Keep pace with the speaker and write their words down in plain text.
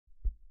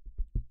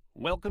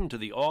Welcome to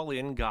the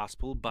All-In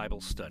Gospel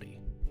Bible Study.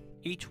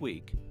 Each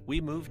week,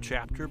 we move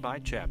chapter by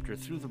chapter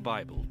through the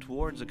Bible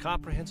towards a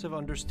comprehensive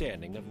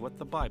understanding of what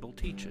the Bible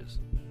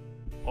teaches.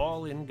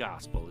 All-In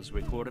Gospel is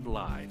recorded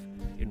live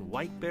in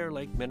White Bear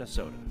Lake,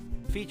 Minnesota,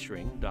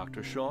 featuring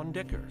Dr. Sean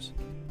Dickers.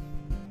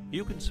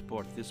 You can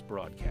support this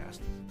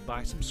broadcast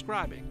by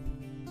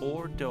subscribing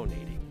or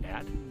donating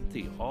at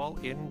the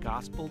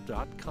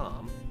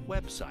allingospel.com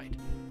website.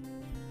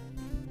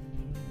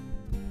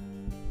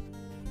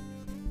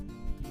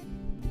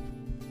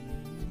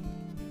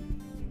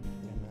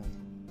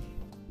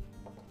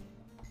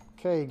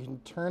 Okay, you can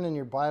turn in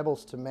your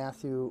Bibles to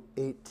Matthew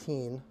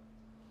 18.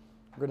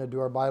 We're going to do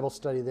our Bible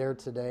study there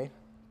today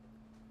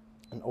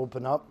and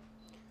open up.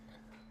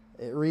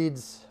 It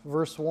reads,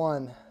 verse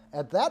 1,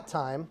 "At that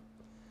time,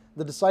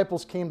 the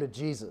disciples came to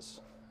Jesus,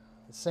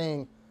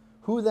 saying,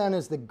 'Who then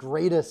is the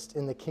greatest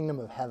in the kingdom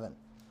of heaven?'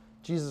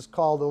 Jesus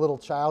called a little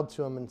child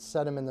to him and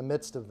set him in the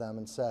midst of them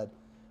and said,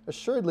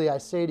 'Assuredly, I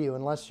say to you,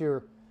 unless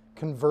you're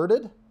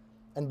converted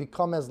and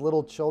become as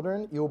little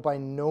children, you will by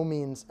no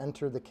means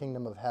enter the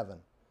kingdom of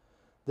heaven.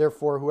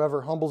 Therefore,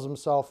 whoever humbles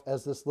himself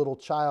as this little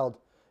child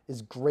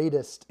is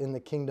greatest in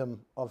the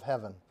kingdom of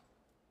heaven.'"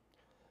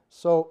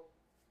 So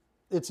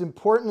it's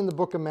important in the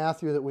book of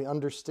Matthew that we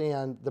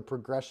understand the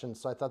progression.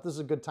 So I thought this is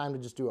a good time to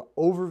just do an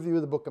overview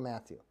of the book of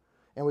Matthew.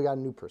 And we got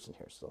a new person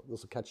here, so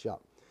this will catch you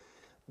up.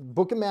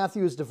 Book of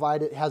Matthew is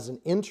divided, it has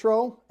an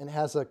intro and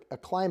has a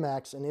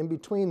climax, and in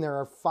between there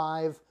are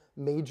 5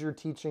 major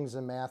teachings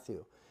in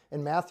Matthew.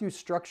 And Matthew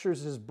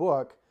structures his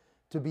book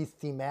to be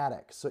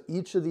thematic. So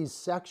each of these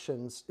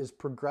sections is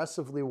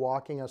progressively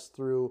walking us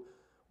through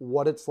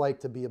what it's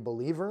like to be a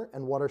believer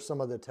and what are some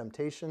of the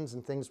temptations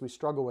and things we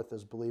struggle with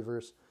as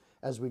believers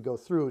as we go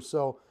through.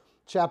 So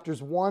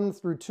chapters 1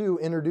 through 2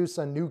 introduce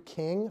a new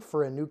king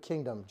for a new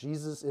kingdom.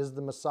 Jesus is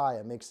the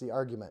Messiah, makes the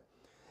argument.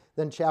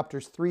 Then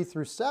chapters 3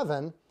 through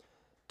 7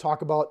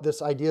 talk about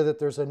this idea that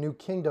there's a new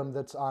kingdom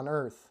that's on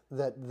earth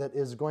that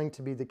is going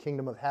to be the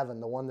kingdom of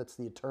heaven, the one that's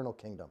the eternal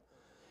kingdom.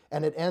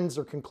 And it ends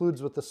or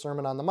concludes with the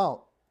Sermon on the Mount,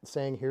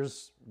 saying,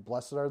 here's,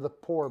 blessed are the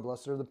poor,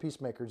 blessed are the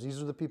peacemakers.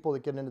 These are the people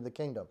that get into the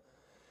kingdom.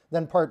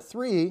 Then part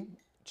 3,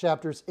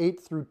 chapters 8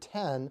 through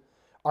 10,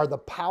 are the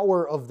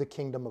power of the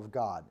kingdom of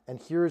God.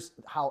 And here's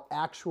how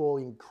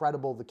actually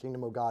incredible the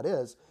kingdom of God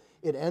is.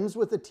 It ends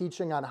with a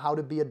teaching on how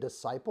to be a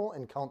disciple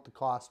and count the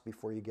cost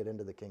before you get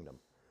into the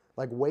kingdom.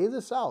 Like, weigh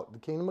this out. The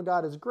kingdom of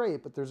God is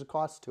great, but there's a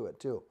cost to it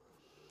too.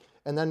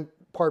 And then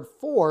part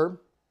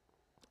 4,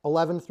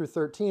 11 through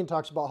 13,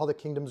 talks about how the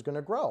kingdom is going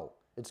to grow.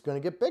 It's going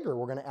to get bigger.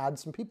 We're going to add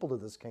some people to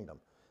this kingdom.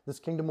 This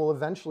kingdom will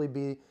eventually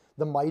be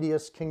the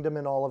mightiest kingdom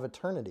in all of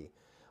eternity.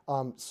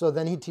 So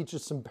then he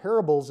teaches some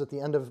parables at the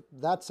end of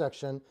that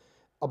section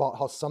about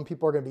how some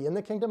people are going to be in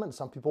the kingdom and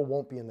some people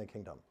won't be in the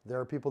kingdom. There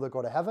are people that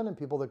go to heaven and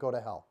people that go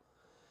to hell.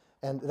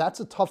 And that's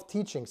a tough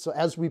teaching. So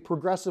as we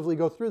progressively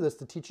go through this,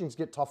 the teachings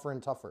get tougher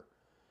and tougher.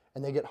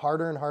 And they get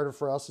harder and harder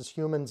for us as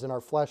humans in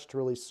our flesh to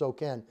really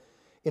soak in.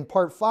 In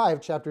part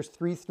 5, chapters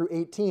 3 through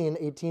 18,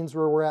 18 is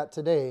where we're at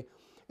today,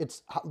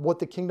 it's what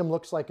the kingdom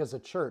looks like as a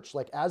church.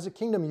 Like, as a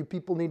kingdom, you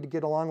people need to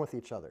get along with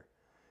each other.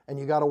 And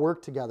you got to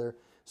work together.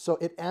 So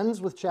it ends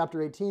with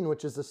chapter 18,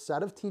 which is a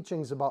set of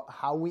teachings about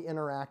how we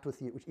interact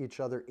with each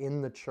other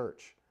in the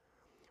church.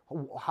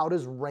 How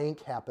does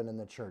rank happen in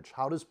the church?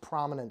 How does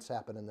prominence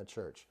happen in the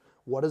church?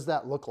 What does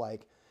that look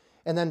like?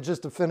 And then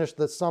just to finish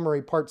the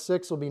summary, part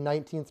 6 will be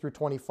 19 through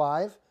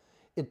 25.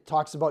 It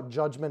talks about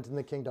judgment in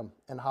the kingdom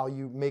and how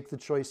you make the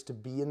choice to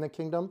be in the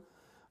kingdom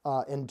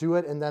and do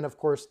it. And then, of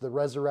course, the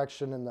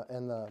resurrection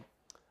and the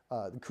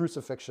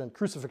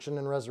crucifixion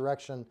and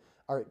resurrection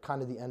are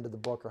kind of the end of the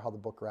book, or how the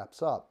book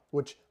wraps up,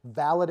 which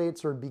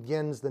validates or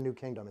begins the new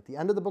kingdom. At the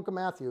end of the book of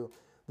Matthew,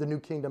 the new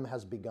kingdom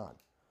has begun.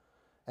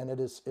 And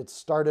it's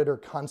started or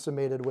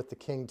consummated with the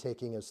king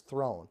taking his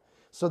throne.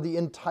 So the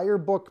entire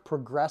book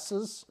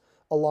progresses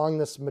along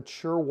this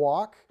mature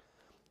walk.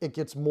 It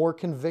gets more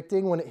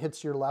convicting when it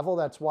hits your level.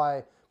 That's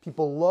why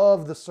people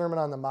love the Sermon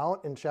on the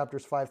Mount in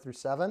chapters 5 through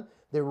 7.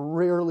 They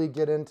rarely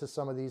get into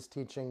some of these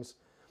teachings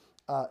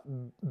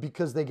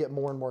because they get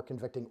more and more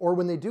convicting. Or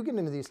when they do get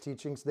into these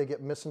teachings, they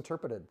get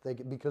misinterpreted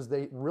because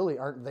they really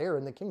aren't there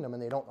in the kingdom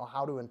and they don't know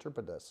how to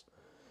interpret this.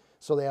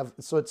 So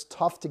it's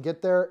tough to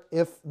get there.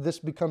 If this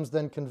becomes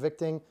then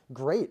convicting,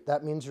 great.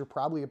 That means you're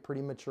probably a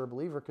pretty mature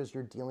believer because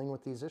you're dealing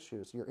with these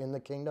issues. You're in the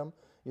kingdom,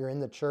 you're in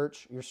the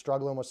church, you're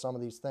struggling with some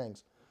of these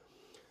things.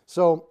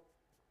 So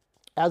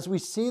as we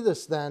see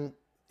this then,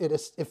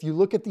 if you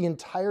look at the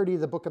entirety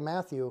of the book of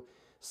Matthew,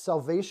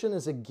 salvation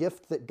is a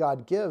gift that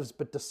God gives,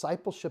 but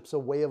discipleship's a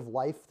way of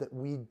life that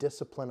we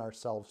discipline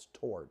ourselves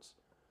towards.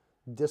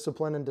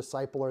 Discipline and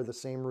disciple are the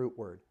same root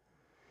word.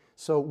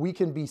 So we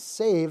can be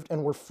saved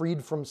and we're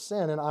freed from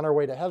sin and on our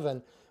way to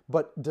heaven,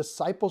 but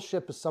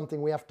discipleship is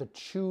something we have to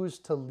choose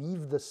to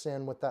leave the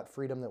sin with that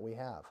freedom that we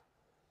have.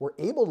 We're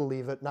able to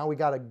leave it, now we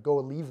got to go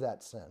leave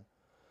that sin.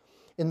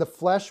 In the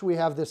flesh, we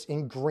have this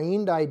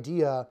ingrained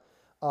idea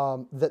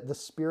that the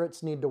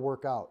spirits need to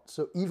work out.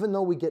 So even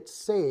though we get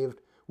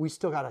saved, we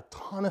still got a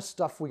ton of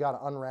stuff we got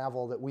to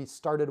unravel that we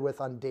started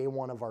with on day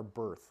one of our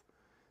birth,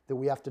 that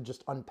we have to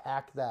just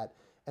unpack that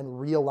and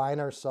realign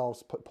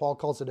ourselves. Paul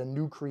calls it a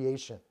new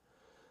creation,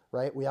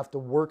 right? We have to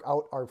work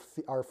out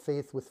our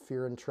faith with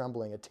fear and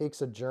trembling. It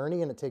takes a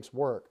journey and it takes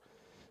work.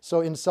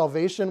 So in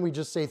salvation, we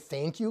just say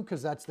thank you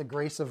because that's the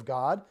grace of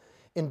God.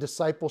 In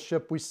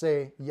discipleship, we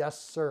say,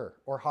 yes, sir,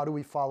 or how do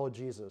we follow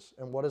Jesus?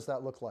 And what does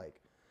that look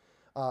like?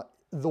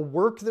 The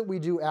work that we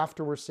do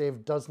after we're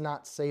saved does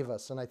not save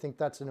us. And I think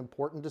that's an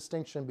important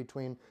distinction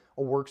between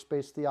a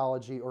works-based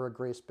theology or a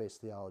grace-based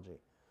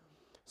theology.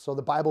 So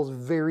the Bible is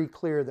very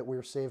clear that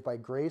we're saved by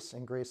grace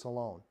and grace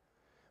alone.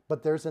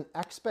 But there's an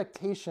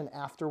expectation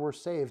after we're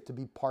saved to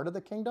be part of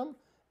the kingdom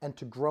and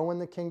to grow in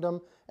the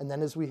kingdom. And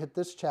then as we hit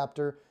this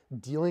chapter,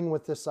 dealing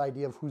with this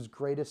idea of who's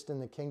greatest in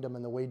the kingdom,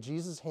 and the way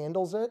Jesus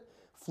handles it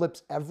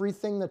flips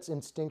everything that's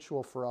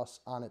instinctual for us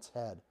on its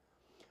head.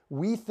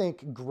 We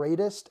think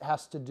greatest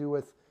has to do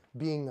with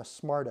being the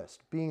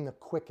smartest, being the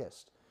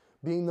quickest,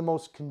 being the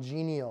most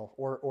congenial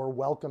or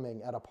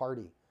welcoming at a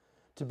party.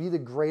 To be the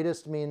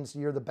greatest means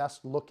you're the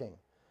best looking.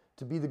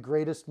 To be the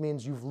greatest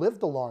means you've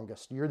lived the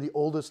longest. You're the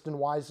oldest and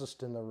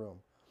wisest in the room.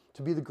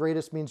 To be the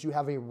greatest means you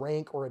have a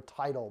rank or a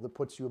title that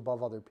puts you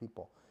above other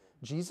people.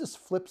 Jesus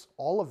flips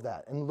all of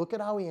that. And look at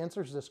how he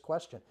answers this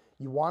question.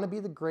 You want to be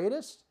the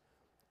greatest?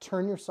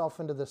 Turn yourself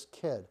into this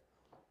kid.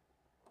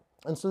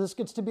 And so this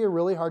gets to be a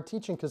really hard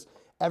teaching because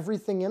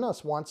everything in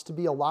us wants to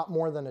be a lot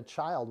more than a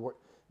child.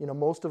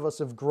 Most of us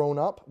have grown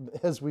up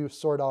as we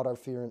sort out our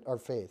fear and our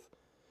faith.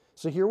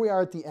 So here we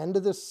are at the end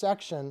of this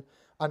section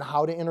on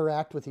how to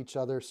interact with each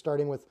other,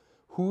 starting with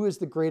who is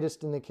the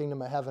greatest in the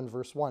kingdom of heaven,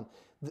 verse 1.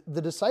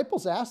 The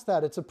disciples asked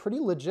that. It's a pretty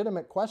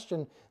legitimate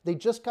question. They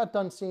just got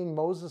done seeing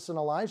Moses and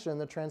Elijah in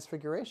the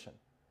Transfiguration.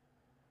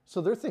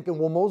 So they're thinking,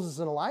 well, Moses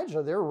and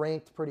Elijah, they're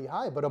ranked pretty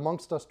high, but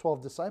amongst us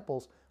 12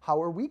 disciples,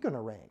 how are we going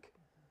to rank?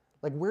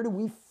 Like, where do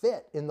we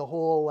fit in the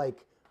whole,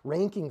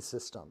 ranking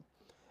system?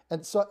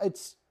 And so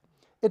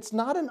it's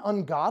not an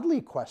ungodly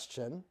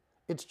question.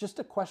 It's just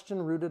a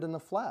question rooted in the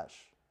flesh.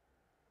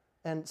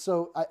 And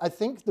so I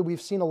think that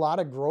we've seen a lot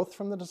of growth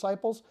from the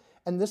disciples.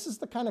 And this is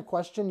the kind of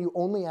question you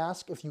only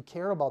ask if you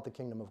care about the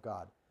kingdom of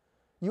God.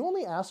 You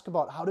only ask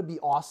about how to be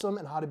awesome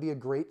and how to be a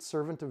great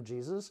servant of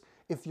Jesus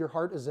if your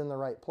heart is in the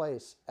right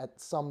place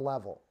at some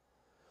level.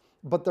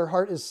 But their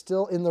heart is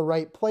still in the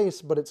right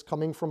place, but it's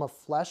coming from a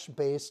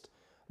flesh-based,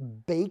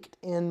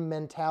 baked-in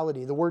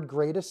mentality. The word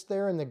greatest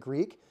there in the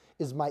Greek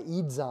is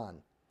maidzon,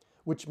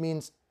 which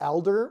means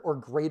elder or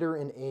greater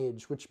in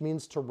age, which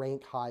means to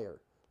rank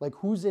higher. Like,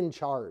 who's in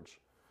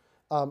charge?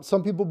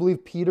 Some people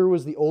believe Peter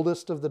was the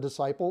oldest of the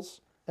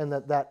disciples and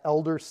that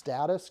elder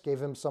status gave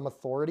him some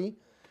authority.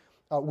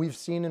 We've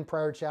seen in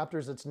prior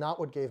chapters it's not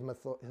what gave him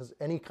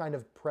any kind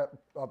of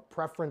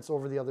preference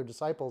over the other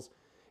disciples.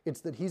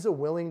 It's that he's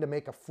willing to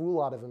make a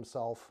fool out of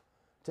himself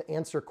to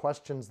answer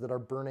questions that are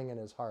burning in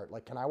his heart.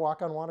 Like, can I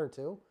walk on water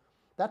too?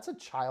 That's a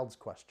child's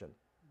question,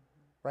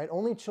 right?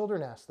 Only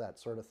children ask that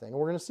sort of thing. And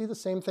we're going to see the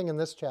same thing in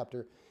this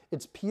chapter.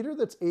 It's Peter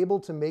that's able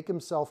to make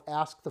himself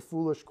ask the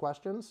foolish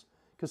questions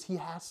because he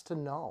has to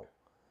know.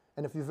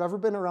 And if you've ever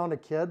been around a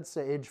kid,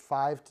 say age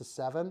 5 to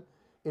 7,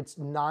 it's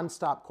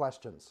nonstop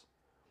questions.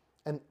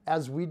 And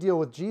as we deal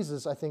with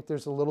Jesus, I think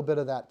there's a little bit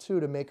of that too,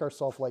 to make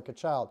ourselves like a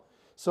child.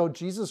 So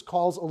Jesus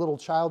calls a little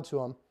child to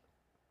him.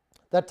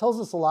 That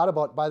tells us a lot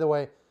about, by the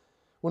way,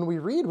 when we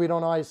read, we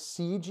don't always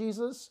see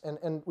Jesus,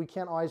 and we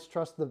can't always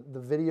trust the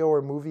video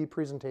or movie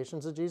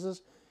presentations of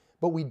Jesus,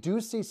 but we do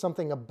see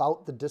something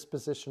about the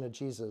disposition of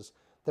Jesus,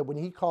 that when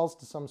he calls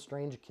to some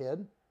strange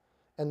kid,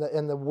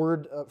 and the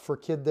word for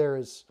kid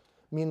there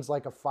means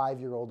like a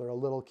 5-year-old or a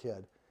little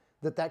kid,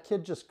 that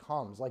kid just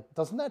comes. Like,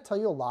 doesn't that tell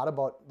you a lot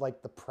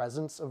about the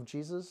presence of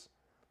Jesus,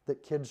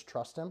 that kids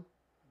trust him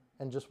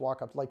and just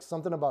walk up? Like,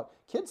 something about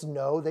kids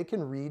know they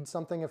can read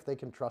something if they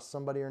can trust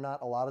somebody or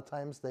not. A lot of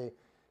times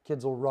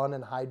kids will run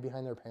and hide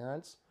behind their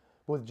parents.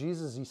 But with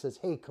Jesus, he says,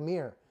 hey, come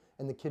here.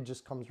 And the kid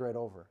just comes right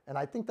over. And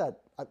I think that,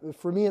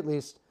 for me at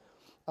least,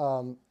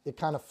 it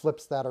kind of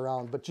flips that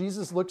around. But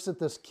Jesus looks at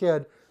this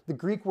kid. The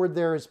Greek word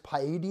there is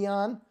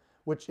paidion,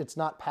 which it's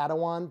not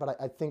Padawan, but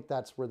I think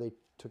that's where they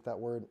took that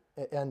word.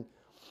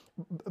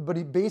 But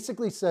he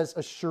basically says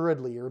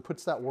assuredly, or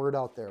puts that word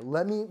out there.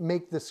 Let me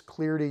make this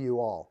clear to you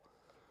all.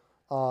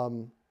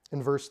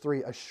 In verse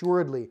 3,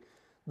 assuredly.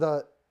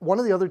 One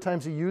of the other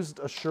times he used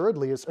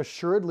assuredly is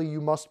assuredly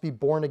you must be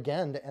born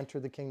again to enter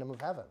the kingdom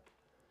of heaven.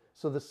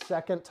 So the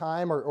second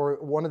time, or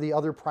one of the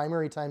other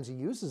primary times he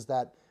uses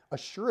that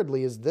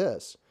assuredly is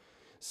this.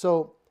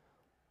 So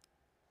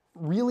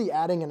really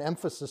adding an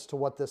emphasis to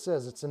what this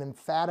is. It's an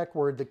emphatic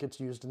word that gets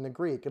used in the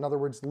Greek. In other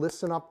words,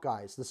 listen up,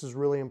 guys. This is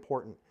really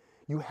important.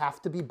 You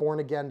have to be born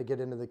again to get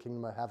into the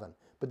kingdom of heaven.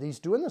 But he's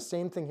doing the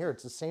same thing here.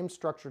 It's the same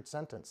structured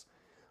sentence.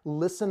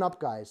 Listen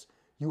up, guys.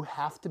 You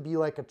have to be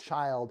like a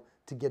child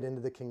to get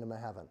into the kingdom of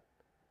heaven.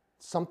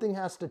 Something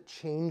has to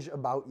change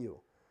about you.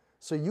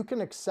 So you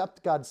can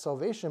accept God's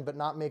salvation, but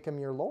not make him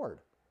your Lord.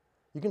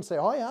 You can say,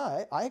 oh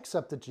yeah, I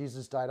accept that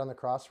Jesus died on the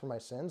cross for my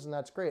sins, and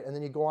that's great. And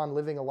then you go on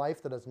living a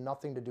life that has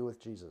nothing to do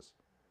with Jesus.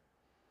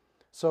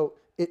 So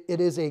it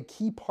is a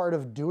key part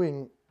of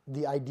doing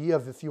the idea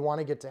of if you want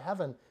to get to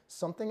heaven,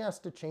 something has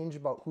to change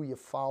about who you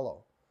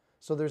follow.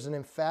 So there's an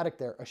emphatic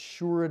there,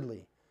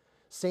 assuredly.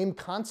 Same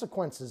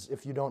consequences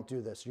if you don't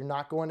do this. You're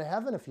not going to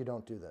heaven if you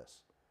don't do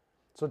this.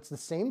 So it's the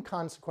same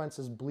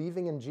consequences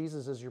believing in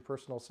Jesus as your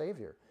personal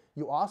Savior.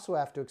 You also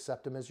have to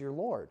accept Him as your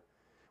Lord,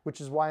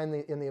 which is why in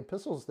the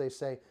epistles they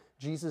say,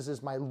 Jesus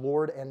is my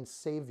Lord and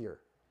Savior.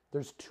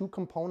 There's two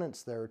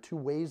components there, two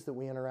ways that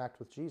we interact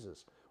with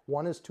Jesus.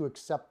 One is to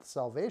accept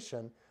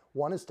salvation.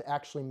 One is to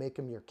actually make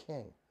Him your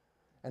King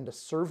and to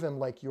serve Him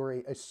like you're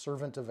a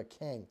servant of a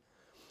king.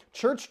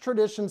 Church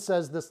tradition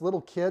says this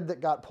little kid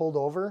that got pulled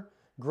over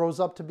grows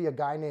up to be a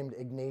guy named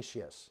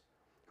Ignatius,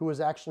 who was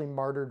actually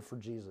martyred for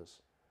Jesus.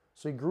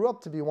 So he grew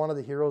up to be one of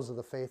the heroes of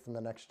the faith in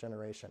the next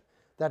generation.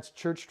 That's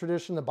church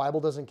tradition. The Bible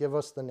doesn't give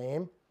us the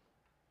name.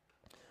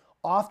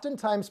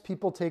 Oftentimes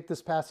people take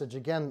this passage,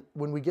 again,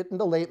 when we get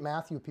into late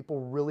Matthew,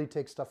 people really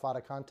take stuff out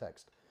of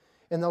context.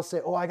 And they'll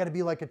say, oh, I got to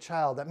be like a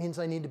child. That means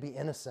I need to be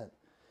innocent.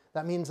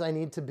 That means I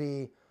need to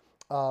be,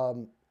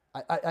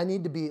 I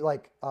need to be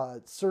like a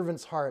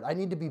servant's heart. I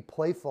need to be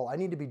playful. I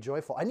need to be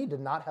joyful. I need to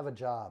not have a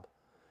job.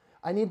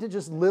 I need to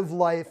just live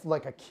life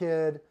like a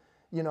kid.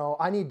 You know,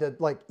 I need to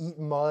like eat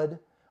mud.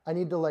 I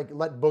need to like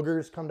let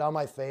boogers come down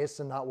my face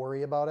and not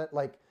worry about it.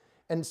 Like,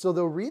 and so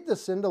they'll read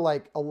this into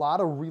like a lot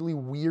of really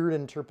weird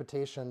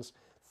interpretations.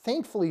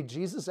 Thankfully,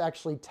 Jesus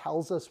actually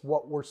tells us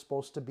what we're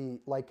supposed to be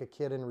like a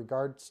kid in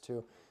regards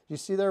to. You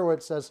see there where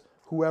it says,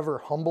 whoever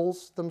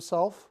humbles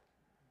themselves,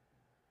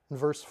 in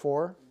verse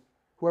 4,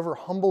 whoever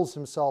humbles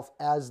himself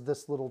as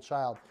this little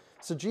child.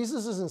 So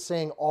Jesus isn't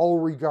saying all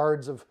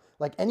regards of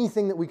like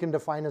anything that we can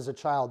define as a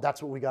child,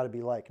 that's what we got to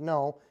be like.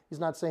 No, he's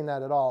not saying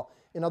that at all.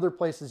 In other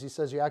places, he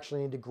says you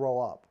actually need to grow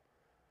up,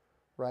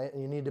 right?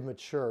 And you need to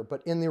mature.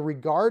 But in the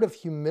regard of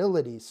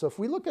humility, so if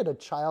we look at a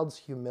child's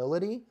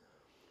humility,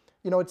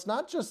 you know, it's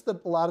not just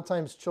that a lot of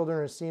times children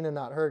are seen and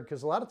not heard,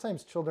 because a lot of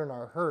times children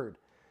are heard.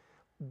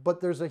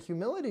 But there's a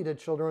humility to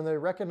children when they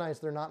recognize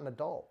they're not an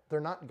adult. They're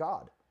not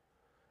God.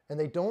 And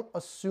they don't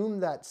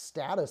assume that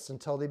status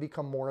until they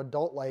become more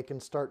adult-like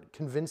and start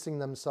convincing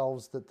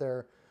themselves that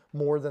they're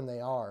more than they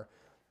are.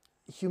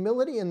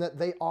 Humility in that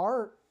they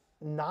are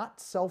not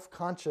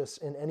self-conscious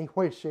in any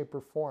way, shape, or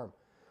form.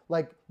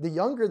 Like the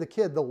younger the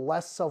kid, the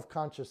less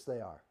self-conscious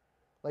they are.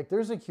 Like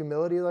there's a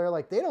humility there.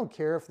 Like they don't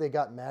care if they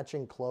got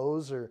matching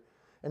clothes and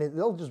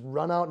they'll just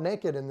run out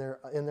naked in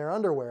their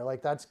underwear.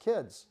 Like that's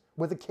kids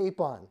with a cape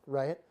on,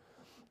 right?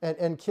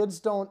 And kids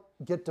don't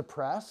get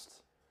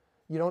depressed.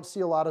 You don't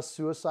see a lot of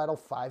suicidal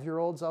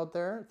 5-year-olds out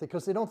there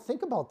because they don't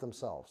think about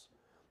themselves.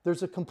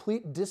 There's a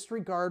complete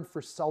disregard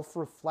for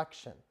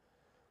self-reflection.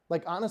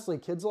 Like honestly,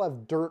 kids will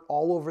have dirt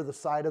all over the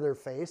side of their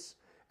face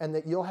and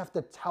that you'll have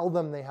to tell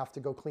them they have to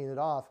go clean it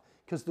off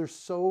because there's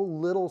so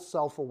little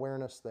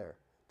self-awareness there.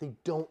 They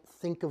don't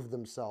think of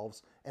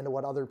themselves and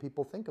what other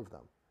people think of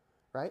them,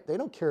 right? They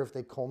don't care if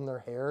they comb their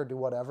hair or do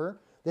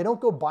whatever. They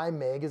don't go buy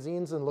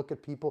magazines and look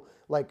at people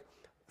like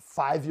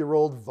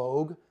 5-year-old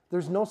Vogue.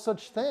 There's no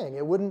such thing.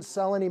 It wouldn't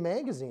sell any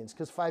magazines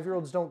because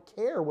 5-year-olds don't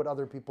care what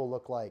other people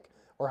look like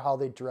or how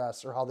they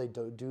dress or how they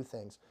do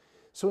things.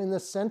 So in the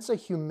sense of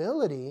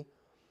humility,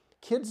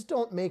 kids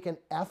don't make an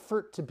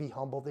effort to be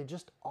humble. They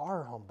just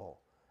are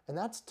humble. And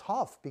that's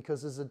tough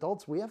because as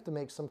adults, we have to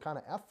make some kind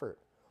of effort.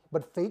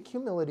 But fake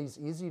humility is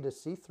easy to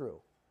see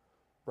through,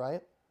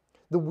 right?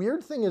 The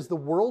weird thing is the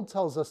world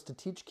tells us to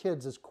teach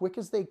kids as quick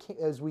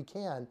as we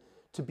can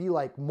to be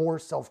like more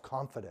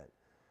self-confident.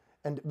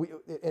 And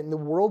the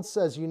world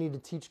says you need to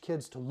teach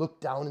kids to look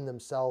down in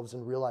themselves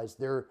and realize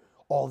they're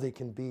all they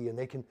can be and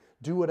they can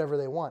do whatever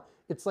they want.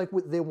 It's like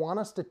they want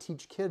us to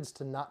teach kids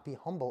to not be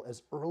humble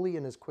as early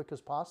and as quick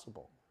as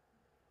possible,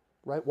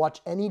 right?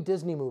 Watch any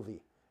Disney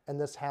movie and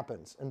this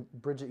happens. And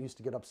Bridget used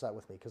to get upset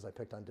with me because I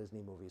picked on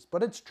Disney movies.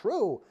 But it's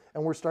true.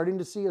 And we're starting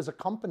to see as a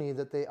company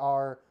that they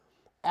are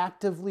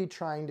actively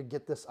trying to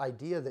get this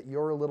idea that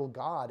you're a little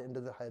God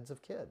into the heads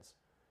of kids.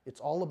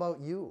 It's all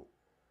about you.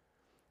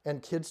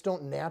 And kids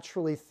don't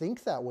naturally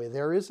think that way.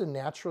 There is a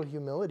natural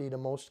humility to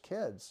most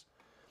kids.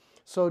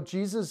 So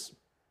Jesus,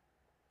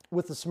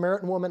 with the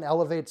Samaritan woman,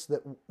 elevates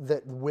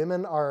that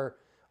women are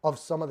of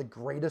some of the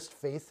greatest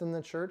faith in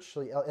the church.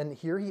 And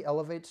here he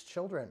elevates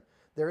children.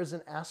 There is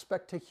an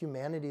aspect to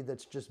humanity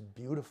that's just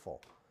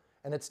beautiful.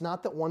 And it's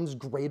not that one's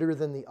greater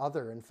than the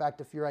other. In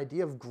fact, if your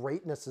idea of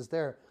greatness is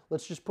there,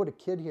 let's just put a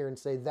kid here and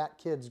say that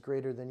kid's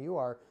greater than you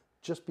are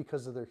just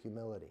because of their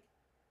humility.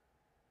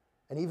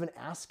 And even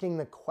asking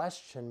the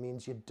question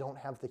means you don't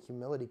have the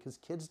humility because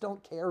kids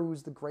don't care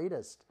who's the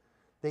greatest.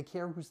 They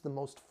care who's the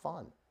most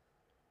fun.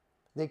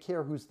 They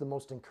care who's the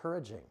most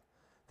encouraging.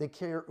 They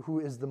care who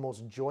is the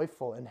most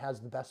joyful and has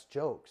the best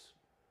jokes.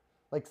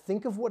 Like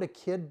think of what a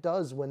kid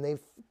does when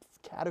they've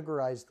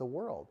categorized the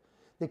world.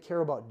 They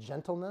care about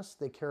gentleness.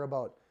 They care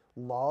about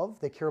love.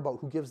 They care about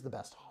who gives the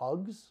best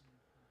hugs,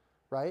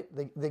 right?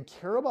 They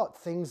care about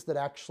things that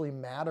actually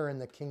matter in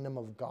the kingdom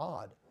of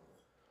God.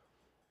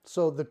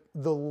 So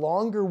the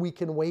longer we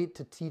can wait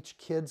to teach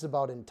kids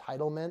about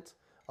entitlement,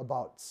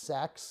 about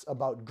sex,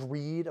 about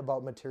greed,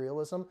 about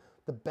materialism,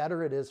 the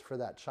better it is for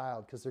that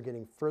child because they're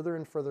getting further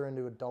and further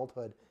into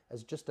adulthood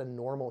as just a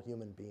normal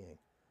human being.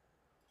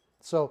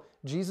 So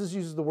Jesus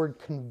uses the word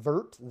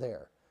convert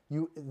there.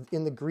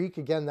 In the Greek,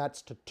 again,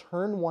 that's to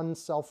turn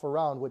oneself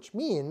around, which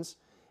means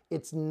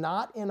it's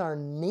not in our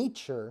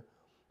nature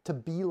to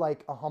be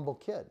like a humble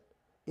kid.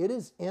 It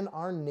is in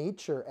our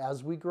nature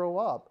as we grow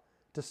up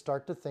to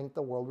start to think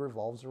the world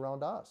revolves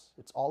around us.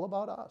 It's all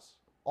about us,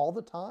 all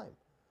the time.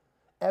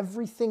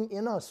 Everything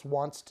in us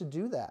wants to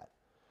do that.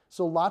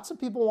 So lots of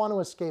people want to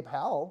escape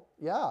hell.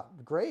 Yeah,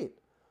 great.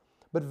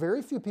 But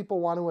very few people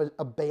want to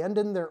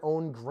abandon their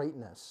own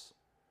greatness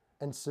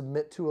and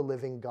submit to a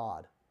living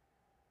God.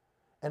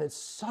 And it's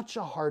such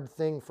a hard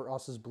thing for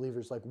us as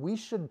believers. Like, we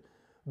should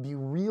be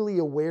really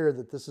aware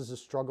that this is a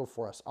struggle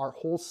for us. Our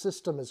whole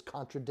system is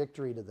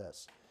contradictory to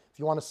this. If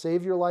you want to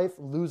save your life,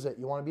 lose it.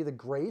 You want to be the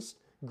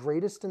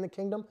greatest in the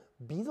kingdom,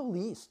 be the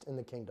least in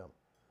the kingdom.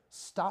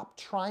 Stop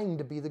trying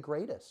to be the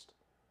greatest.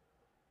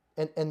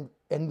 And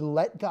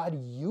let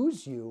God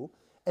use you.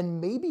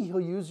 And maybe he'll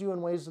use you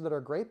in ways that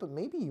are great, but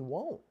maybe he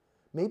won't.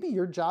 Maybe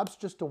your job's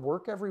just to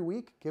work every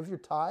week, give your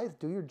tithe,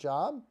 do your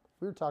job.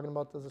 We were talking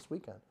about this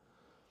weekend.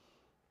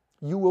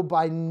 You will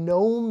by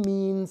no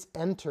means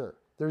enter.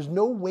 There's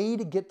no way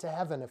to get to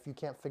heaven if you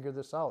can't figure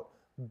this out.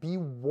 Be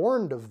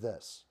warned of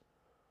this.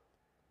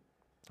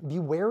 Be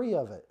wary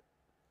of it.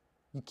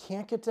 You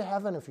can't get to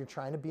heaven if you're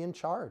trying to be in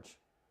charge.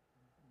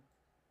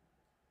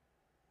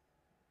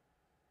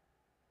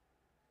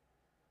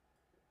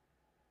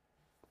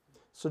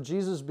 So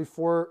Jesus,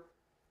 before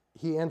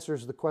he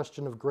answers the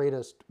question of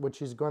greatest, which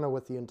he's going to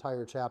with the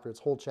entire chapter, its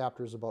whole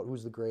chapter is about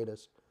who's the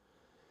greatest.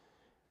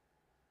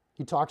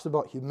 He talks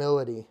about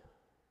humility.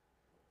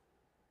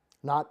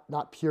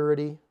 Not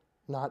purity,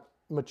 not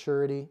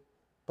maturity,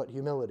 but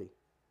humility.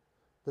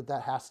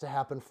 That has to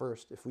happen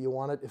first. If you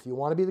want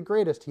to be the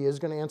greatest, he is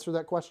going to answer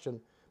that question,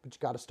 but you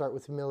got to start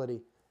with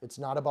humility. It's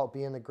not about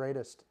being the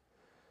greatest.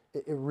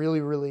 It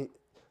really,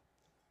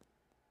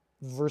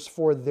 verse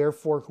 4,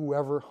 therefore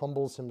whoever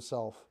humbles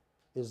himself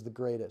is the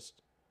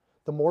greatest.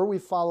 The more we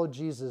follow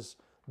Jesus,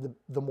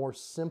 the more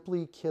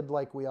simply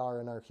kid-like we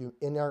are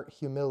in our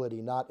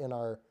humility, not in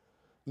our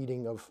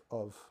eating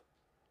of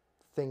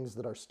things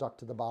that are stuck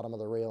to the bottom of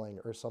the railing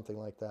or something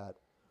like that.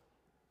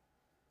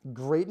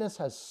 Greatness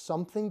has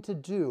something to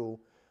do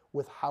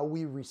with how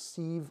we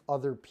receive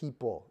other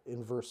people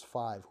in verse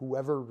 5.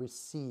 Whoever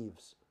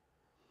receives.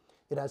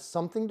 It has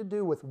something to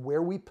do with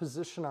where we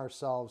position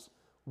ourselves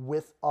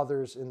with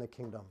others in the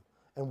kingdom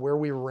and where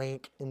we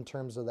rank in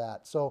terms of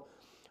that. So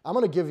I'm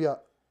going to give you,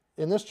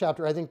 in this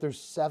chapter, I think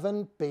there's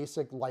 7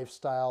 basic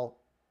lifestyle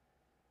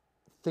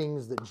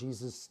things that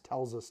Jesus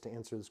tells us to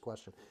answer this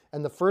question.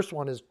 And the first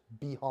one is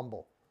be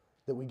humble,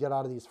 that we get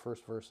out of these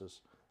first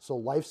verses. So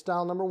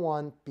lifestyle number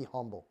 1, be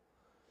humble.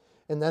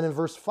 And then in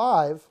verse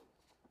 5,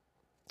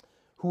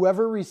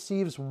 whoever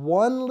receives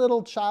one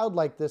little child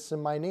like this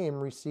in my name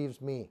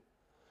receives me.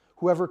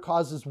 Whoever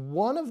causes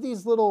one of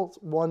these little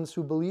ones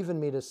who believe in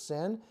me to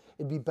sin,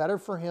 it'd be better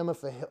for him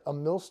if a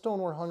millstone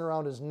were hung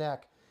around his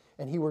neck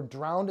and he were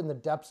drowned in the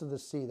depths of the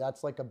sea.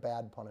 That's like a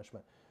bad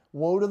punishment.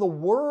 Woe to the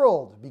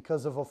world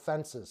because of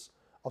offenses.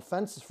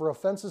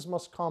 Offenses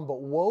must come, but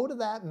woe to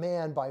that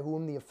man by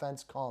whom the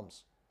offense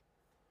comes.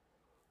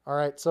 All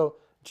right, so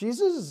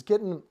Jesus is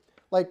getting,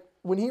 like,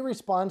 when he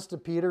responds to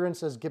Peter and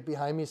says, get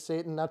behind me,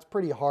 Satan, that's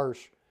pretty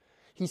harsh.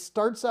 He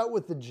starts out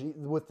with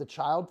the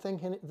child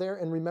thing there,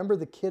 and remember,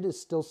 the kid is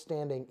still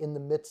standing in the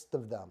midst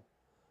of them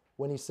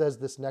when he says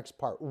this next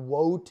part,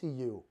 woe to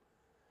you.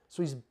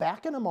 So he's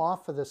backing him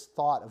off of this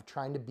thought of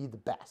trying to be the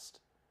best.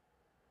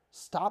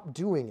 Stop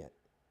doing it.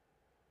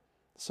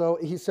 So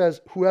he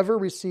says, whoever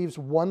receives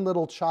one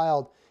little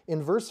child.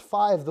 In verse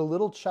 5, the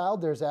little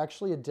child, there's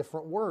actually a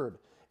different word.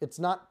 It's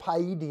not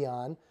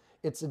paidion.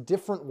 It's a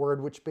different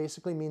word, which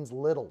basically means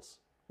littles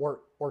or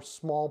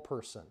small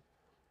person,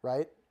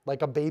 right?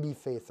 Like a baby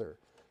faither.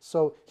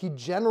 So he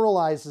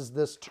generalizes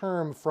this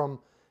term from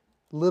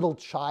little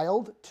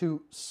child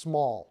to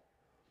small.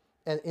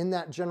 And in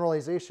that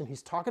generalization,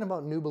 he's talking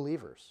about new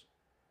believers.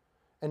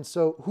 And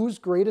so who's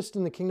greatest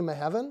in the kingdom of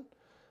heaven?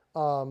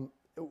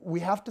 We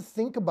have to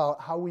think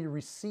about how we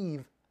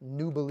receive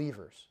new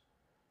believers.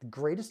 The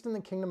greatest in the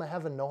kingdom of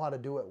heaven know how to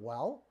do it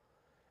well,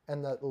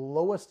 and the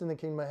lowest in the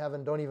kingdom of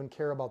heaven don't even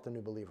care about the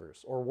new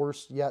believers, or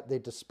worse yet, they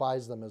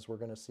despise them, as we're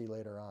going to see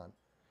later on.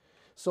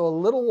 So a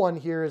little one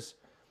here is,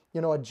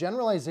 a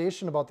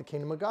generalization about the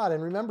kingdom of God.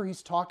 And remember,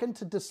 he's talking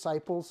to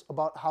disciples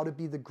about how to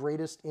be the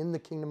greatest in the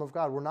kingdom of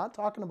God. We're not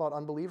talking about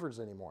unbelievers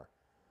anymore.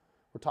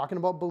 We're talking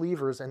about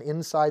believers and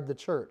inside the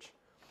church.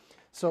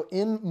 So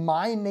in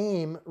my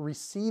name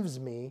receives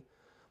me,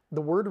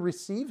 the word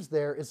receives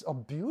there is a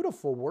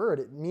beautiful word.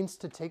 It means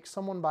to take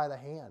someone by the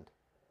hand.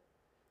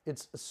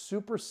 It's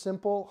super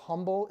simple,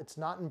 humble. It's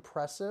not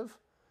impressive,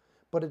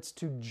 but it's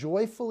to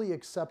joyfully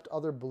accept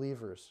other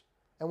believers.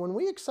 And when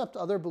we accept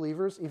other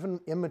believers, even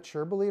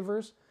immature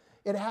believers,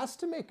 it has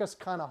to make us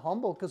kind of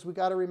humble because we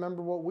got to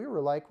remember what we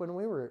were like when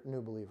we were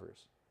new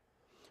believers.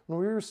 When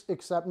we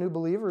accept new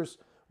believers,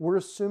 we're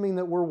assuming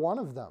that we're one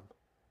of them.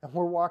 And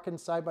we're walking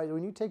side by side.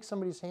 When you take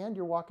somebody's hand,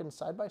 you're walking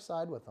side by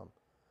side with them.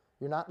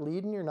 You're not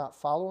leading, you're not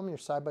following, you're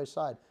side by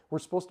side. We're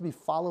supposed to be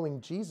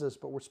following Jesus,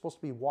 but we're supposed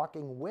to be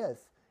walking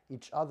with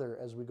each other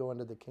as we go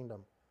into the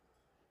kingdom.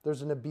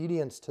 There's an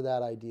obedience to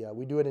that idea.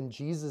 We do it in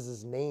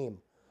Jesus' name.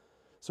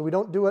 So we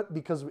don't do it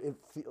because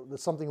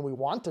it's something we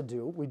want to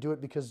do. We do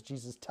it because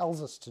Jesus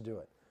tells us to do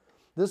it.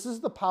 This is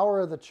the power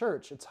of the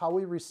church. It's how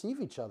we receive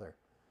each other.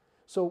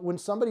 So when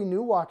somebody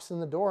new walks in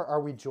the door,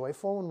 are we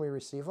joyful when we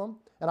receive them?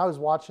 And I was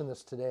watching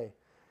this today.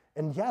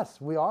 And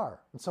yes, we are.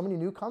 When somebody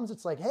new comes,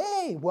 it's like,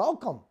 hey,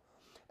 welcome.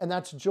 And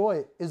that's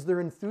joy. Is there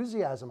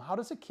enthusiasm? How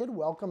does a kid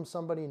welcome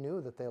somebody new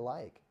that they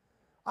like?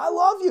 I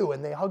love you,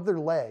 and they hug their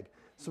leg.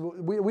 So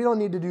we don't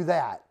need to do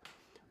that.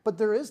 But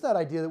there is that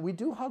idea that we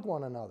do hug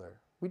one another.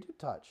 We do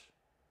touch.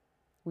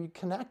 We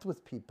connect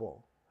with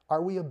people.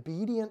 Are we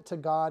obedient to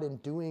God in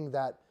doing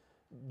that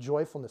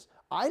joyfulness?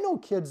 I know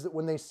kids that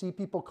when they see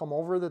people come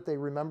over that they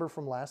remember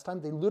from last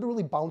time, they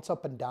literally bounce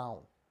up and down.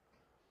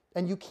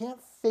 And you can't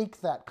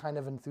fake that kind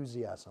of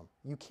enthusiasm.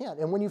 You can't.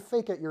 And when you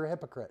fake it, you're a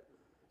hypocrite.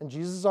 And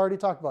Jesus has already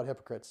talked about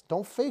hypocrites.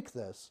 Don't fake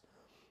this.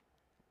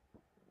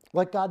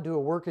 Let God do a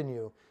work in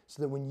you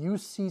so that when you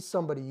see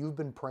somebody you've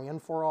been praying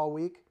for all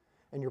week,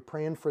 and you're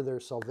praying for their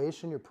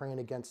salvation, you're praying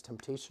against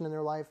temptation in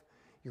their life,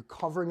 you're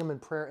covering them in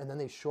prayer, and then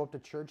they show up to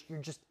church, you're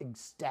just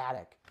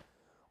ecstatic.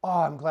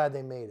 Oh, I'm glad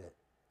they made it.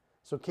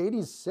 So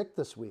Katie's sick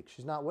this week.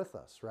 She's not with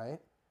us, right?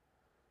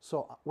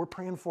 So we're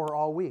praying for her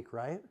all week,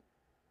 right?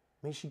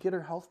 May she get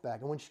her health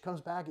back. And when she comes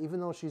back, even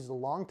though she's a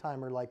long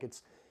timer, like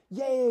it's,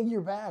 yay,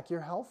 you're back,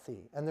 you're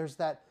healthy. And there's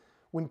that,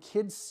 when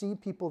kids see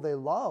people they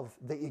love,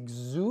 they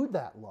exude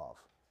that love.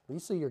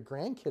 Lisa, your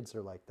grandkids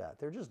are like that.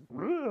 They're just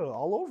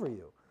all over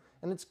you.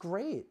 And it's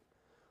great.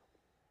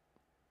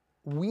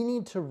 We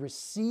need to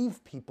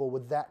receive people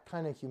with that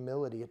kind of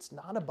humility. It's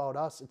not about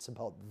us, it's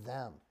about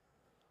them.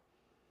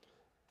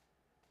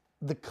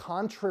 The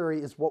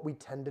contrary is what we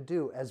tend to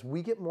do. As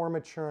we get more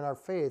mature in our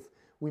faith,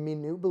 we meet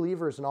new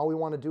believers, and all we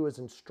want to do is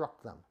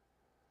instruct them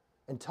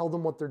and tell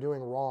them what they're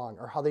doing wrong,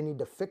 or how they need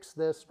to fix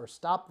this, or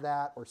stop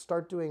that, or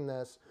start doing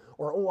this,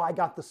 or, oh, I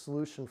got the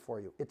solution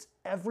for you. It's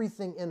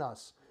everything in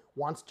us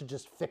wants to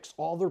just fix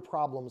all their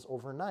problems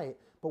overnight,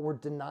 but we're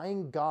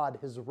denying God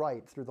his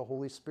right through the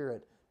Holy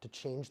Spirit to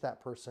change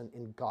that person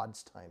in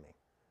God's timing.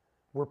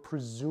 We're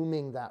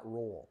presuming that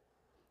role.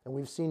 And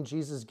we've seen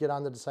Jesus get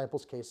on the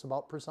disciples' case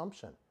about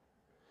presumption.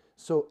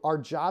 So our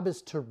job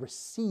is to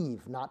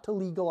receive, not to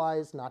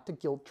legalize, not to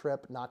guilt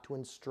trip, not to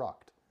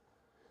instruct.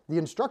 The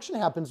instruction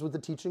happens with the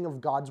teaching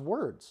of God's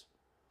words.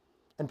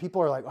 And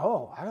people are like,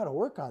 oh, I got to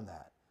work on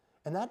that.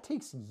 And that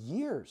takes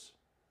years.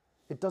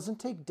 It doesn't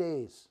take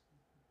days,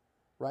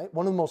 right?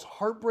 One of the most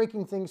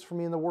heartbreaking things for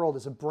me in the world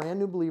is a brand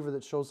new believer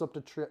that shows up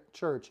to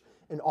church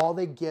and all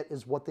they get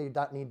is what they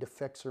need to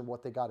fix or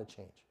what they got to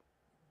change.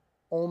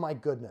 Oh my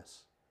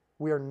goodness.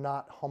 We are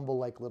not humble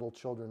like little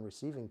children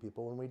receiving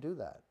people when we do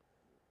that.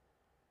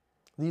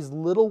 These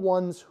little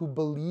ones who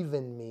believe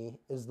in me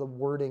is the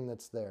wording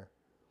that's there.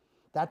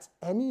 That's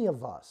any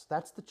of us.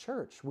 That's the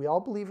church. We all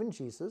believe in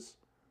Jesus.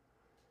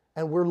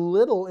 And we're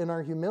little in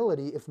our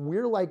humility. If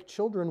we're like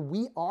children,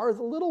 we are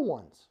the little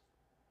ones.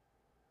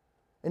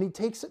 And he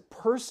takes it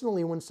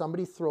personally when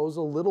somebody throws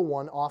a little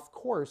one off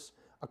course,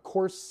 a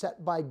course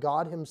set by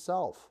God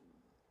himself.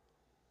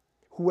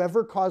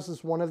 Whoever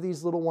causes one of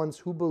these little ones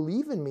who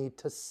believe in me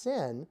to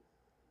sin,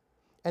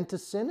 and to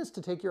sin is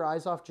to take your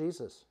eyes off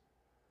Jesus.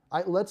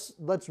 Let's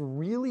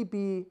really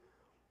be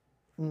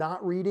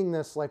not reading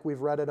this like we've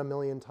read it a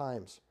million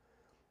times.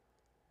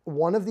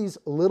 One of these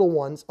little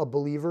ones, a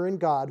believer in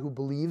God who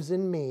believes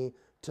in me,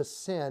 to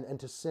sin, and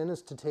to sin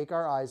is to take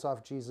our eyes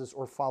off Jesus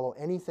or follow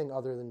anything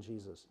other than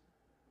Jesus.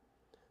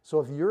 So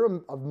if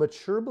you're a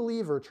mature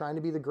believer trying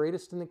to be the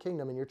greatest in the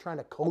kingdom and you're trying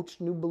to coach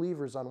new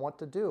believers on what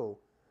to do,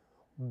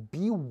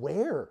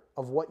 beware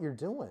of what you're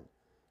doing.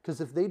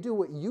 Because if they do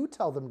what you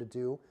tell them to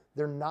do,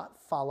 they're not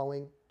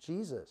following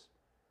Jesus.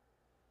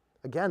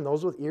 Again,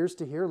 those with ears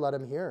to hear, let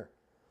them hear.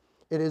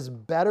 It is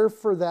better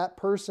for that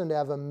person to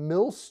have a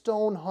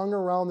millstone hung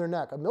around their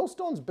neck. A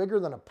millstone's bigger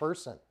than a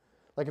person.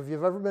 Like if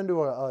you've ever been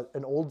to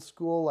an old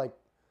school like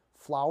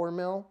flour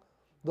mill,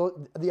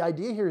 the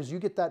idea here is you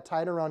get that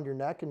tied around your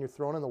neck and you're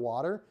thrown in the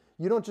water.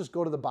 You don't just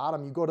go to the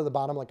bottom. You go to the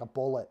bottom like a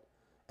bullet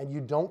and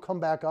you don't come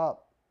back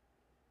up.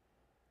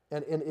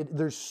 And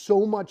there's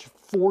so much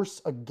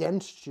force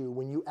against you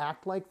when you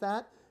act like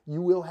that, you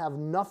will have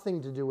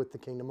nothing to do with the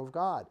kingdom of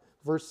God.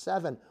 Verse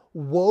 7,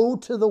 woe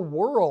to the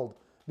world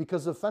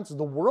because of offenses.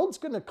 The world's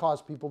going to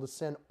cause people to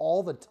sin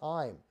all the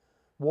time.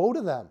 Woe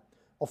to them.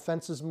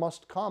 Offenses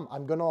must come.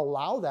 I'm going to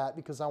allow that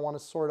because I want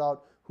to sort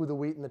out who the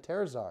wheat and the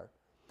tares are.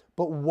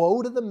 But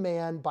woe to the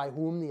man by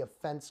whom the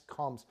offense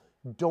comes.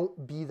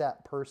 Don't be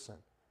that person.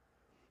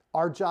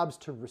 Our job is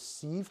to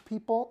receive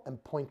people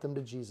and point them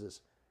to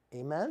Jesus.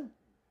 Amen?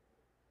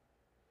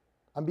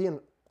 I'm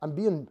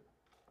being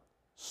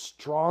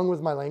strong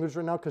with my language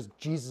right now because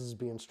Jesus is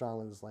being strong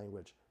with his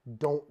language.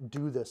 Don't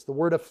do this. The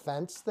word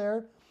offense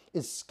there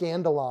is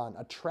scandalon,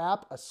 a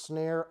trap, a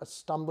snare, a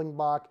stumbling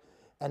block,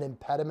 an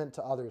impediment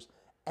to others.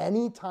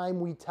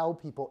 anytime we tell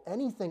people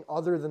anything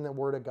other than the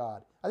Word of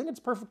God, I think it's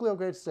perfectly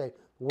okay to say,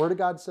 the Word of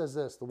God says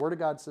this, the Word of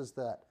God says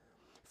that.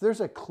 If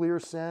there's a clear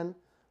sin,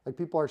 like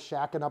people are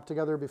shacking up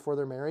together before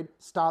they're married,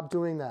 stop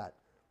doing that.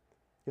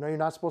 You know, you're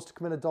not supposed to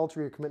commit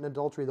adultery, you're committing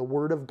adultery. The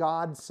Word of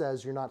God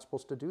says you're not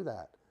supposed to do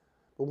that.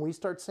 But when we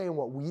start saying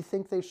what we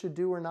think they should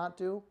do or not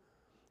do,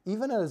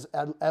 even as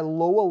at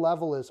low a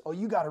level as, oh,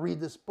 you got to read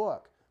this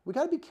book, we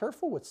got to be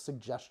careful with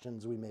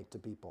suggestions we make to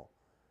people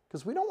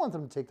because we don't want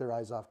them to take their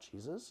eyes off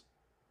Jesus.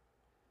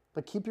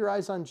 But keep your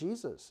eyes on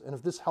Jesus. And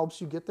if this helps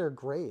you get there,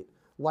 great.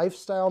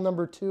 Lifestyle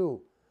number 2,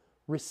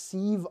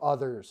 receive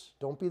others.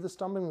 Don't be the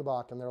stumbling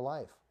block in their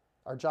life.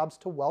 Our job's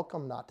to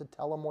welcome, not to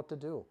tell them what to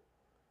do.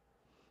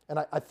 And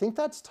I think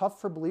that's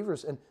tough for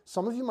believers. And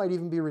some of you might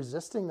even be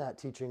resisting that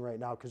teaching right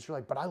now because you're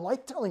like, but I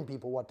like telling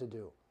people what to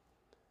do.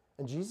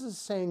 And Jesus is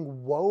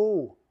saying,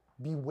 whoa,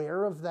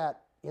 beware of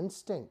that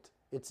instinct.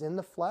 It's in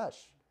the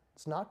flesh.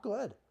 It's not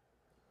good.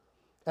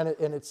 And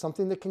it's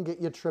something that can get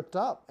you tripped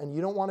up. And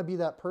you don't want to be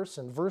that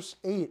person. Verse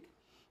 8,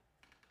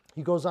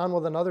 he goes on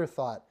with another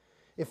thought.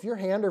 If your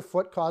hand or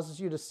foot causes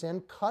you to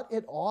sin, cut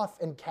it off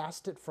and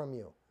cast it from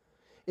you.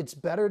 It's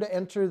better to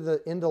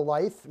enter into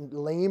life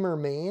lame or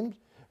maimed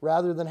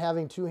rather than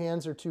having 2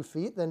 hands or 2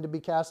 feet than to be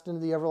cast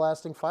into the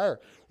everlasting fire.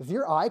 If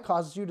your eye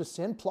causes you to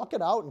sin, pluck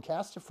it out and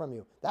cast it from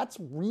you. That's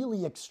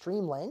really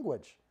extreme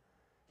language.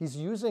 He's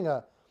using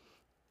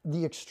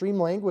the extreme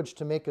language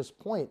to make his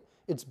point.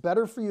 It's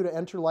better for you to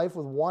enter life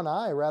with 1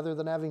 eye rather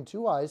than having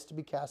 2 eyes to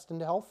be cast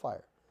into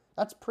hellfire.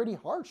 That's pretty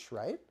harsh,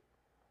 right?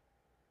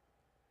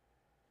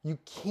 You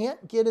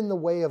can't get in the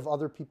way of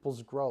other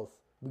people's growth.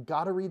 We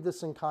got to read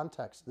this in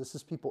context. This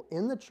is people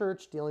in the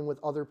church dealing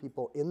with other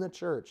people in the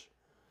church.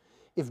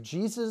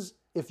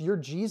 If you're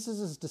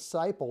Jesus'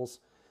 disciples,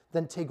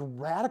 then take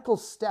radical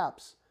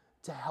steps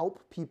to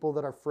help people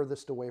that are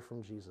furthest away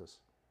from Jesus.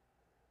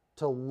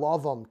 To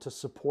love them, to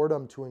support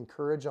them, to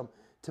encourage them,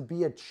 to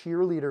be a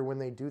cheerleader when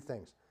they do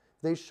things.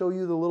 They show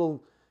you the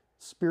little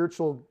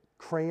spiritual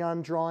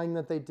crayon drawing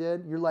that they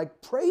did. You're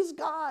like, praise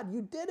God,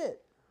 you did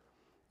it.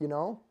 You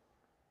know?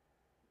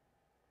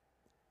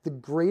 The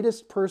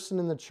greatest person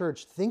in the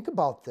church, think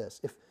about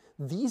this. If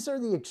these are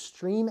the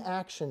extreme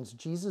actions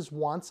Jesus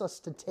wants us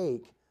to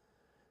take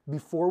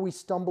before we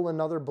stumble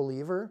another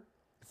believer,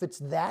 if it's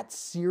that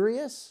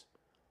serious,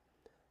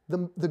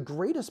 the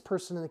greatest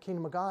person in the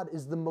kingdom of God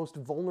is the most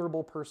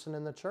vulnerable person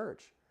in the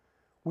church.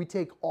 We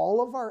take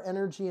all of our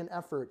energy and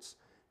efforts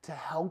to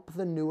help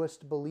the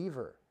newest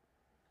believer.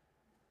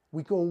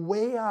 We go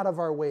way out of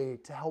our way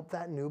to help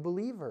that new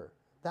believer.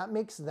 That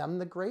makes them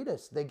the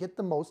greatest. They get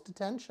the most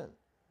attention.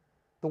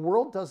 The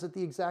world does it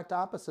the exact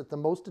opposite. The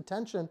most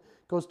attention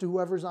goes to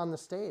whoever's on the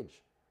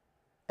stage.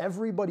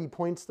 Everybody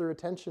points their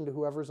attention to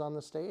whoever's on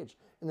the stage.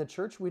 In the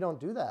church, we don't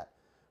do that.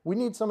 We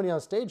need somebody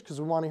on stage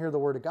because we want to hear the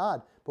Word of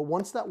God. But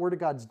once that Word of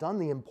God's done,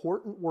 the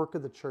important work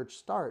of the church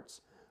starts.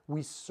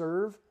 We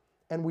serve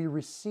and we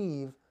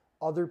receive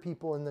other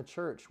people in the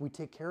church. We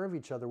take care of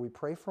each other. We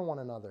pray for one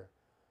another,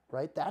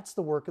 right? That's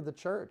the work of the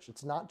church.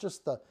 It's not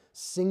just the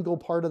single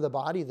part of the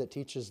body that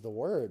teaches the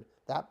Word.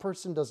 That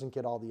person doesn't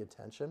get all the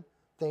attention.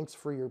 Thanks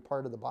for your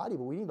part of the body,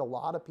 but we need a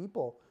lot of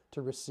people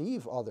to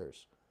receive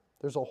others.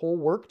 There's a whole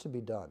work to be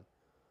done.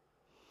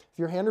 If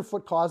your hand or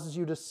foot causes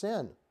you to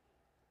sin,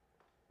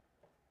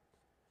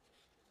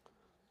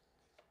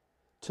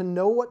 to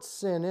know what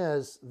sin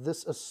is,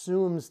 this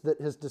assumes that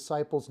his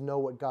disciples know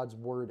what God's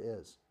word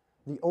is.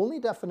 The only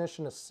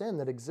definition of sin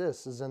that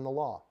exists is in the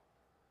law.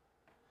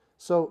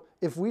 So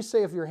if we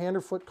say if your hand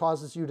or foot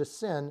causes you to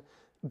sin,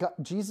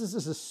 Jesus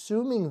is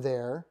assuming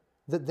there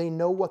that they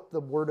know what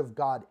the word of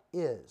God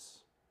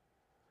is.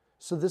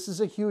 So this is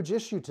a huge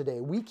issue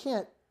today. We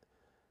can't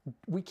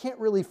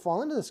really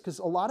fall into this because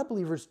a lot of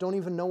believers don't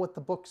even know what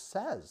the book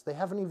says. They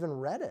haven't even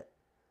read it.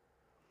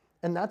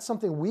 And that's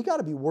something we got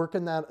to be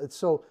working that.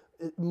 So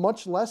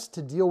much less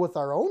to deal with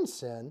our own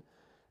sin,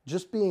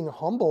 just being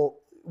humble,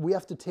 we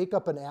have to take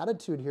up an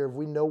attitude here if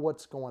we know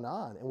what's going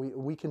on. And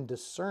we can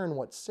discern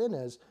what sin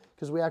is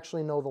because we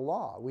actually know the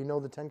law. We know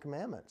the 10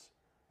 Commandments.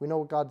 We know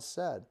what God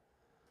said.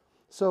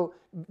 So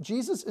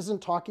Jesus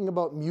isn't talking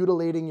about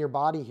mutilating your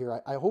body here.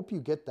 I hope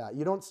you get that.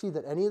 You don't see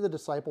that any of the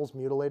disciples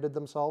mutilated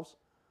themselves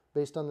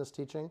based on this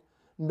teaching.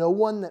 No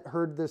one that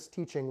heard this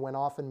teaching went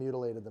off and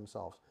mutilated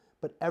themselves.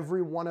 But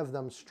every one of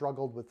them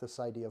struggled with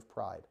this idea of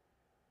pride.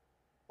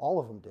 All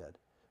of them did.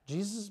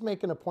 Jesus is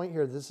making a point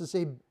here. This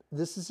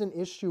is an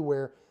issue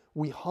where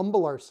we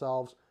humble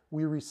ourselves,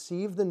 we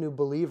receive the new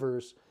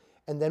believers,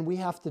 and then we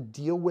have to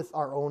deal with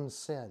our own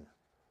sin.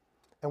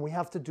 And we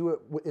have to do it,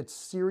 it's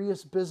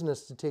serious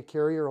business to take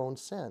care of your own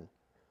sin.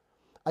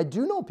 I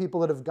do know people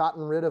that have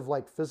gotten rid of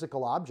like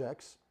physical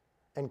objects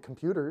and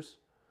computers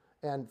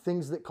and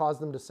things that cause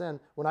them to sin.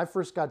 When I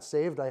first got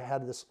saved, I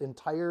had this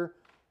entire,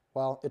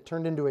 it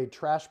turned into a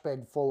trash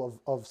bag full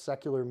of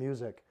secular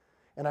music.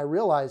 And I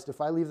realized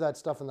if I leave that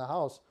stuff in the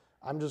house,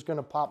 I'm just going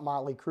to pop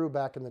Motley Crue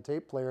back in the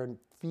tape player and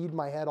feed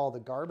my head all the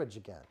garbage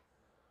again.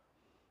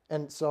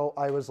 And so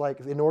I was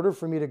like, in order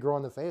for me to grow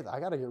in the faith, I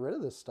got to get rid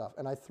of this stuff.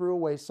 And I threw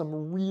away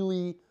some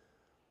really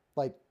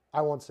like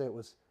I won't say it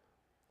was,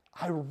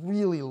 I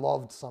really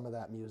loved some of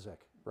that music,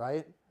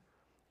 right?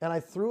 And I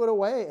threw it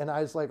away and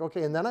I was like,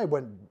 okay. And then I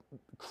went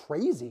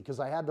crazy because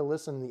I had to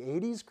listen. In the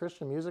 80s,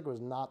 Christian music was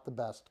not the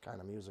best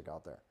kind of music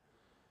out there.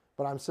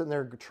 But I'm sitting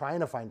there trying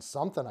to find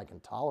something I can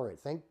tolerate.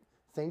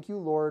 Thank you,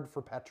 Lord,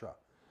 for Petra.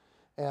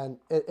 But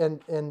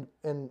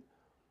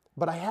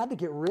I had to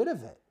get rid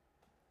of it.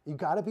 You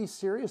got to be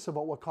serious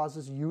about what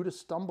causes you to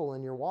stumble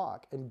in your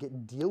walk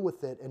and deal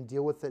with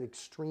it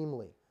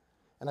extremely.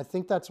 And I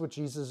think that's what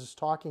Jesus is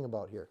talking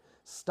about here.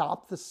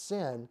 Stop the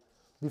sin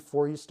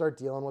before you start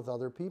dealing with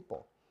other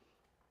people.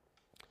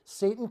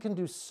 Satan can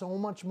do so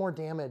much more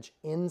damage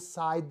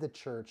inside the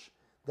church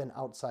than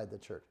outside the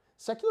church.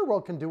 Secular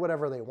world can do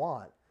whatever they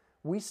want.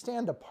 We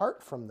stand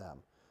apart from them.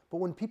 But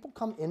when people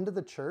come into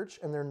the church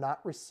and they're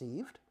not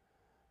received,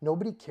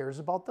 nobody cares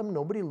about them,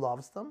 nobody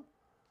loves them.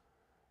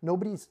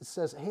 Nobody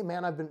says, hey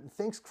man,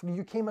 thanks,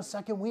 you came a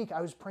second week.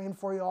 I was praying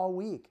for you all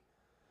week.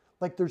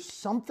 Like there's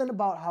something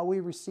about how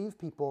we receive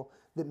people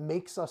that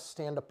makes us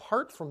stand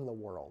apart from the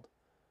world.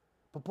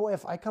 But boy,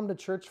 if I come to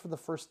church for the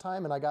first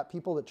time and I got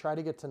people that try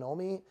to get to know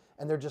me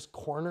and they're just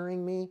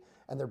cornering me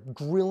and they're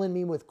grilling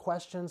me with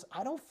questions,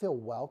 I don't feel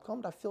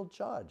welcomed, I feel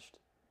judged.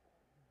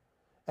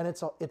 And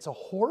it's a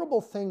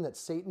horrible thing that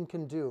Satan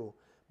can do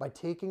by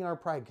taking our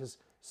pride, because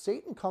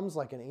Satan comes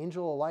like an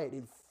angel of light.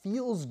 It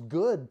feels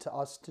good to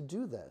us to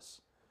do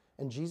this.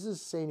 And Jesus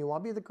is saying, you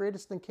want to be the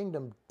greatest in the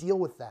kingdom? Deal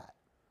with that.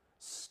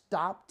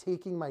 Stop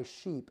taking my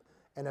sheep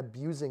and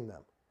abusing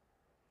them.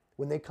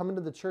 When they come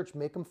into the church,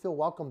 make them feel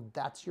welcome.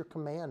 That's your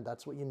command.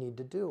 That's what you need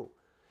to do.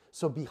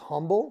 So be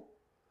humble.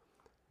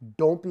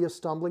 Don't be a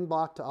stumbling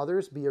block to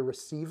others. Be a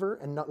receiver.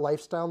 And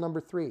lifestyle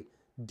number 3,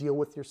 deal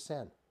with your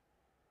sin.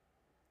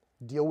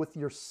 Deal with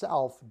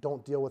yourself.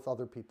 Don't deal with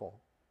other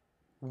people.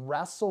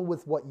 Wrestle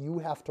with what you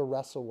have to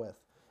wrestle with.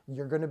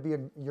 You're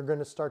going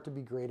to start to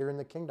be greater in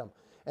the kingdom.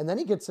 And then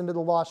he gets into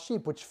the lost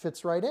sheep, which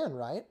fits right in,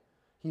 right?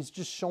 He's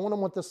just showing them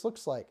what this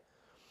looks like.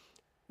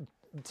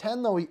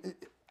 10, though,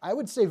 I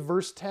would say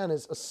verse 10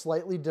 is a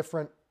slightly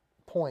different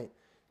point.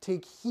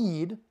 Take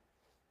heed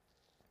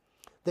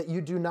that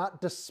you do not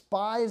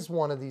despise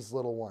one of these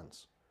little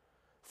ones.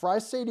 For I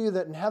say to you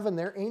that in heaven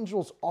their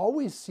angels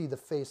always see the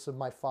face of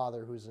my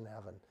Father who's in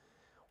heaven.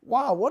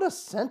 Wow, what a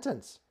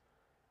sentence.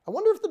 I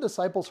wonder if the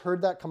disciples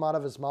heard that come out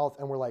of his mouth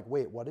and were like,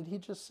 wait, what did he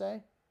just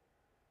say?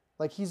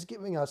 Like he's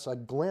giving us a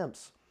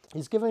glimpse.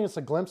 He's giving us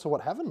a glimpse of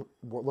what heaven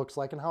looks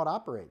like and how it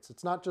operates.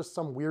 It's not just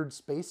some weird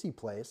spacey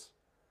place.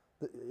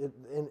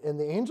 And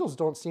the angels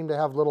don't seem to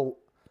have little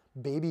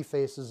baby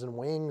faces and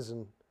wings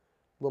and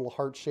little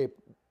heart-shaped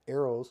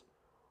arrows.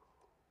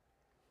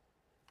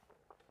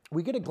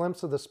 We get a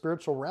glimpse of the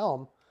spiritual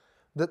realm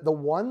that the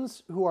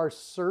ones who are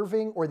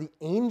serving, or the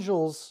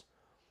angels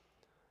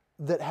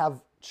that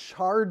have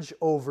charge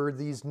over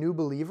these new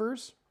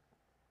believers,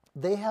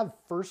 they have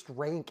first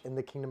rank in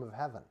the kingdom of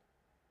heaven.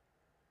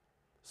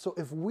 So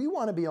if we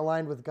want to be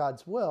aligned with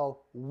God's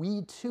will,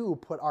 we too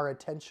put our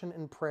attention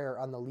and prayer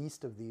on the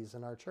least of these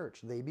in our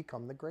church. They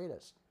become the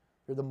greatest.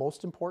 They're the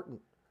most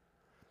important.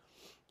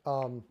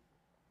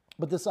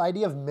 But this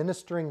idea of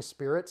ministering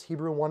spirits,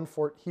 Hebrews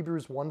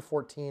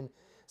 1:14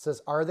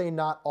 says, are they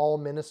not all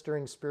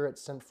ministering spirits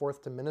sent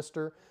forth to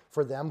minister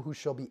for them who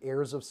shall be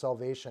heirs of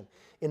salvation?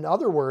 In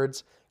other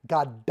words,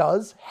 God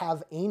does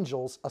have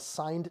angels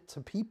assigned to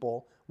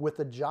people with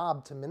a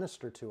job to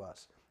minister to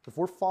us. If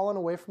we're falling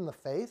away from the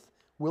faith,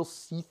 we'll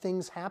see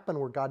things happen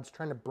where God's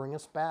trying to bring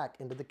us back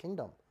into the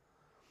kingdom.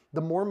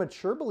 The more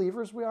mature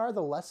believers we are,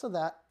 the less of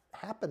that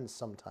happens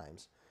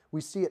sometimes.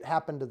 We see it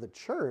happen to the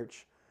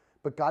church,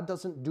 but God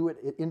doesn't do it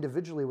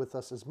individually with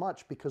us as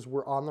much because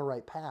we're on the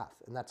right path,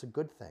 and that's a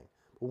good thing.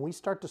 When we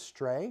start to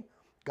stray,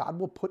 God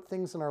will put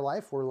things in our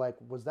life where like,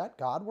 was that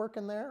God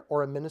working there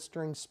or a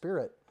ministering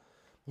spirit?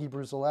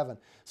 Hebrews 11.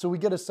 So we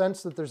get a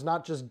sense that there's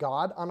not just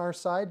God on our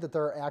side, that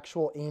there are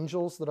actual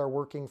angels that are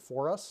working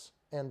for us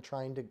and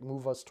trying to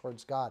move us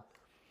towards God.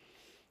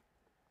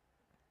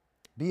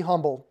 Be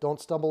humble, don't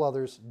stumble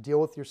others,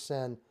 deal with your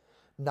sin.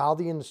 Now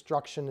the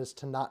instruction is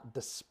to not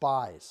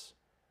despise.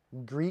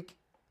 Greek,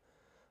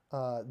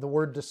 the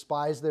word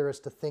despise there is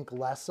to think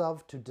less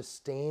of, to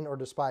disdain or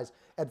despise.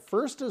 At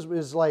first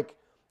is like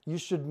you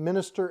should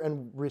minister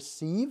and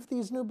receive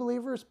these new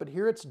believers, but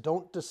here it's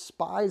don't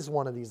despise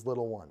one of these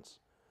little ones.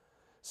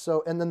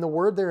 So, and then the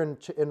word there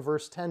in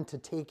verse 10, to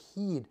take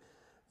heed.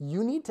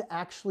 You need to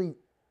actually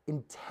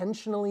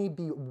intentionally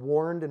be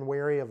warned and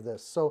wary of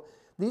this. So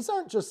these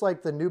aren't just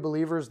like the new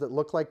believers that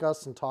look like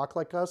us and talk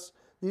like us.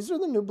 These are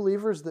the new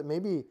believers that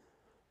maybe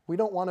we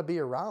don't want to be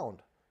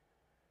around,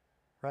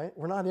 right?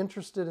 We're not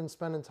interested in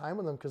spending time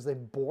with them because they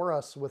bore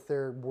us with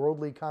their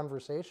worldly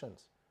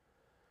conversations,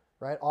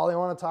 right? All they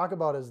want to talk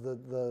about is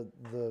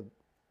the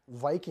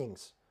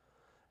Vikings.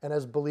 And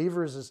as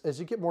believers, as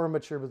you get more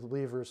mature with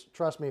believers,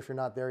 trust me if you're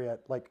not there yet,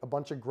 like a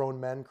bunch of grown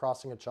men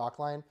crossing a chalk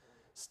line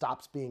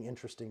stops being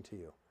interesting to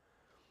you.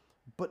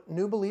 But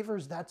new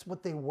believers, that's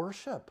what they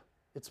worship.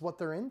 It's what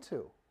they're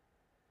into.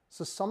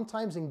 So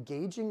sometimes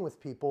engaging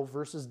with people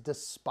versus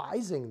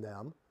despising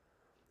them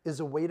is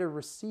a way to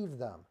receive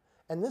them.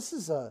 And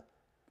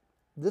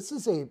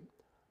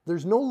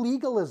there's no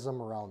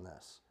legalism around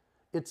this.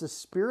 It's a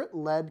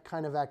spirit-led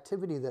kind of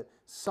activity that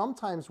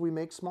sometimes we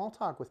make small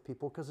talk with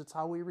people because it's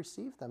how we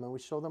receive them and we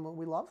show them that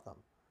we love them.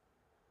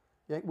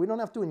 We don't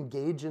have to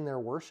engage in their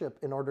worship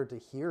in order to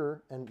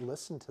hear and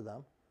listen to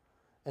them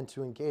and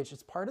to engage.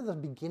 It's part of the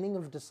beginning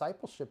of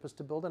discipleship is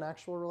to build an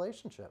actual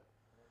relationship.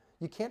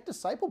 You can't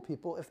disciple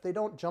people if they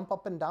don't jump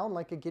up and down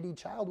like a giddy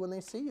child when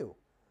they see you.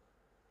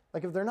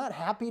 Like if they're not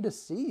happy to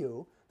see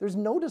you, there's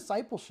no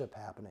discipleship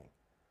happening.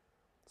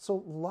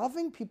 So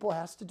loving people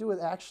has to do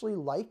with actually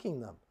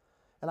liking them.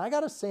 And I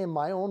got to say, in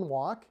my own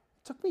walk,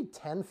 it took me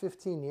 10,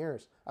 15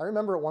 years. I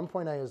remember at one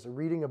point I was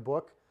reading a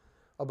book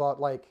about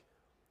like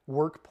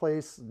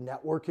workplace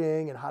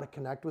networking and how to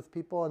connect with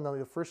people. And then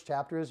the first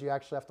chapter is you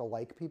actually have to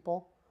like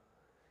people.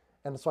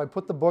 And so I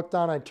put the book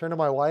down, I turned to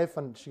my wife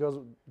and she goes,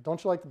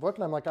 "Don't you like the book?"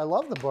 And I'm like, "I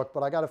love the book,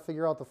 but I got to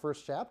figure out the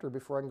first chapter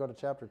before I can go to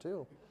chapter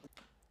 2.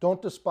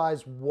 Don't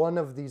despise one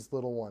of these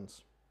little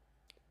ones.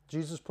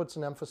 Jesus puts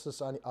an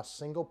emphasis on a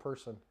single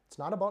person. It's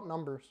not about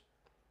numbers.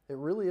 It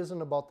really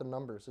isn't about the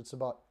numbers. It's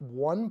about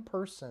one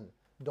person.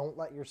 Don't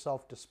let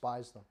yourself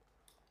despise them.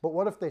 But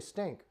what if they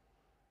stink?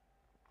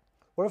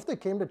 What if they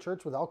came to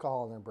church with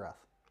alcohol in their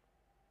breath?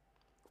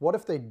 What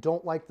if they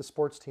don't like the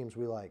sports teams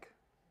we like?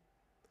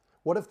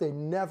 What if they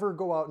never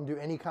go out and do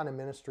any kind of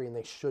ministry and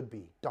they should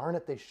be? Darn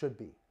it, they should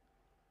be.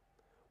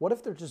 What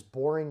if they're just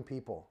boring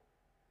people?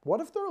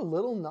 What if they're a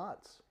little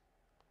nuts?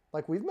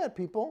 Like we've met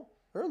people,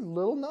 they're a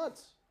little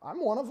nuts.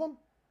 I'm one of them.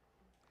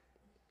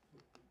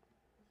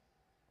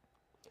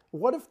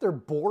 What if they're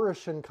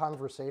boorish in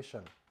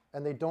conversation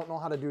and they don't know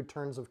how to do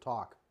turns of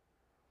talk?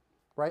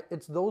 Right?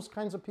 It's those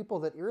kinds of people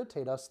that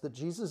irritate us that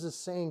Jesus is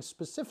saying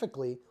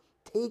specifically,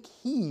 take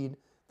heed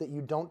that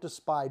you don't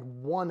despise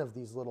one of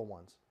these little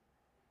ones.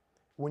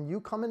 When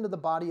you come into the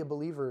body of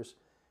believers,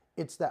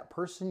 it's that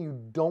person you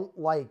don't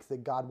like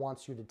that God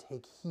wants you to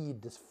take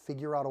heed to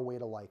figure out a way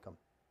to like them.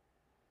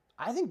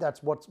 I think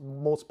that's what's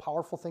most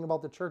powerful thing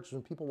about the church is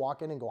when people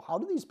walk in and go, how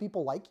do these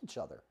people like each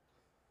other?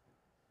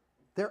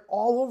 They're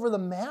all over the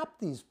map,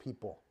 these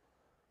people.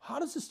 How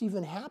does this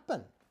even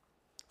happen?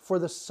 For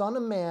the Son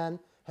of Man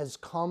has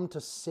come to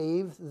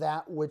save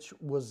that which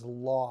was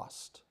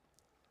lost.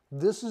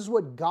 This is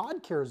what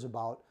God cares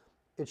about.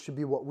 It should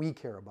be what we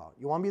care about.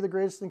 You want to be the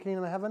greatest in the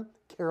kingdom of heaven?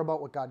 Care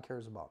about what God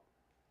cares about.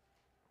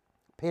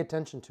 Pay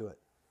attention to it.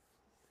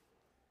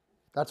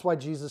 That's why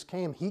Jesus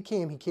came. He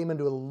came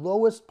into a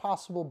lowest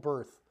possible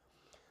birth,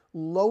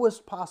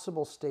 lowest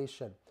possible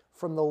station,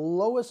 from the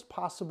lowest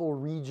possible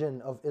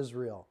region of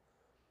Israel.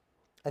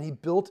 And he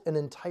built an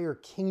entire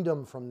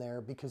kingdom from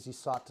there because he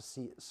sought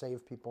to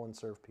save people and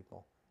serve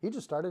people. He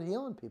just started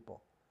healing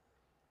people,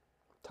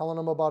 telling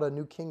them about a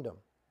new kingdom.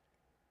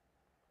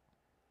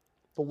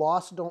 The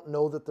lost don't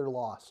know that they're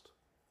lost.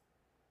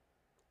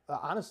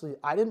 Honestly,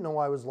 I didn't know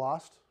I was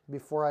lost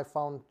before I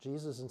found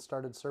Jesus and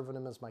started serving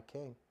him as my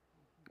king.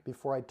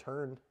 Before I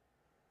turned,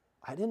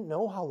 I didn't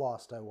know how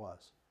lost I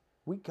was.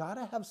 We got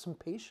to have some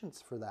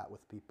patience for that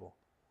with people.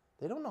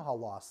 They don't know how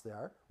lost they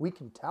are. We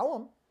can tell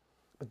them,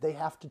 but they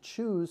have to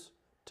choose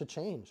to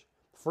change.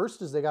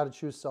 First is they got to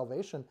choose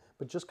salvation,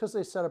 but just because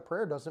they said a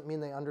prayer doesn't mean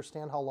they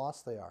understand how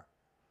lost they are.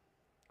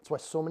 That's why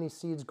so many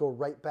seeds go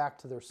right back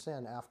to their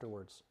sin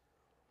afterwards.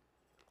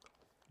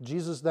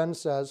 Jesus then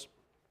says,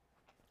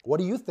 what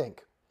do you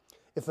think?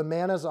 If a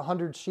man has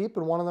 100 sheep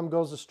and one of them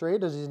goes astray,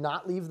 does he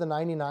not leave the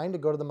 99 to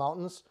go to the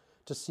mountains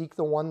to seek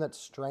the one that's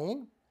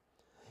straying?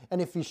 And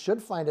if he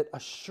should find it,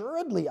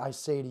 assuredly I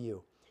say to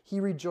you, he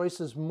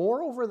rejoices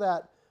more over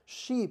that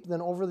sheep than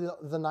over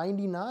the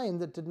 99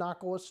 that did not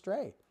go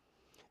astray.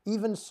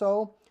 Even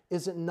so,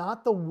 is it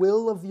not the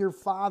will of your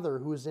Father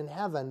who is in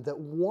heaven that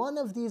one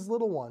of these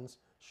little ones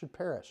should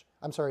perish?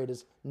 I'm sorry, it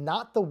is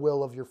not the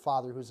will of your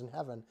Father who's in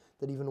heaven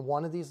that even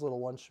one of these little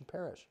ones should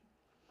perish.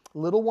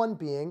 Little one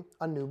being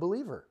a new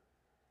believer.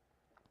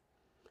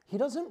 He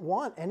doesn't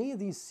want any of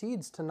these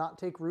seeds to not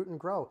take root and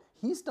grow.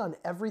 He's done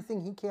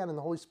everything he can in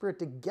the Holy Spirit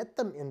to get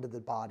them into the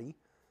body.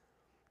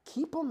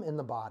 Keep them in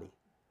the body.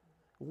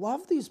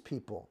 Love these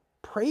people.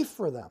 Pray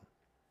for them.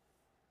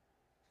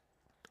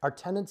 Our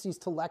tendency is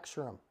to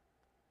lecture them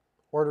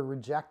or to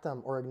reject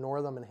them or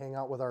ignore them and hang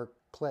out with our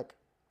clique,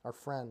 our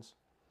friends.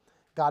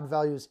 God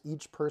values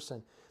each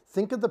person.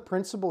 Think of the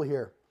principle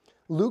here.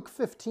 Luke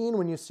 15,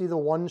 when you see the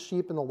one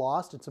sheep and the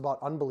lost, it's about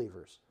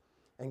unbelievers.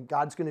 And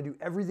God's going to do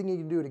everything he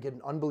can do to get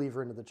an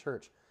unbeliever into the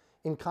church.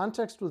 In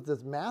context with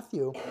this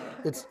Matthew,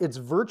 it's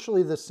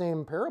virtually the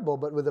same parable,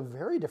 but with a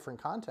very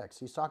different context.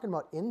 He's talking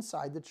about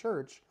inside the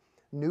church,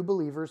 new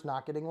believers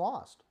not getting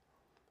lost.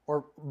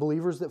 Or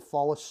believers that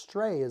fall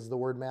astray is the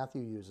word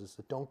Matthew uses,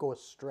 that don't go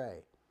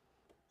astray.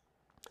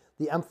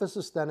 The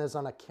emphasis then is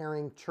on a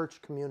caring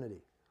church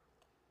community.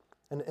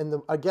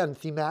 And again,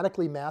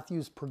 thematically,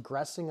 Matthew's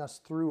progressing us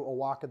through a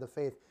walk of the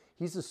faith.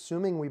 He's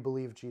assuming we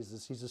believe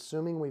Jesus. He's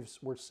assuming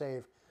we're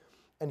saved.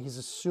 And he's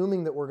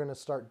assuming that we're going to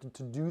start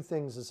to do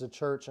things as a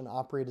church and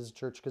operate as a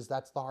church because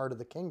that's the heart of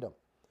the kingdom.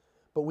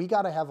 But we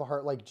got to have a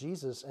heart like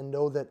Jesus and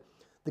know that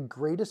The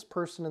greatest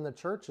person in the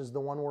church is the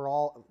one we're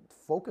all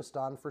focused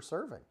on for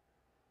serving.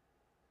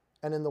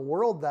 And in the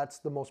world, that's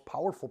the most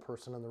powerful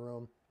person in the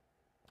room.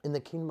 In the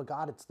kingdom of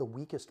God, it's the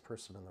weakest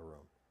person in the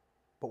room.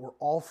 But we're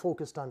all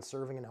focused on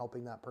serving and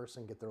helping that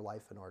person get their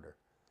life in order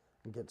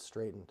and get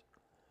straightened.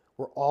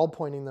 We're all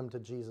pointing them to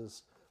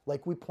Jesus.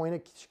 Like we point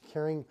at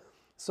carrying.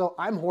 So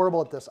I'm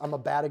horrible at this. I'm a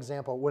bad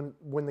example.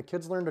 When the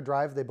kids learned to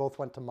drive, they both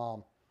went to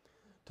mom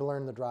to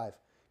learn to drive.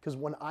 Because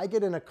when I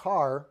get in a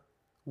car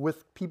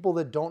with people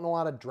that don't know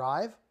how to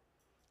drive,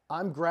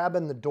 I'm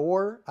grabbing the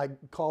door. I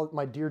call it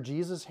my Dear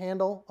Jesus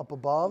handle up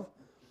above.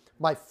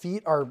 My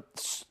feet are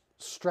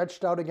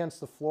stretched out against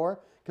the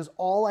floor because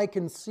all I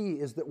can see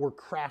is that we're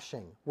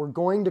crashing. We're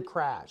going to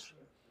crash.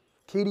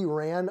 Katie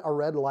ran a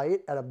red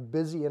light at a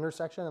busy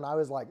intersection and I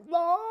was like,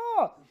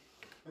 ah!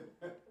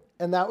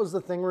 And that was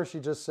the thing where she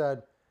just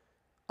said,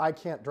 I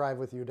can't drive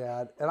with you,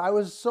 Dad. And I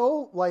was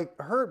so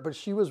hurt, but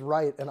she was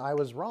right and I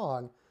was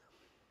wrong.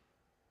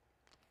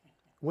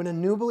 When a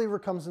new believer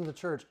comes into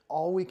church,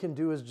 all we can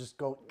do is just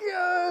go,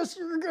 yes,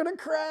 you're going to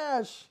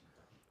crash.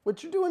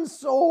 What you're doing is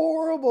so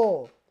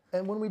horrible.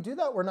 And when we do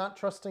that, we're not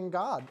trusting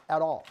God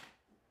at all.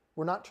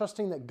 We're not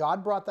trusting that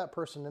God brought that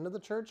person into the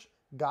church.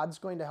 God's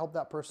going to help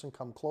that person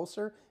come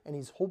closer, and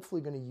he's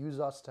hopefully going to use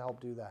us to help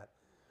do that.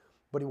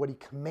 But what he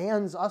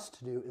commands us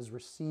to do is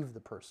receive the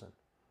person.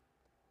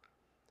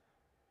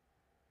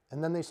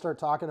 And then they start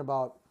talking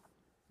about,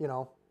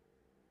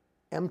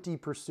 empty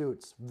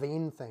pursuits,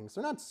 vain things.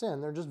 They're not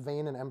sin, they're just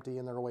vain and empty,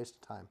 and they're a waste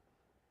of time.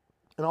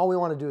 And all we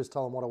want to do is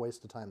tell them what a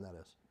waste of time that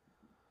is.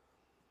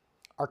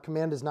 Our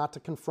command is not to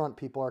confront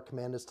people, our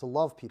command is to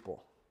love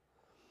people.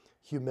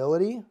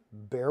 Humility,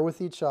 bear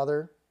with each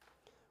other.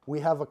 We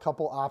have a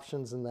couple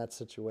options in that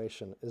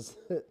situation. Is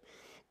that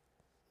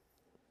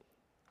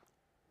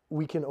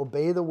we can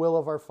obey the will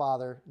of our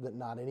Father, that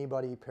not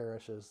anybody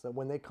perishes, that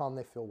when they come,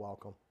 they feel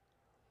welcome.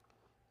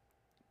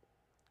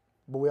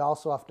 But we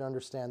also have to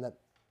understand that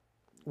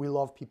we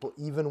love people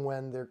even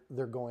when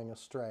they're going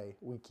astray.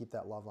 We keep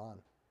that love on.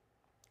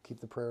 Keep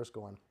the prayers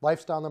going.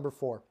 Lifestyle number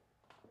 4,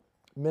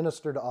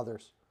 minister to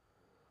others.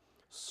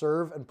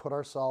 Serve and put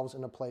ourselves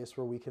in a place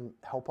where we can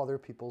help other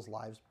people's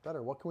lives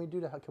better. What can we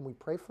do can we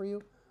pray for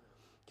you?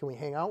 Can we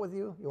hang out with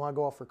you? You want to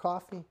go out for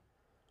coffee?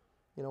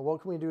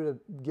 What can we do to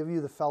give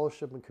you the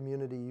fellowship and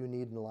community you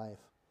need in life?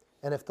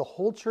 And if the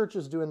whole church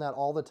is doing that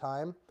all the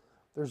time,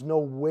 there's no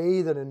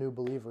way that a new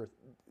believer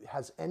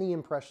has any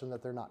impression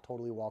that they're not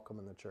totally welcome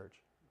in the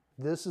church.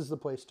 This is the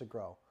place to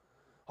grow.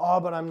 Oh,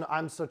 but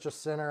I'm such a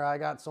sinner. I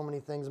got so many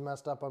things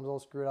messed up. I'm so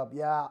screwed up.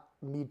 Yeah,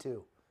 me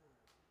too.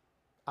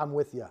 I'm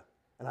with you.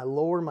 And I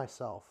lower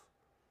myself.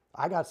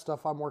 I got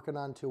stuff I'm working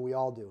on too. We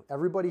all do.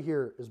 Everybody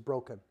here is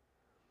broken.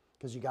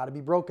 Because you got to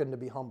be broken to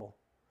be humble.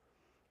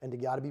 And you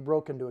got to be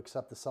broken to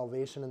accept the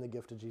salvation and the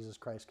gift of Jesus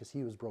Christ, because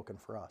he was broken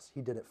for us.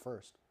 He did it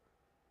first.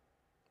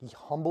 He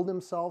humbled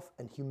himself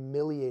and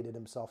humiliated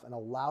himself and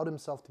allowed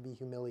himself to be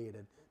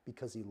humiliated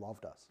because he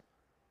loved us.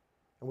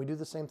 And we do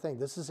the same thing.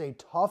 This is a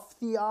tough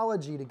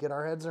theology to get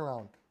our heads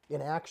around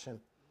in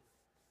action.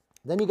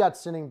 Then you got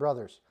sinning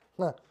brothers.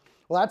 Well,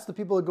 that's the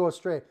people that go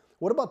astray.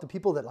 What about the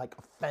people that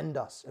offend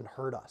us and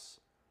hurt us?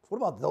 What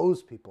about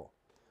those people?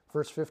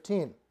 Verse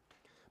 15.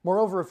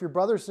 Moreover, if your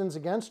brother sins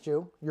against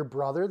you, your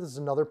brother, this is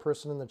another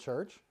person in the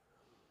church,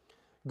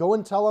 go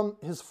and tell him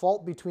his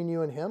fault between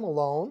you and him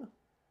alone.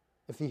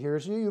 If he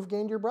hears you, you've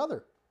gained your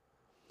brother.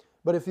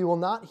 But if he will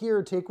not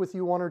hear, take with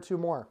you 1 or 2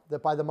 more,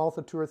 that by the mouth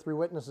of 2 or 3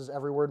 witnesses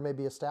every word may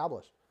be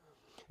established.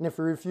 And if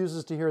he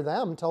refuses to hear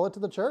them, tell it to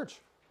the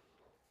church.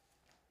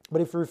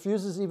 But if he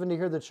refuses even to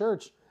hear the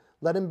church,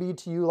 let him be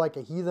to you like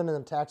a heathen and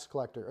a tax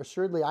collector.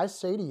 Assuredly, I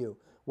say to you,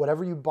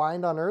 whatever you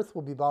bind on earth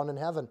will be bound in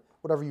heaven.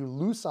 Whatever you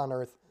loose on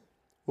earth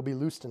will be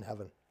loosed in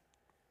heaven.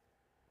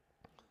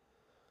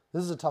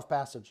 This is a tough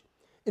passage.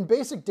 In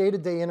basic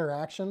day-to-day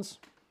interactions,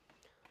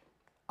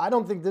 I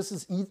don't think this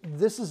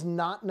is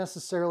not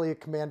necessarily a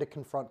command to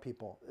confront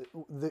people.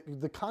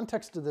 The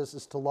context of this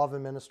is to love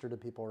and minister to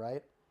people,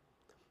 right?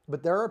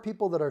 But there are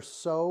people that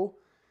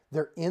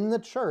they're in the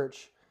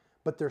church,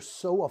 but they're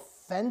so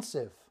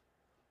offensive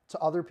to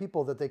other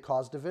people that they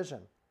cause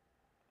division.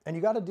 And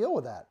you got to deal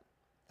with that.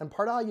 And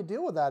part of how you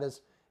deal with that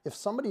is if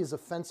somebody is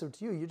offensive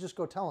to you, you just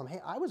go tell them, hey,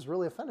 I was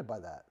really offended by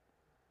that.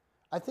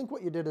 I think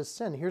what you did is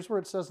sin. Here's where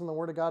it says in the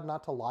Word of God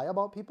not to lie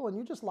about people, and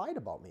you just lied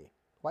about me.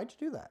 Why'd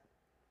you do that?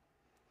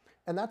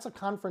 And that's a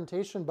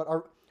confrontation, but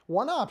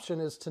one option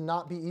is to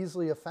not be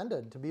easily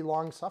offended, to be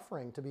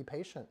long-suffering, to be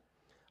patient.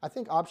 I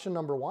think option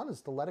number 1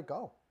 is to let it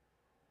go.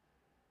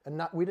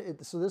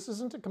 So this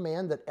isn't a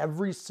command that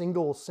every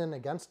single sin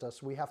against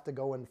us, we have to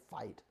go and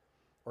fight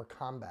or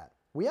combat.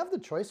 We have the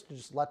choice to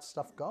just let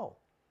stuff go.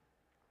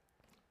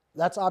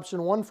 That's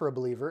option 1 for a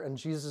believer, and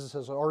Jesus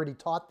has already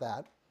taught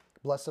that.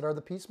 Blessed are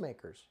the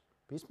peacemakers.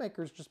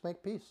 Peacemakers just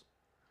make peace.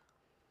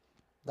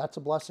 That's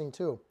a blessing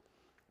too.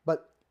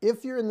 But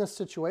if you're in this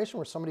situation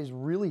where somebody's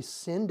really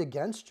sinned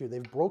against you,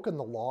 they've broken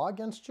the law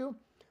against you,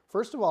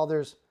 first of all,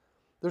 there's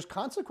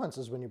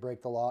consequences when you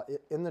break the law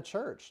in the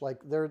church.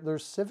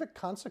 There's civic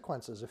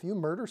consequences. If you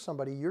murder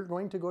somebody, you're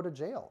going to go to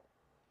jail.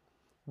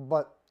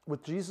 But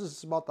with Jesus,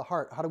 it's about the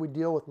heart. How do we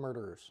deal with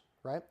murderers,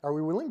 right? Are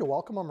we willing to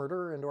welcome a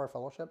murderer into our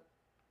fellowship?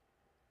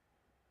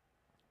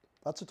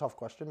 That's a tough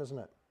question, isn't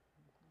it?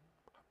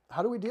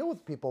 How do we deal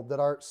with people that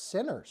are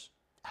sinners,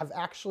 have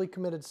actually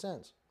committed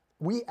sins?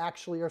 We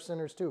actually are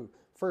sinners too.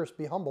 First,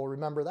 be humble.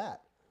 Remember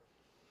that.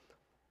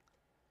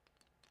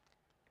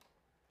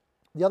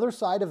 The other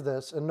side of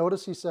this, and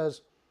notice he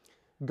says,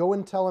 go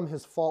and tell him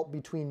his fault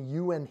between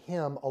you and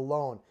him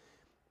alone.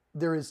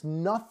 There is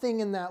nothing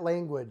in that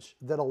language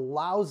that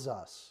allows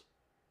us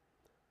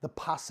the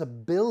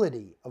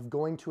possibility of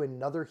going to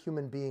another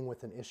human being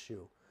with an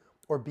issue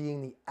or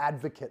being the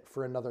advocate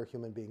for another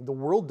human being. The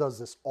world does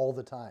this all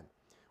the time.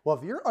 Well,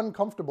 if you're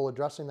uncomfortable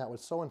addressing that with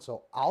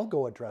so-and-so, I'll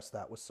go address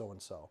that with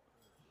so-and-so.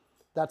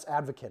 That's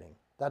advocating.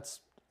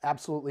 That's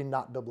absolutely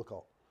not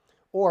biblical.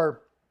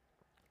 Or,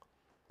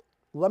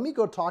 let me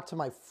go talk to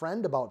my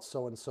friend about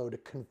so-and-so to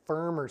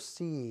confirm or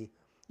see,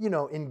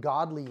 in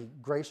godly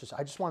gracious.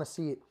 I just want to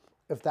see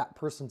if that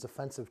person's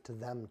offensive to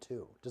them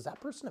too. Does that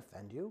person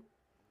offend you?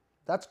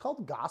 That's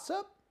called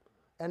gossip,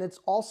 and it's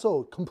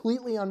also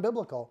completely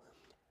unbiblical.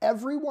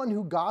 Everyone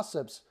who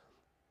gossips,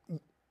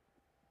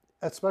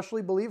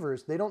 especially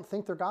believers, they don't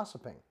think they're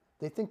gossiping.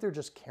 They think they're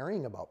just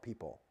caring about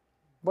people.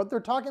 But they're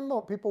talking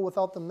about people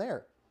without them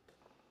there.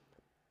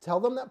 Tell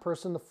them that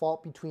person the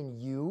fault between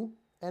you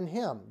and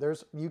him.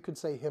 You could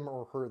say him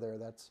or her there.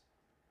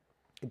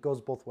 It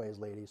goes both ways,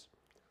 ladies.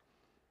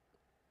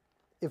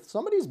 If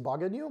somebody's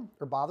bugging you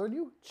or bothering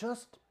you,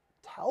 just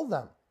tell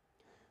them.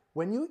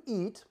 When you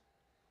eat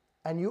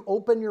and you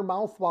open your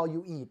mouth while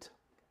you eat,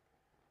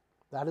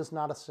 that is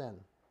not a sin.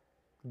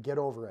 Get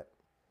over it.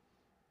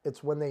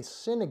 It's when they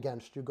sin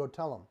against you, go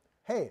tell them,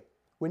 hey,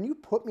 when you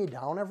put me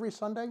down every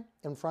Sunday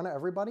in front of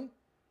everybody,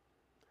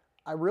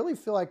 I really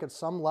feel like at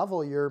some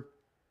level you're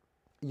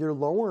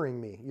lowering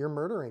me. You're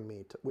murdering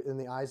me in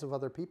the eyes of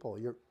other people.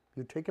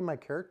 You're taking my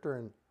character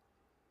and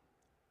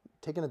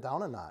taking it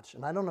down a notch,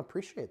 and I don't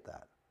appreciate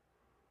that.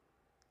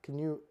 Can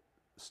you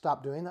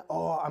stop doing that?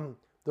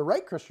 The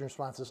right Christian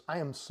response is, I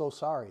am so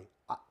sorry.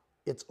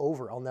 It's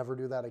over. I'll never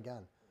do that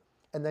again.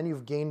 And then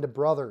you've gained a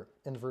brother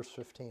in verse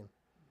 15.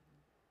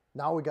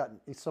 Now we got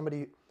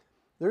somebody,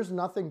 there's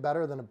nothing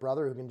better than a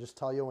brother who can just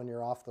tell you when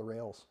you're off the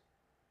rails.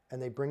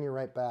 And they bring you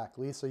right back.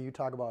 Lisa, you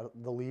talk about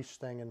the leash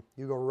thing, and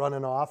you go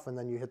running off, and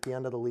then you hit the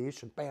end of the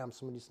leash, and bam,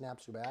 somebody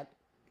snaps you back.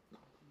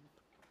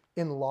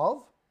 In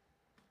love,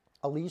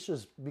 a leash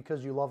is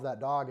because you love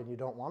that dog and you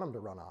don't want him to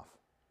run off,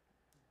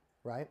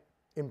 right?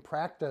 In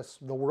practice,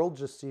 the world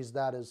just sees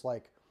that as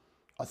like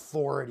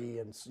authority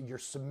and you're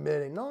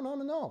submitting.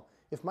 No.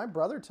 If my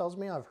brother tells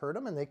me I've hurt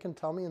him and they can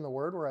tell me in the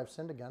word where I've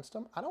sinned against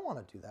him, I don't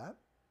want to do that.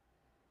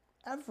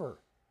 Ever.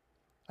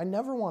 I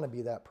never want to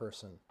be that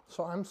person.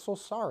 So I'm so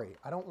sorry.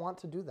 I don't want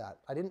to do that.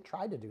 I didn't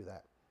try to do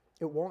that.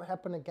 It won't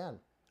happen again.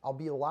 I'll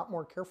be a lot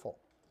more careful.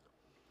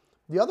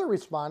 The other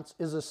response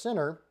is a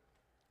sinner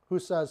who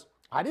says,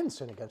 I didn't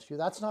sin against you.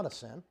 That's not a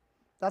sin.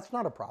 That's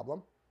not a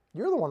problem.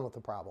 You're the one with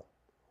the problem.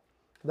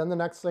 Then the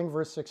next thing,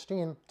 verse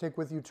 16, take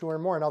with you 2 or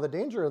more. Now the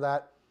danger of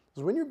that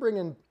is when you bring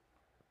in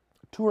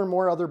 2 or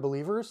more other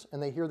believers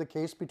and they hear the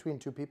case between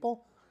 2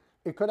 people,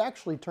 it could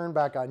actually turn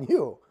back on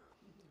you.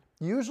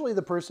 Usually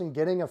the person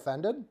getting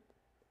offended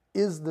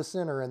is the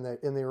sinner in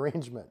the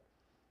arrangement,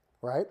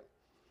 right?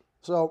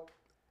 So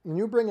when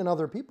you bring in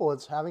other people,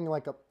 it's having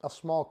like a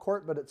small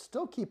court, but it's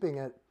still keeping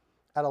it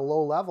at a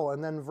low level.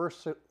 And then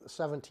verse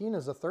 17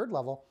 is the third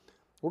level.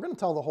 We're going to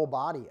tell the whole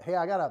body, hey,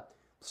 I got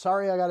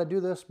to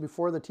do this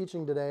before the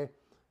teaching today.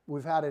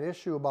 We've had an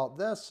issue about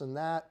this and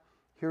that.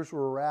 Here's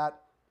where we're at.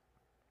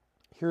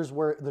 Here's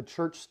where the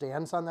church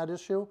stands on that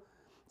issue.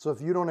 So if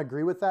you don't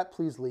agree with that,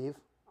 please leave.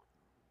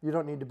 You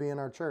don't need to be in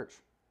our church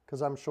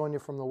because I'm showing you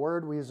from the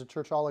word. We as a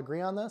church all agree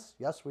on this.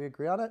 Yes, we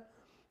agree on it.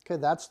 Okay,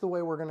 that's the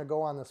way we're going to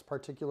go on this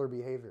particular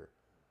behavior.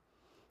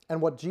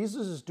 And what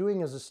Jesus is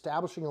doing is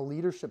establishing a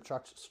leadership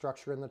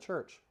structure in the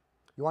church.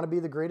 You want to be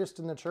the greatest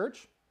in the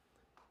church?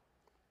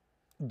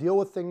 Deal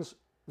with things,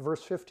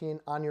 verse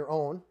 15, on your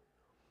own.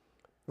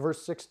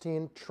 Verse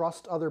 16,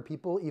 trust other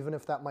people, even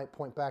if that might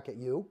point back at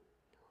you.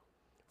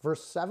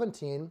 Verse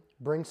 17,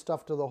 bring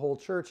stuff to the whole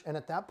church. And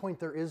at that point,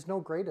 there is no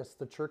greatest.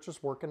 The church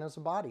is working as a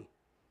body.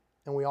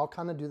 And we all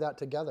kind of do that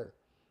together.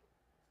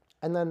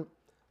 And then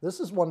this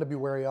is one to be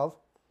wary of.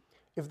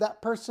 If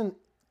that person,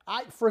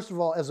 first of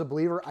all, as a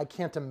believer, I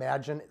can't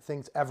imagine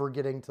things ever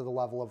getting to the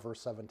level of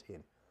verse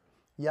 17.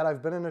 Yet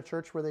I've been in a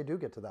church where they do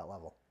get to that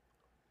level.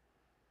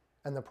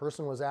 And the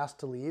person was asked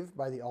to leave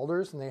by the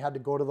elders, and they had to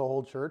go to the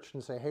whole church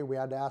and say, hey, we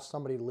had to ask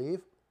somebody to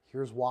leave.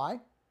 Here's why.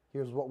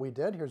 Here's what we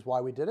did. Here's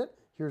why we did it.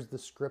 Here's the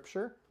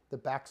scripture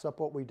that backs up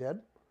what we did.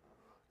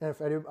 And if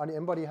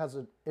anybody has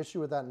an issue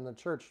with that in the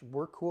church,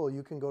 we're cool.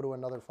 You can go to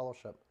another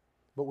fellowship.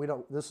 But we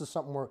don't. This is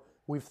something where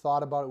we've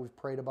thought about it, we've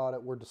prayed about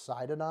it, we're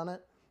decided on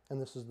it,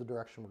 and this is the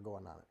direction we're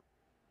going on it.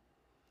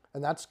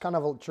 And that's kind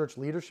of a church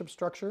leadership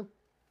structure.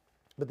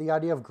 But the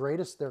idea of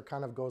greatest there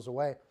kind of goes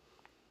away.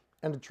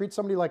 And to treat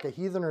somebody like a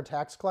heathen or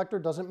tax collector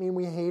doesn't mean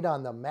we hate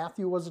on them.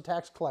 Matthew was a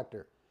tax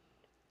collector.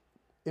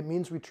 It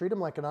means we treat them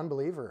like an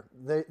unbeliever.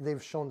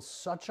 They've shown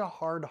such a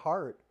hard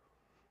heart.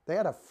 They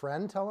had a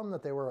friend tell them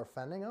that they were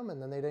offending them,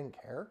 and then they didn't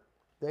care.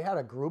 They had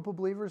a group of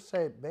believers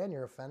say, man,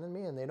 you're offending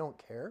me, and they don't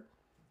care.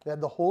 They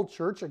had the whole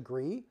church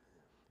agree,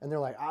 and they're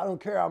like, I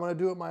don't care, I'm going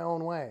to do it my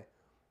own way.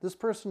 This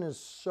person is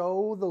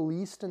so the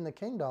least in the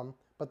kingdom,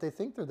 but they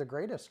think they're the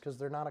greatest because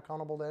they're not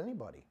accountable to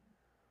anybody.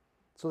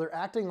 So they're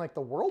acting like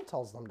the world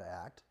tells them to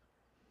act,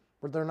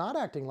 but they're not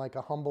acting like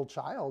a humble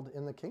child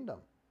in the kingdom.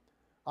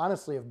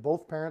 Honestly, if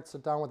both parents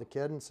sit down with a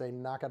kid and say,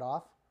 knock it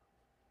off,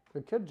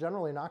 the kid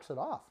generally knocks it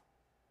off.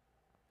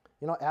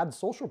 Add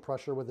social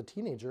pressure with a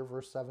teenager,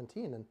 verse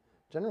 17, and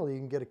generally you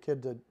can get a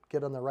kid to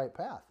get on the right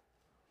path.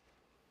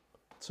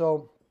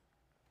 So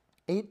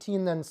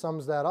 18 then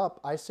sums that up.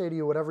 I say to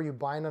you, whatever you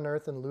bind on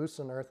earth and loose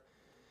on earth.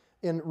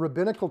 In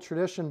rabbinical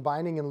tradition,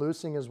 binding and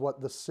loosing is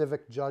what the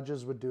civic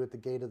judges would do at the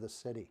gate of the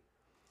city.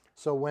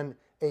 So when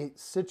a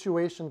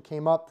situation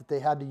came up that they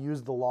had to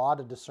use the law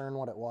to discern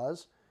what it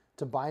was,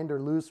 to bind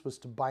or loose was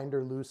to bind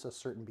or loose a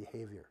certain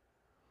behavior.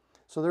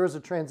 So there was a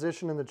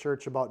transition in the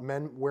church about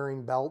men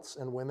wearing belts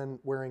and women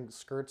wearing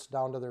skirts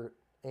down to their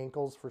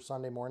ankles for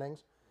Sunday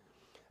mornings.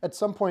 At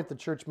some point, the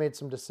church made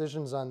some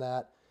decisions on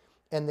that,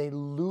 and they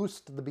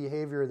loosed the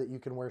behavior that you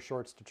can wear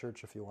shorts to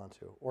church if you want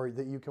to, or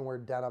that you can wear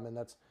denim, and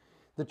that's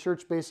the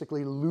church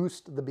basically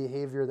loosed the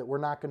behavior that we're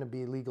not going to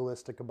be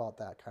legalistic about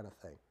that kind of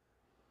thing.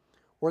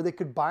 Or they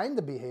could bind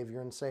the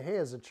behavior and say, hey,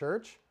 as a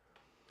church,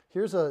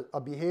 here's a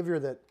behavior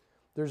that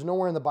there's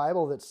nowhere in the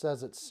Bible that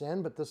says it's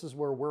sin, but this is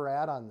where we're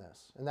at on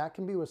this. And that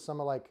can be with some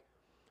of like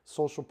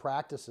social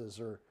practices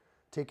or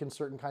taking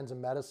certain kinds of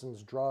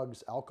medicines,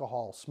 drugs,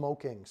 alcohol,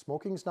 smoking.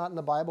 Smoking's not in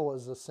the Bible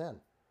as a sin.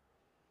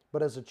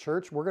 But as a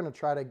church, we're going to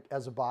try to,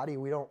 as a body,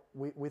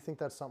 we think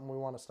that's something we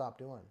want to stop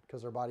doing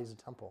because our body's a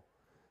temple.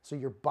 So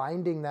you're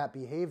binding that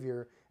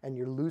behavior and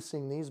you're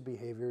loosing these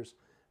behaviors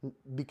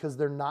because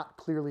they're not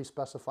clearly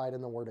specified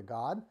in the Word of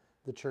God.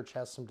 The church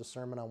has some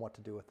discernment on what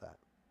to do with that.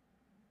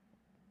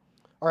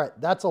 All right,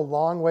 that's a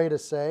long way to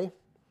say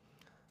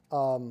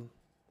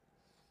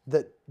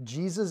that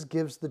Jesus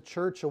gives the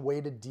church a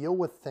way to deal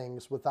with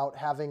things without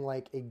having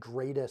like a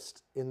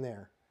greatest in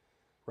there,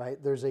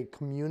 right? There's a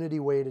community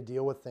way to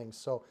deal with things.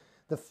 So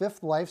the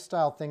fifth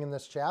lifestyle thing in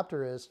this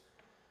chapter is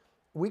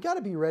we got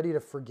to be ready to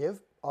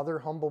forgive other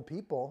humble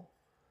people,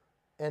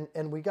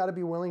 and we got to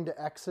be willing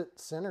to exit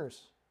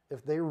sinners.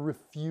 If they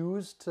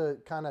refuse to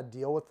kind of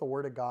deal with the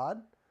Word of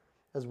God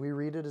as we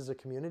read it as a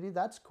community,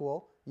 that's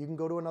cool. You can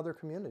go to another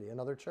community,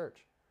 another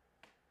church.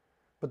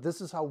 But this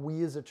is how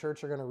we as a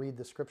church are going to read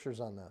the scriptures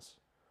on this.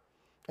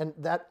 And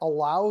that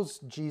allows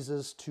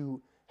Jesus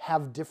to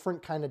have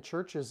different kind of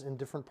churches in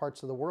different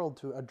parts of the world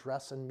to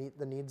address and meet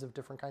the needs of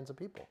different kinds of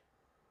people.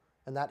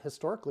 And that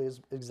historically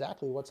is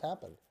exactly what's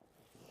happened.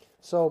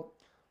 So,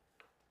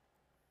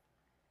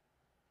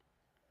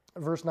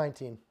 verse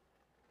 19.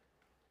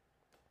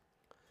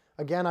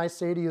 Again, I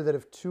say to you that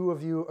if two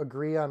of you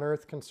agree on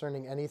earth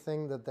concerning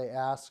anything that they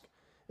ask,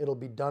 it'll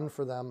be done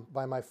for them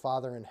by my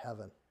Father in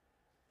heaven.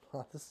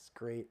 Oh, this is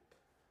great.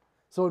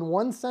 So in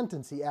one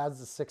sentence, he adds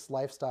the sixth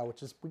lifestyle,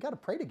 which is we got to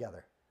pray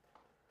together.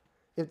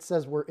 It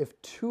says, if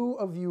two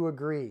of you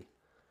agree,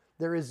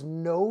 there is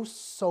no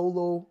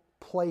solo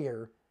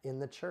player in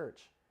the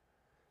church.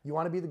 You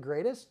want to be the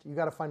greatest? You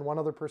got to find one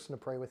other person to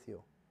pray with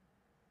you.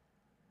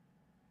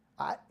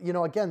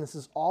 Again, this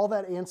is all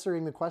that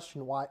answering the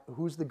question,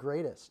 who's the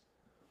greatest?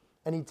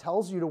 And he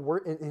tells you to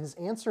work, his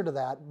answer to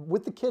that,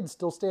 with the kids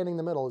still standing in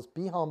the middle, is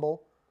be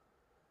humble,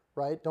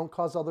 right? Don't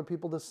cause other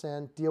people to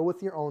sin. Deal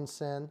with your own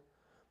sin.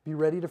 Be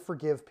ready to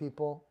forgive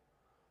people.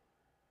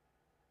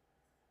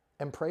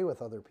 And pray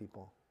with other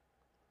people.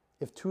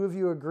 If two of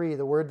you agree,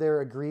 the word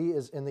there, agree,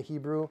 is in the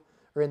Hebrew,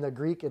 or in the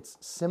Greek, it's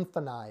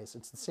symphonize.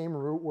 It's the same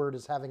root word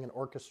as having an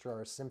orchestra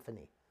or a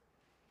symphony.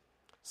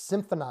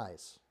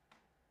 Symphonize.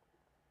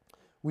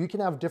 We can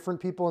have different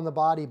people in the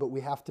body, but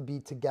we have to be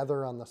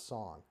together on the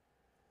song.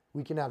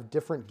 We can have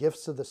different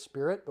gifts of the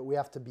Spirit, but we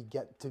have to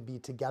be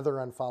together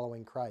on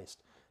following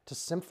Christ. To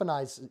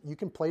symphonize, you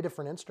can play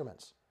different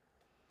instruments,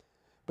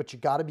 but you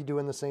got to be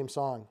doing the same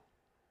song.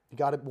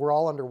 We're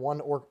all under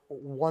one.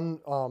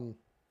 Oh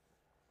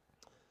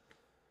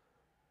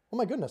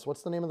my goodness,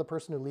 what's the name of the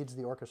person who leads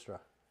the orchestra?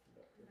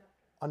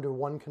 Under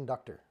one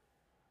conductor.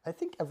 I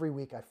think every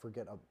week I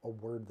forget a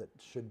word that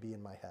should be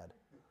in my head.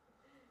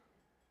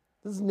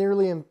 This is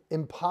nearly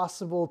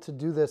impossible to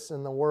do this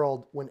in the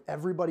world when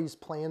everybody's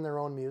playing their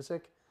own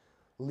music,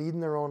 leading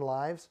their own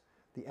lives.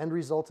 The end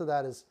result of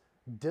that is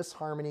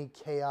disharmony,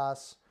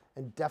 chaos,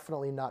 and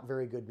definitely not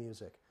very good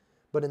music.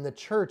 But in the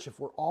church, if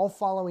we're all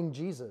following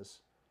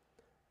Jesus,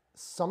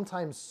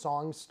 sometimes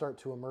songs start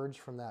to emerge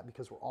from that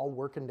because we're all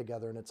working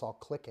together and it's all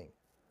clicking.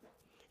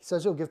 He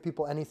says he'll give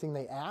people anything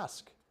they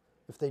ask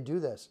if they do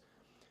this.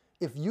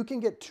 If you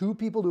can get two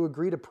people to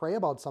agree to pray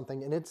about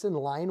something and it's in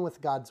line with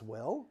God's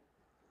will,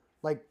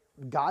 like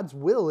God's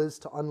will is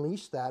to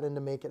unleash that and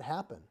to make it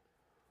happen.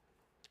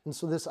 And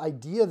so this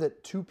idea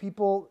that two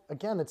people,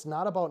 again, it's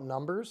not about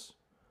numbers.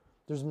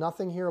 There's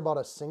nothing here about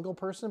a single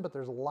person, but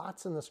there's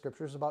lots in the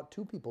scriptures about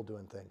two people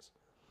doing things.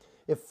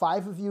 If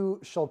 5 of you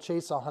shall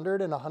chase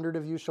 100, and 100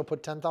 of you shall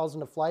put 10,000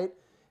 to flight,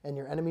 and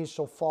your enemies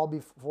shall fall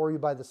before you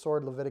by the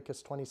sword,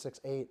 Leviticus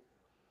 26:8.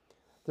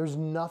 There's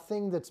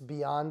nothing that's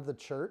beyond the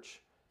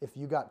church if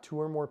you got 2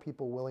 or more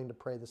people willing to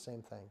pray the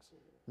same things.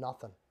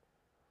 Nothing.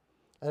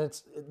 And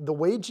it's the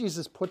way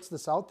Jesus puts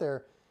this out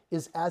there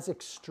is as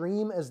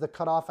extreme as the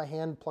cut off a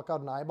hand, pluck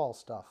out an eyeball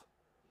stuff.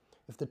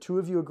 If the 2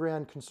 of you agree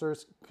on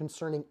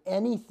concerning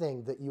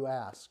anything that you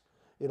ask,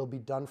 it'll be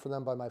done for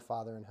them by my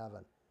Father in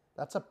heaven.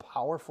 That's a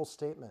powerful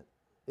statement.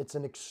 It's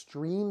an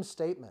extreme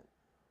statement.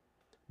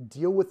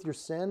 Deal with your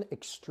sin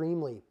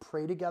extremely.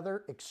 Pray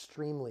together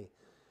extremely.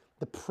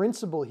 The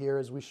principle here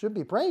is we should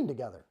be praying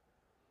together.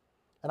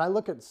 And I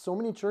look at so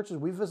many churches,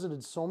 we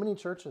visited so many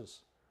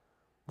churches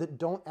that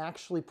don't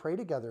actually pray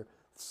together.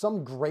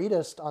 Some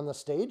greatest on the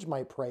stage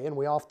might pray and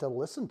we all have to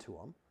listen to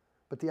them.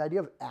 But the idea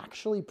of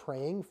actually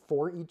praying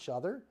for each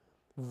other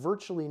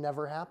virtually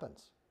never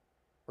happens.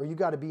 Or you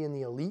got to be in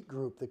the elite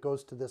group that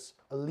goes to this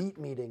elite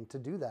meeting to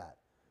do that.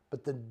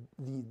 But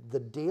the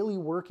daily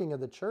working of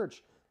the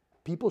church,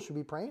 people should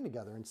be praying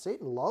together. And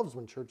Satan loves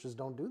when churches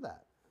don't do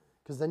that.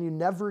 Because then you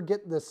never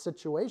get this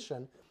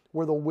situation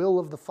where the will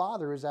of the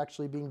Father is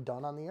actually being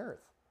done on the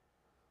earth.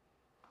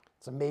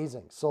 It's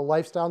amazing. So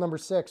lifestyle number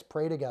 6,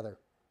 pray together.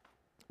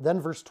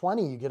 Then verse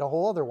 20, you get a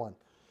whole other one.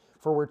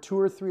 For where 2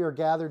 or 3 are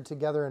gathered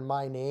together in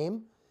my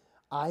name,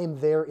 I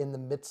am there in the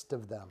midst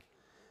of them.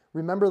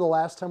 Remember the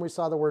last time we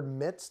saw the word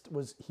midst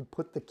was he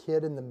put the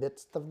kid in the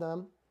midst of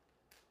them?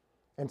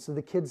 And so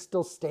the kid's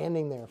still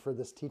standing there for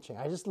this teaching.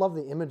 I just love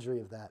the imagery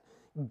of that.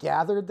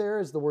 Gathered there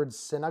is the word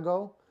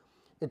synagogue.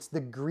 It's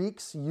the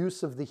Greeks'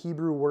 use of the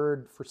Hebrew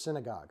word for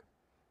synagogue.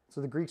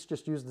 So the Greeks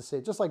just use the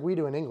same, just like we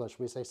do in English,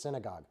 we say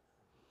synagogue.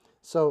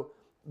 So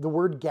the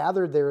word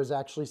gathered there is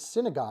actually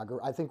synagogue,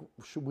 or I think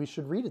we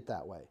should read it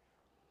that way.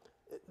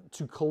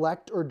 To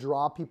collect or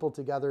draw people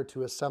together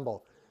to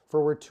assemble.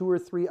 For where 2 or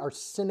 3 are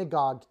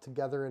synagogued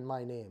together in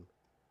my name,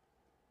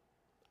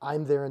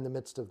 I'm there in the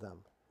midst of them.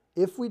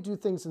 If we do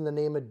things in the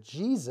name of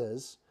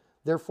Jesus,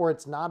 therefore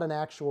it's not an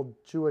actual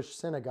Jewish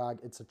synagogue,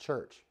 it's a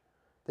church.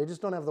 They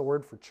just don't have the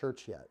word for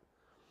church yet.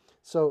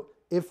 So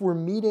if we're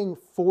meeting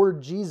for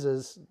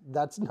Jesus,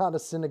 that's not a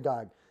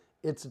synagogue,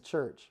 it's a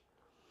church.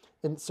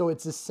 And so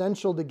it's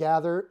essential to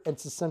gather.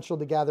 It's essential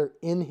to gather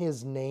in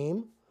his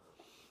name.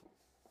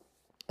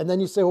 And then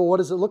you say, well, what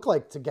does it look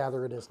like to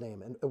gather in his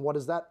name? And what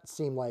does that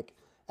seem like?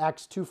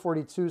 Acts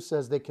 2:42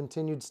 says they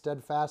continued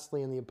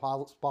steadfastly in the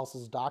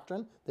apostles'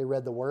 doctrine. They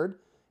read the word.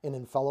 And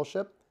in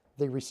fellowship,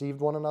 they received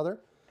one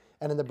another.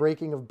 And in the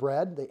breaking of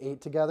bread, they ate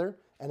together.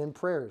 And in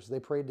prayers, they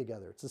prayed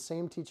together. It's the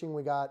same teaching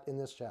we got in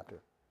this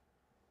chapter.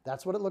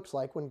 That's what it looks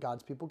like when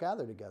God's people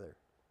gather together.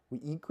 We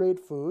eat great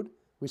food.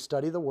 We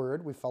study the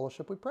word. We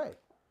fellowship. We pray.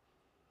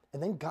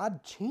 And then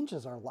God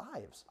changes our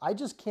lives. I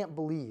just can't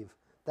believe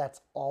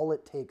that's all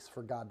it takes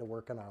for God to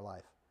work in our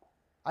life.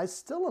 I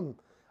still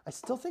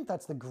think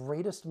that's the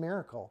greatest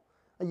miracle.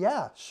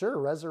 Yeah, sure,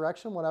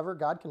 resurrection, whatever.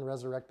 God can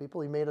resurrect people.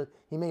 He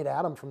made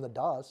Adam from the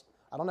dust.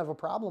 I don't have a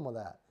problem with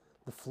that.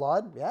 The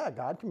flood, yeah,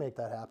 God can make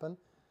that happen.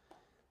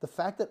 The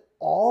fact that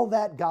all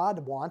that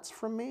God wants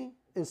from me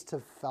is to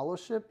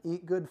fellowship,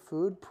 eat good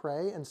food,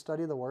 pray, and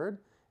study the word,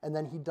 and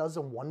then he does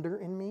a wonder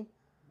in me,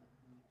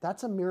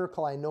 that's a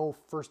miracle I know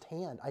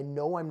firsthand. I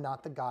know I'm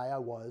not the guy I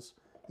was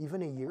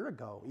even a year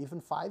ago,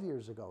 even 5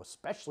 years ago,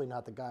 especially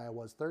not the guy I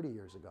was 30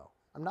 years ago.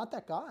 I'm not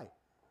that guy.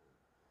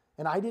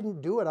 And I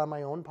didn't do it on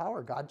my own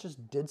power. God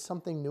just did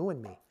something new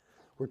in me.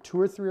 Where 2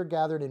 or 3 are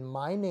gathered in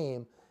my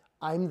name,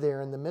 I'm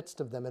there in the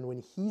midst of them. And when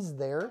he's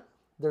there,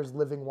 there's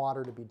living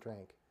water to be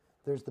drank.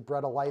 There's the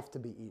bread of life to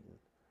be eaten.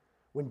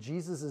 When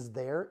Jesus is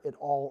there, it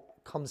all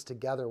comes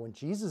together. When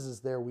Jesus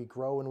is there, we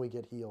grow and we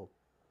get healed.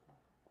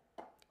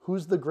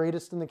 Who's the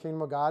greatest in the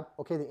kingdom of God?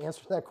 Okay, the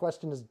answer to that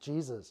question is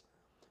Jesus.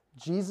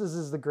 Jesus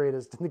is the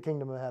greatest in the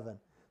kingdom of heaven.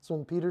 So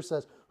when Peter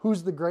says,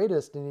 who's the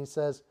greatest? And he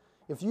says,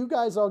 if you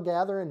guys all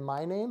gather in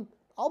my name,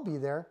 I'll be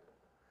there.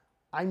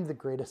 I'm the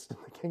greatest in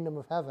the kingdom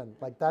of heaven.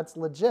 Like, that's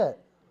legit.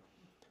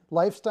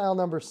 Lifestyle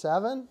number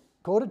 7,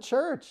 go to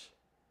church.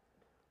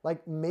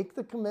 Like, make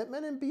the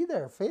commitment and be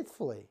there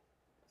faithfully.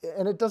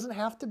 And it doesn't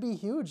have to be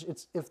huge.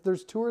 It's if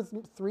there's 2 or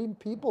 3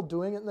 people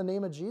doing it in the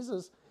name of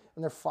Jesus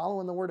and they're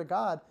following the word of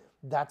God,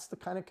 that's the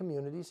kind of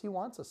communities he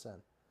wants us in.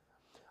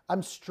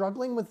 I'm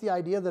struggling with the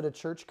idea that a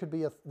church could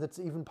be, that's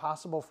even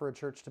possible for a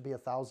church to be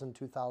 1,000,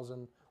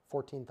 2,000,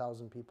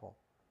 14,000 people.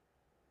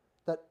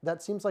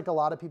 That seems like a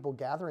lot of people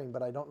gathering,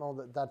 but I don't know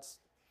that that's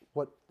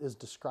what is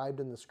described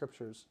in the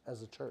scriptures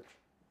as a church.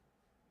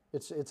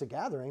 It's a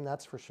gathering,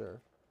 that's for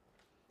sure.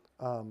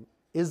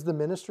 Is the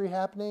ministry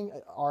happening?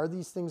 Are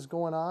these things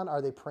going on?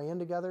 Are they praying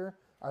together?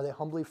 Are they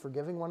humbly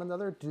forgiving one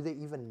another? Do they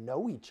even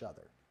know each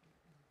other?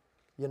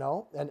 You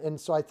know, and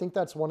so I think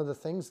that's one of the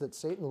things that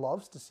Satan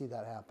loves to see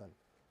that happen.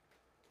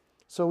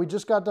 So we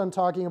just got done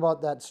talking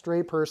about that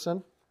stray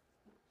person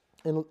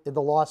in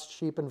the lost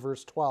sheep in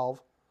verse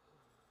 12.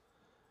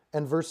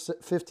 And verse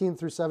 15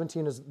 through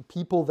 17 is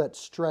people that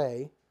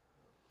stray.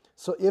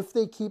 So if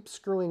they keep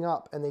screwing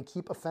up and they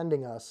keep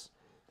offending us,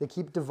 they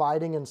keep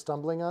dividing and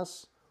stumbling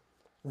us,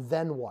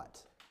 then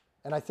what?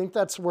 And I think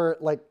that's where,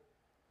 like,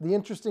 the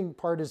interesting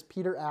part is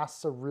Peter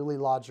asks a really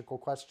logical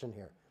question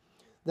here.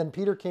 Then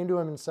Peter came to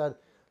him and said,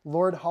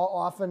 Lord, how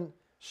often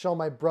shall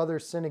my brother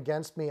sin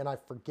against me and I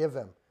forgive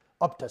him?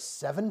 Up to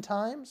 7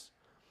 times?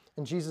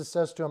 And Jesus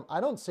says to him,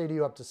 I don't say to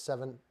you up to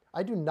 7.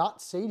 I do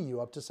not say to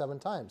you up to 7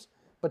 times,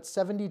 but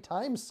 70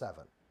 times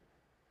 7.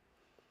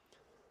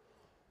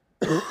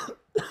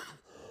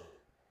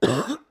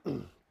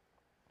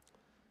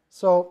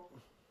 So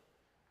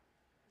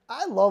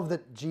I love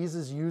that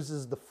Jesus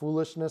uses the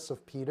foolishness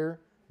of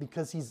Peter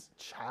because he's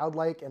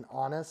childlike and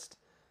honest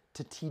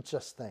to teach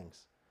us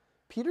things.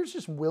 Peter's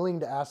just willing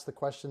to ask the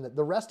question that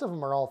the rest of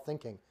them are all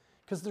thinking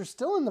because they're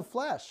still in the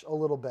flesh a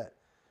little bit.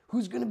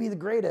 Who's going to be the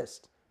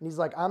greatest? And he's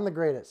like, I'm the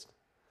greatest.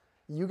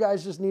 You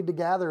guys just need to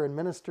gather and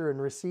minister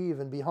and receive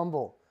and be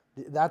humble.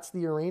 That's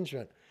the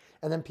arrangement.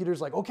 And then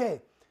Peter's like,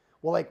 okay,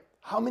 well, like,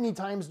 how many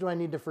times do I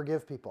need to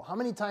forgive people? How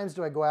many times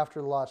do I go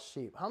after the lost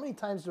sheep? How many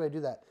times do I do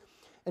that?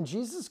 And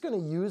Jesus is going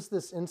to use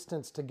this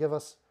instance to give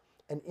us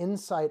an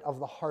insight of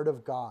the heart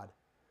of God.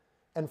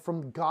 And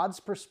from God's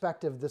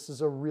perspective, this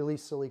is a really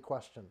silly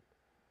question.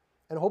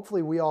 And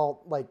hopefully we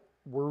all, like,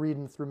 we're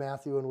reading through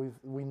Matthew and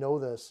we know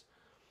this.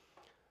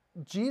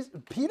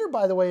 Peter,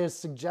 by the way, is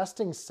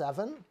suggesting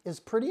 7 is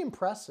pretty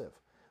impressive.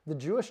 The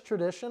Jewish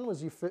tradition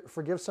was you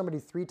forgive somebody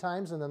 3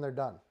 times and then they're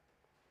done.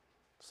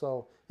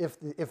 So if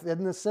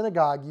in the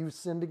synagogue you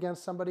sinned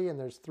against somebody and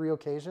there's 3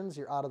 occasions,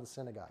 you're out of the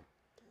synagogue.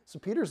 So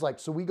Peter's like,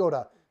 so we go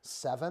to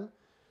 7.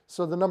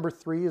 So the number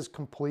 3 is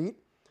complete.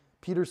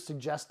 Peter's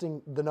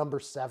suggesting the number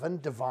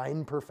 7,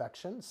 divine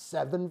perfection,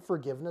 7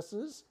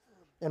 forgivenesses,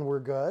 and we're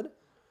good.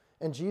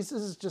 And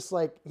Jesus is just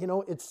like,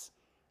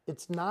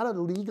 it's not a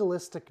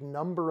legalistic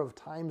number of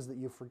times that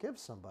you forgive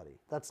somebody.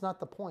 That's not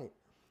the point.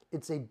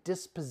 It's a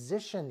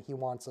disposition he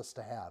wants us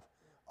to have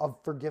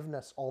of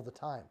forgiveness all the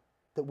time,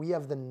 that we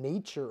have the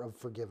nature of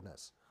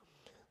forgiveness.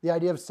 The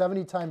idea of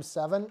 70 times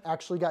 7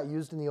 actually got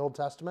used in the Old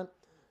Testament.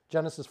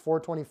 Genesis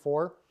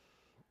 4:24.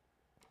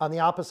 On the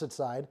opposite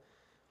side,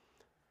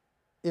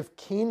 if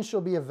Cain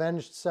shall be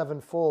avenged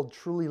 7-fold,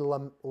 truly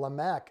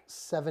Lamech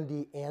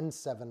 70 and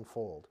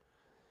 7-fold.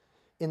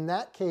 In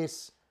that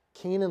case,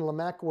 Cain and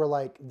Lamech were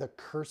like the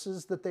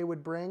curses that they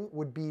would bring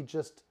would be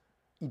just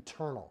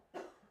eternal,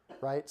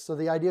 right? So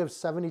the idea of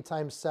 70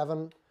 times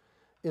 7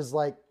 is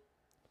like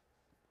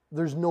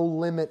there's no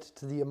limit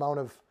to the amount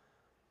of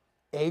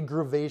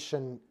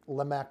aggravation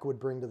Lamech would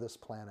bring to this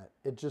planet.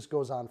 It just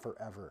goes on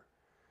forever.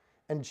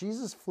 And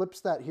Jesus flips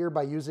that here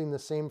by using the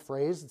same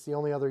phrase. It's the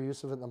only other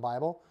use of it in the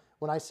Bible.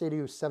 When I say to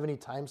you 70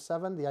 times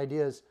 7, the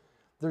idea is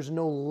there's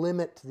no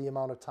limit to the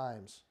amount of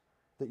times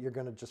that you're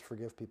going to just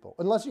forgive people.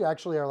 Unless you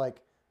actually are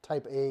like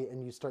type A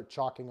and you start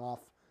chalking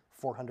off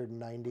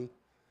 490,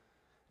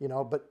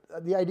 but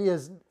the idea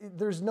is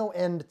there's no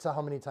end to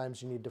how many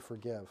times you need to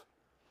forgive.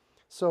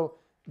 So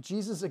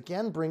Jesus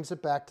again brings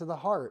it back to the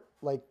heart.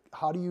 Like,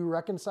 how do you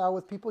reconcile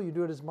with people? You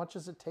do it as much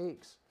as it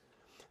takes.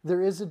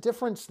 There is a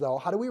difference, though.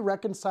 How do we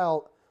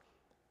reconcile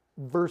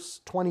verse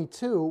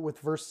 22 with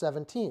verse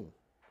 17?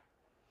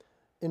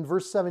 In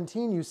verse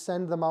 17, you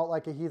send them out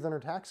like a heathen or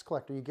tax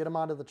collector. You get them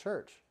out of the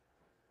church.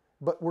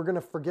 But we're going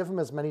to forgive them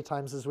as many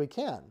times as we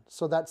can.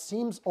 So that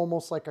seems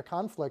almost like a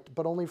conflict,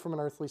 but only from an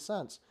earthly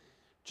sense.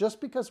 Just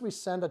because we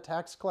send a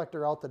tax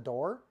collector out the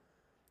door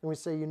and we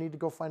say you need to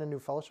go find a new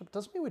fellowship,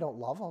 doesn't mean we don't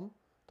love them.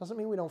 Doesn't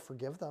mean we don't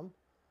forgive them.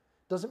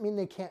 Doesn't mean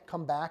they can't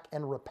come back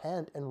and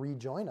repent and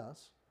rejoin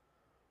us.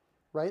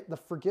 Right? The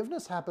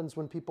forgiveness happens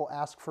when people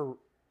ask for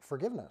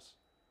forgiveness.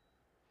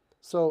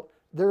 So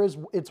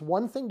it's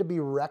one thing to be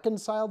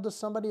reconciled to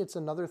somebody, it's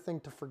another thing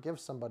to forgive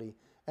somebody.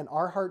 And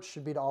our heart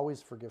should be to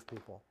always forgive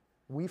people.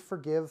 We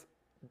forgive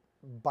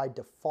by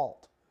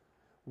default.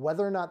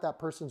 Whether or not that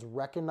person's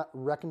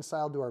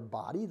reconciled to our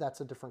body,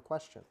 that's a different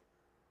question.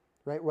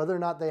 Right? Whether or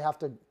not they have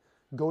to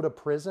go to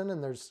prison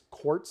and there's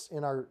courts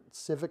in our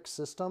civic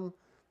system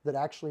that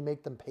actually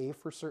make them pay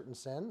for certain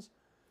sins,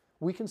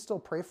 we can still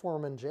pray for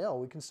them in jail.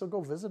 We can still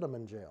go visit them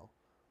in jail.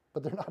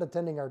 But they're not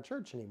attending our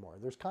church anymore.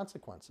 There's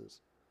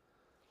consequences.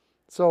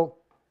 So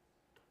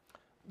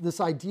this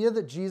idea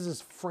that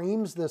Jesus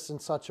frames this in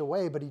such a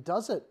way, but he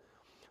does it,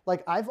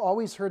 like I've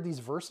always heard these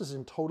verses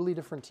in totally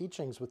different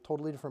teachings with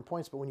totally different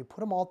points, but when you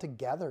put them all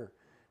together,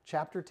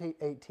 chapter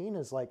 18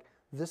 is like,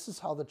 this is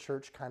how the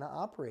church kind of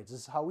operates.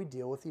 This is how we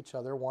deal with each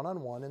other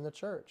one-on-one in the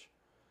church.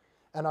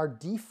 And our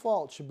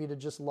default should be to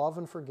just love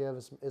and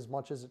forgive as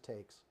much as it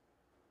takes.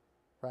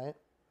 Right?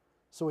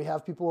 So we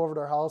have people over at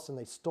our house and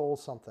they stole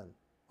something.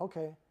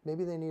 Okay,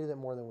 maybe they needed it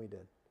more than we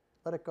did.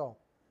 Let it go.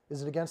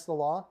 Is it against the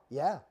law?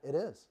 Yeah, it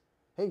is.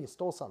 Hey, you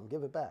stole something,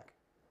 give it back.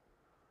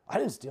 I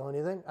didn't steal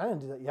anything. I didn't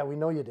do that. Yeah, we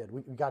know you did.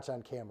 We got you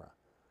on camera.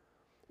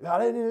 I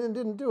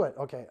didn't do it.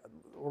 Okay,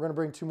 we're going to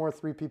bring 2 more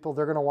 3 people.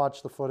 They're going to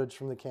watch the footage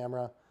from the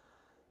camera.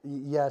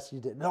 Yes, you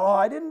did. No,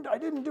 I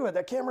didn't do it.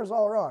 That camera's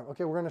all wrong.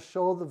 Okay, we're going to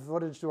show the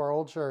footage to our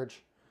old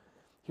church.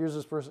 Here's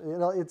this person.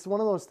 It's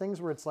one of those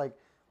things where it's like,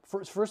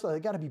 first of all, they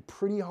got to be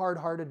pretty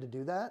hard-hearted to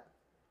do that,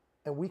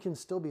 and we can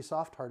still be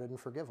soft-hearted and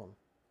forgive them.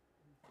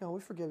 we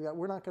forgive you.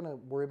 We're not going to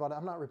worry about it.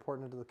 I'm not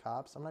reporting it to the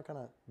cops. I'm not going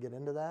to get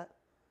into that.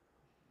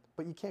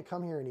 But you can't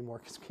come here anymore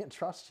because we can't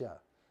trust you.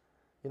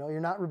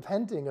 You're not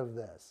repenting of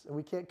this. And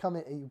we can't come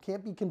in. You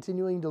can't be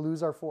continuing to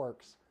lose our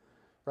forks,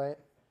 right?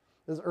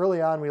 Because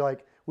early on,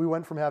 we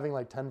went from having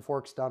 10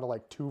 forks down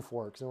to 2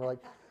 forks. And we're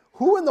like,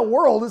 who in the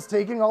world is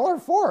taking all our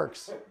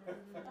forks?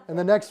 And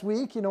the next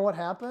week, you know what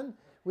happened?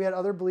 We had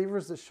other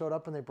believers that showed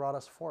up and they brought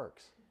us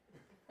forks.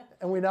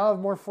 And we now have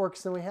more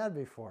forks than we had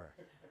before.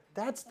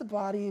 That's the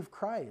body of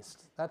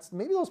Christ.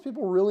 Maybe those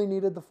people really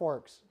needed the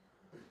forks.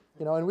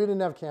 And we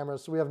didn't have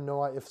cameras, so we have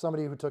no idea. If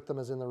somebody who took them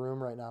is in the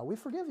room right now, we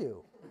forgive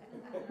you.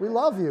 We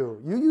love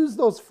you. You use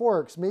those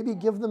forks. Maybe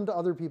give them to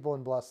other people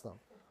and bless them.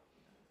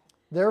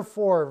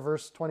 Therefore,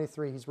 verse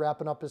 23, he's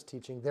wrapping up his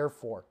teaching.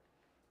 Therefore,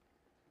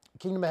 the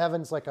kingdom of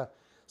heaven is like a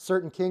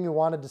certain king who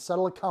wanted to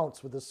settle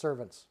accounts with his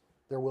servants.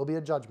 There will be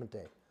a judgment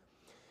day.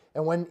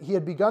 And when he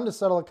had begun to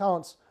settle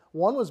accounts,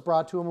 one was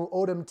brought to him who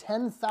owed him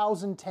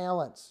 10,000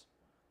 talents.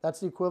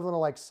 That's the equivalent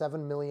of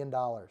 $7 million.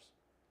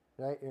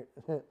 Right?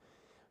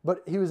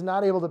 But he was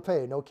not able to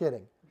pay, no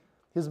kidding.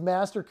 His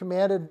master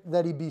commanded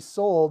that he be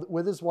sold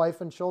with his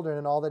wife and children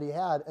and all that he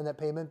had, and that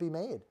payment be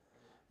made.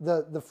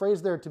 The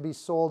phrase there, to be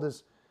sold,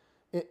 is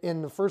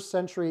in the first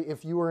century,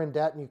 if you were in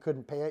debt and you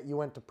couldn't pay it, you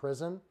went to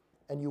prison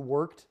and you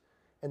worked,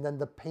 and then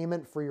the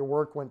payment for your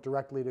work went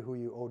directly to who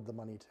you owed the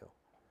money to.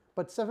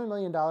 But $7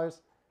 million,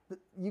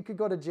 you could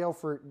go to jail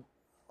for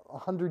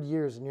 100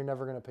 years and you're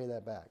never going to pay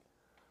that back.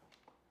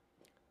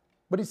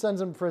 But he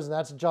sends him to prison.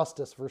 That's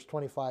justice, verse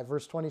 25.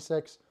 Verse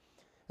 26,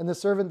 and the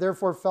servant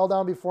therefore fell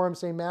down before him,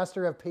 saying,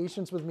 Master, have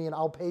patience with me, and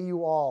I'll pay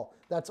you all.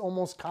 That's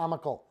almost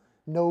comical.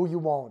 No, you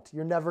won't.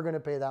 You're never going to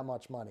pay that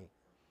much money.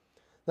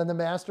 Then the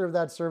master of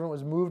that servant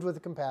was moved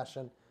with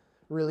compassion,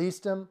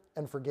 released him,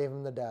 and forgave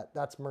him the debt.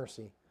 That's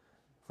mercy.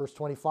 Verse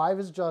 25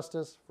 is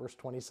justice. Verse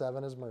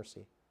 27 is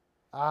mercy.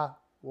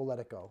 We'll let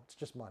it go. It's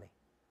just money.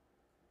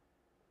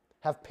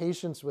 Have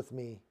patience with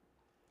me.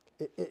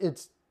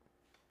 It's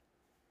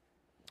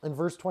in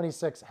verse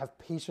 26, have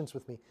patience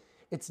with me.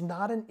 It's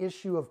not an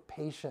issue of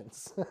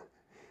patience.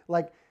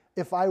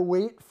 If I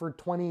wait for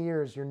 20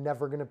 years, you're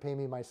never going to pay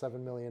me my $7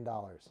 million.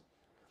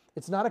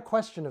 It's not a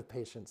question of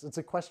patience. It's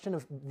a question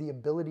of the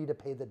ability to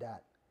pay the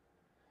debt.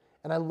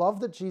 And I love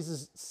that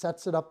Jesus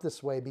sets it up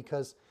this way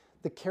because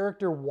the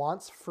character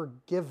wants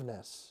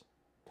forgiveness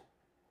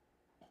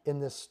in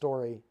this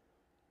story.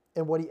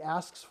 And what he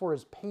asks for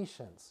is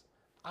patience.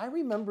 I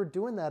remember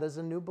doing that as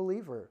a new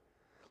believer.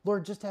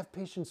 Lord, just have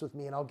patience with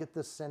me and I'll get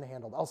this sin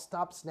handled. I'll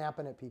stop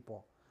snapping at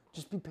people.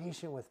 Just be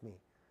patient with me.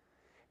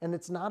 And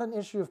it's not an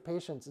issue of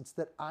patience. It's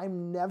that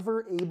I'm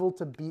never able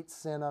to beat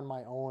sin on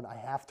my own. I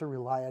have to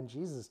rely on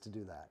Jesus to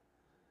do that.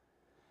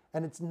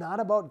 And it's not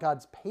about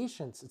God's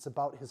patience. It's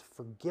about his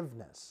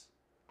forgiveness.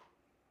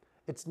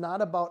 It's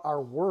not about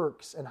our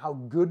works and how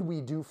good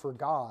we do for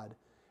God.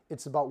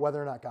 It's about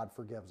whether or not God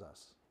forgives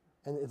us.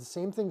 And the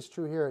same thing's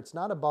true here. It's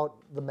not about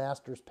the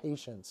master's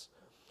patience.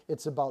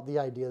 It's about the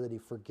idea that he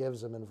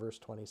forgives him in verse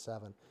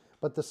 27.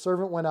 But the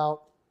servant went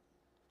out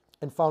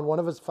and found one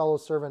of his fellow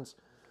servants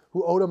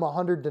who owed him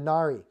 100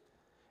 denarii.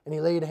 And he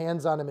laid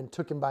hands on him and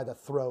took him by the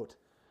throat,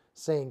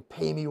 saying,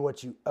 pay me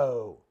what you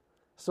owe.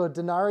 So a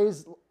denarii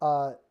is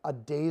a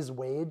day's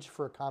wage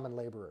for a common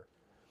laborer.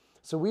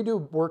 So we do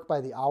work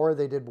by the hour.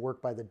 They did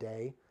work by the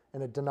day.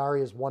 And a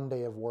denarii is 1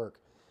 day of work.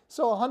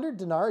 So 100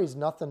 denarii is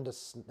nothing to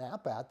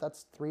snap at.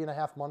 That's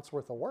 3.5 months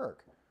worth of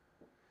work.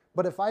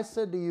 But if I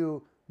said to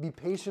you, be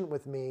patient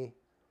with me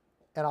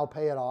and I'll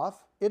pay it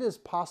off, it is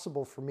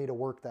possible for me to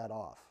work that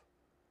off.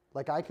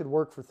 I could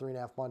work for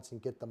 3.5 months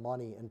and get the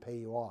money and pay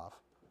you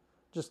off.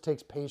 It just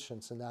takes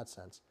patience in that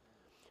sense.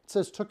 It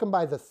says, took him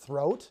by the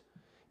throat.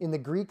 In the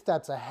Greek,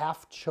 that's a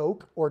half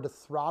choke or to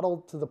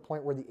throttle to the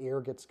point where the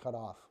air gets cut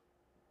off.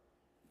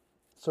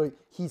 So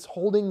he's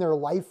holding their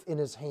life in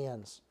his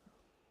hands.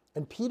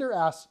 And Peter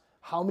asks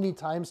how many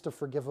times to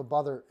forgive a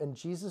brother, and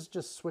Jesus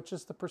just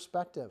switches the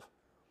perspective.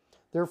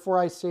 Therefore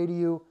I say to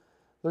you,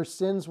 their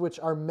sins which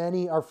are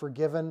many are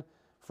forgiven,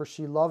 for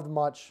she loved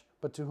much,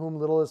 but to whom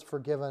little is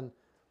forgiven,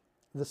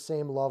 the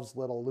same loves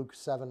little. Luke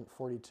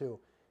 7:42.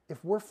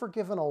 If we're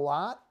forgiven a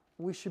lot,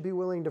 we should be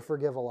willing to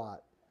forgive a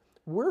lot.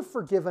 We're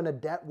forgiven a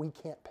debt we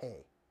can't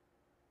pay.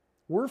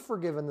 We're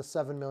forgiven the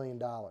 $7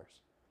 million.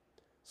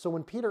 So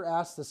when Peter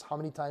asks this, how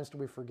many times do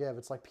we forgive?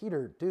 It's like,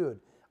 Peter, dude,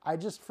 I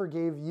just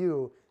forgave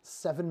you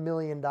 $7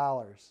 million.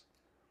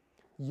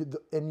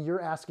 And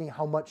you're asking,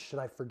 how much should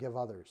I forgive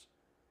others?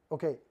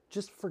 Okay,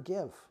 just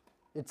forgive.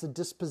 It's a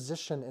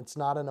disposition. It's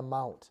not an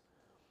amount.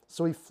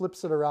 So he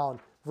flips it around.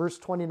 Verse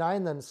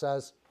 29 then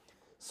says,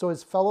 so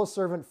his fellow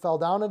servant fell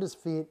down at his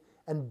feet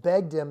and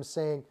begged him,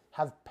 saying,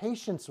 have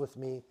patience with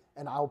me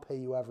and I'll pay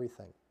you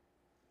everything.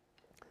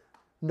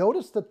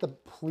 Notice that the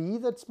plea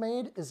that's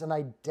made is an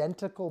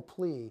identical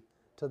plea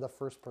to the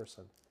first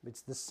person.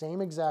 It's the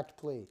same exact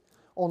plea.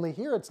 Only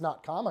here it's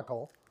not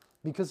comical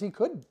because he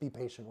could be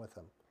patient with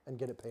him and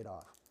get it paid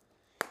off.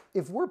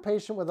 If we're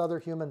patient with other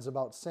humans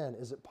about sin,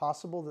 is it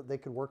possible that they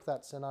could work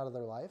that sin out of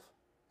their life?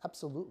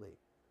 Absolutely.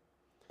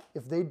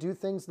 If they do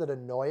things that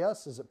annoy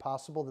us, is it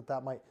possible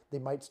that they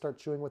might start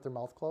chewing with their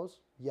mouth closed?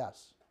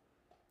 Yes,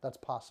 that's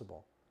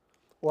possible.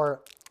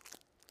 Or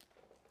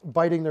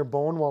biting their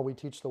bone while we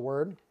teach the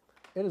word.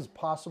 It is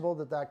possible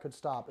that that could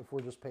stop if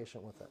we're just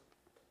patient with it.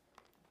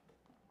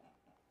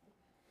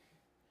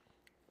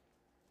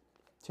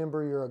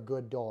 Timber, you're a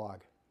good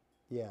dog.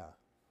 Yeah.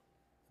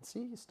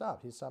 See, he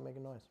stopped. He stopped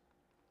making noise.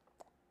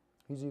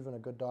 He's even a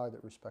good dog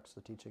that respects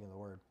the teaching of the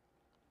word.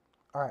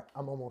 All right,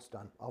 I'm almost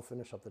done. I'll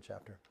finish up the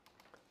chapter.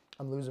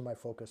 I'm losing my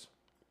focus.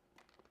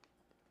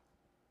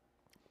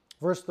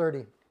 Verse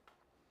 30.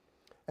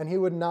 And he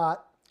would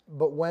not,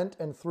 but went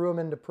and threw him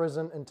into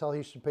prison until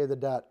he should pay the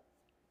debt.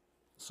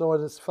 So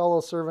when his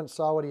fellow servants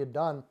saw what he had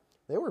done,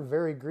 they were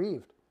very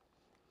grieved,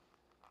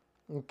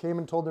 and came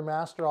and told their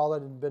master all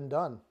that had been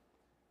done.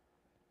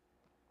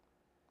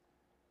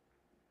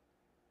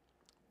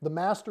 The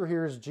master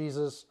here is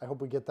Jesus. I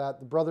hope we get that.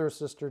 The brother or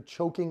sister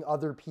choking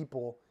other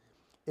people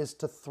is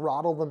to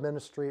throttle the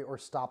ministry or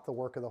stop the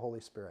work of the Holy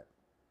Spirit.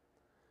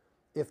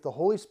 If the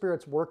Holy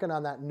Spirit's working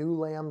on that new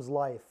lamb's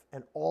life,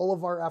 and all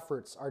of our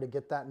efforts are to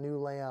get that new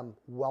lamb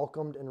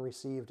welcomed and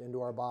received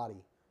into our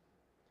body,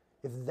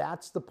 if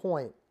that's the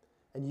point,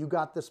 and you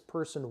got this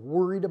person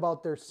worried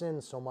about their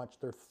sins so much,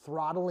 they're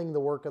throttling the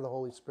work of the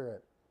Holy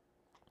Spirit.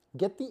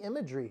 Get the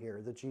imagery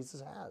here that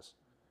Jesus has.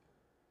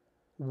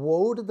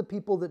 Woe to the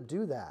people that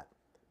do that,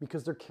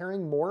 because they're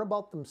caring more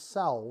about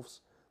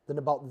themselves than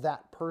about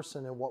that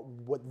person and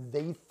what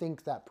they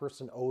think that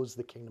person owes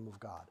the kingdom of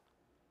God.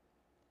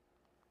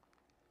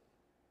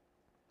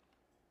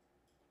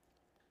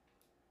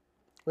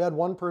 We had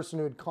one person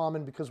who had come,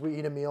 and because we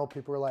eat a meal,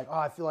 people were like, oh,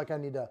 I feel like I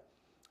need to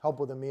help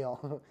with a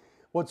meal.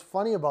 What's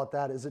funny about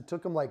that is it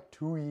took him like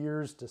 2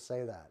 years to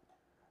say that,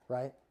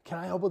 right? Can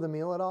I help with a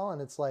meal at all?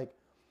 And it's like,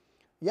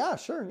 yeah,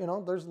 sure.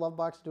 There's Love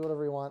Box, do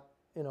whatever you want.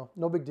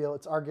 No big deal.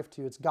 It's our gift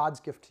to you. It's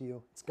God's gift to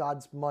you. It's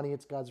God's money.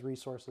 It's God's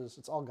resources.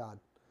 It's all God.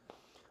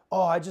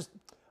 Oh,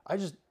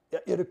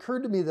 it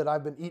occurred to me that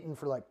I've been eating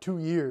for like 2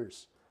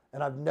 years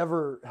and I've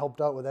never helped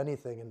out with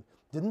anything. And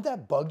didn't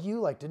that bug you?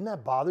 Like, didn't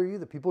that bother you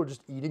that people are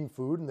just eating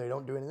food and they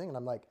don't do anything? And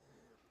I'm like,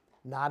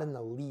 not in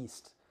the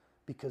least,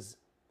 because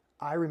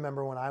I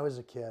remember when I was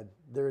a kid,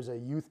 there's a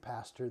youth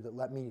pastor that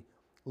let me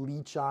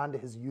leech on to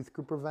his youth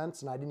group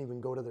events, and I didn't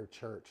even go to their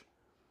church.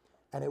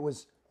 And it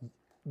was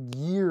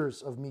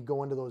years of me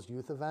going to those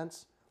youth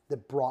events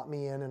that brought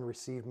me in and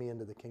received me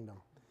into the kingdom.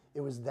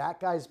 It was that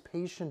guy's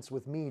patience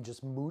with me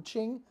just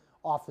mooching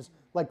off his,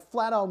 like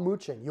flat out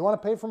mooching. You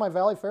want to pay for my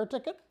Valley Fair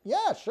ticket?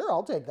 Yeah, sure,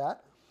 I'll take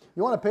that.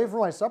 You want to pay for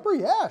my supper?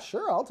 Yeah,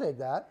 sure, I'll take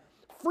that.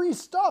 Free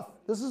stuff.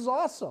 This is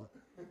awesome.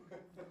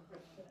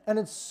 And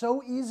it's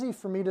so easy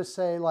for me to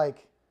say,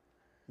 like,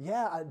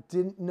 yeah, I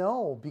didn't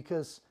know,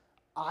 because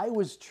I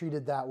was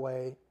treated that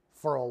way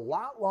for a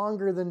lot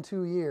longer than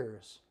 2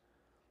 years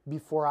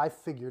before I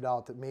figured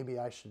out that maybe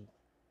I should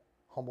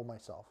humble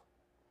myself,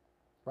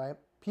 right?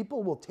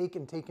 People will take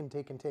and take and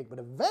take and take, but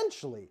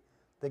eventually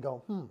they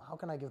go, how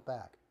can I give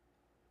back?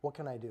 What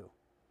can I do?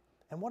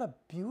 And what a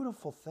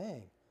beautiful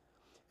thing.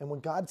 And when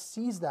God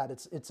sees that,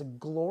 it's a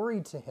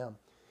glory to him.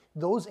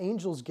 Those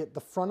angels get the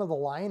front of the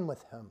line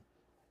with him.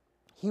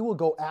 He will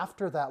go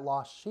after that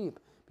lost sheep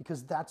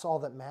because that's all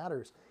that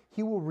matters.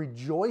 He will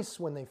rejoice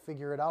when they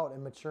figure it out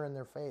and mature in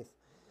their faith.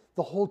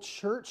 The whole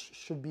church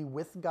should be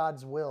with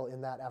God's will in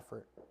that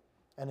effort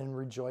and in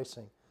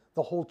rejoicing.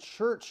 The whole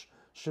church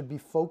should be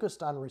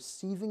focused on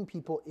receiving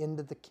people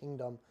into the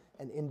kingdom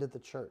and into the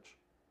church.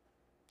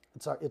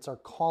 It's our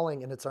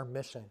calling and it's our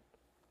mission.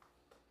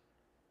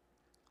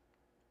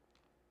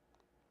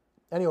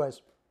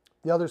 Anyways,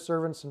 the other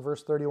servants in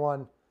verse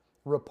 31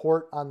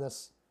 report on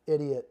this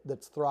idiot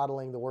that's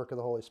throttling the work of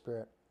the Holy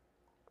Spirit.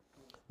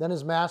 Then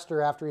his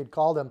master, after he'd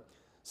called him,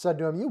 said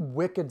to him, you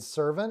wicked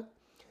servant,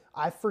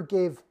 I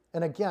forgave.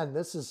 And again,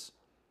 this is,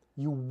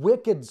 you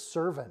wicked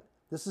servant.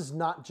 This is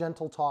not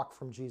gentle talk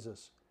from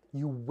Jesus.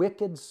 You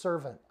wicked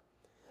servant.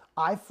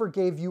 I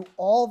forgave you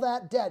all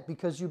that debt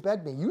because you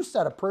begged me. You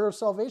said a prayer of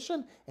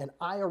salvation, and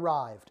I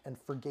arrived and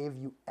forgave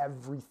you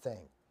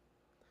everything.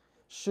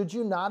 Should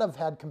you not have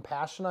had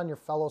compassion on your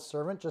fellow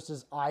servant, just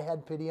as I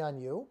had pity on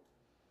you?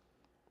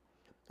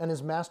 And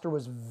his master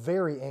was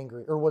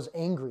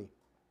angry,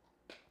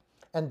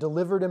 and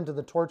delivered him to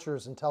the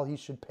torturers until he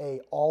should pay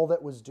all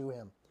that was due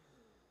him.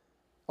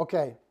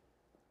 Okay,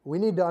 we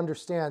need to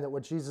understand that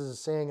what Jesus is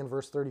saying in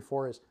verse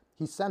 34 is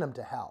he sent him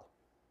to hell.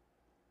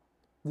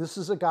 This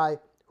is a guy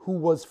who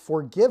was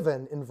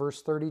forgiven in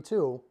verse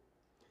 32,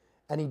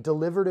 and he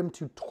delivered him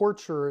to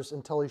torturers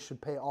until he should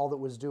pay all that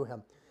was due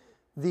him.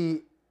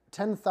 The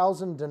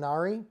 10,000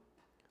 denarii,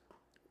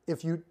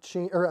 if you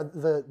change, or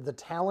the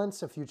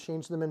talents, if you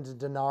change them into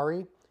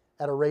denarii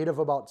at a rate of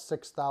about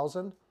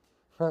 6,000,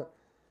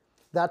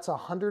 that's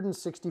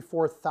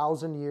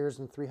 164,000 years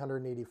and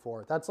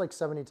 384. That's like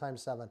 70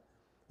 times 7.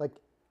 Like,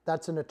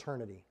 that's an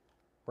eternity,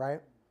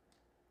 right?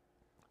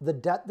 The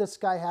debt this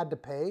guy had to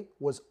pay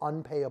was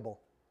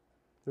unpayable.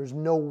 There's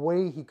no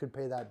way he could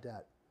pay that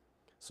debt.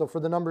 So for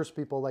the numbers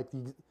people, like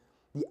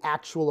the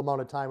actual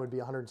amount of time would be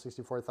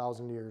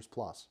 164,000 years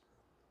plus.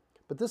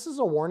 But this is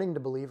a warning to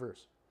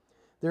believers.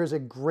 There's a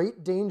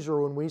great danger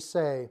when we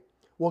say,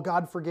 well,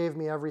 God forgave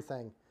me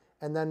everything,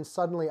 and then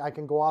suddenly I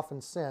can go off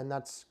and sin.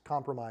 That's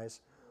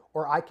compromise.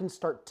 Or I can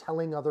start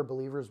telling other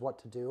believers what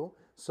to do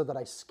so that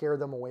I scare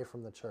them away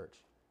from the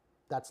church.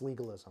 That's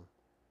legalism.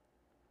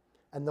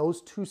 And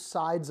those two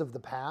sides of the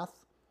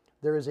path,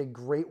 there is a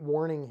great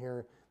warning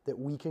here that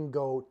we can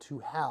go to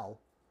hell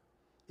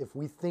if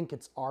we think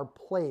it's our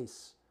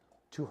place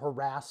to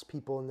harass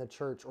people in the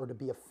church or to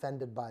be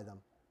offended by them.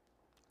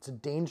 It's a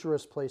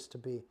dangerous place to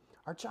be.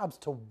 Our job's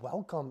to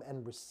welcome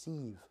and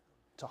receive,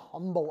 to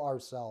humble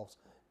ourselves,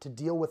 to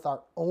deal with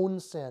our own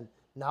sin,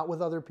 not with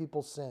other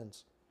people's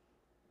sins.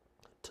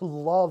 To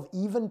love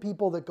even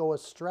people that go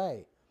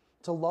astray.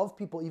 To love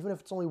people even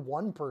if it's only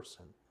one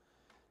person.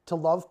 To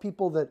love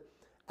people that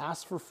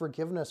ask for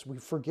forgiveness. We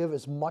forgive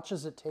as much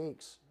as it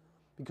takes.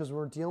 Because when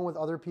we're dealing with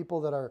other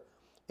people that are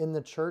in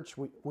the church,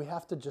 we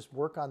have to just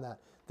work on that.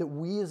 That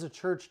we as a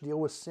church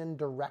deal with sin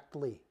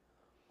directly.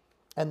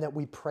 And that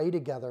we pray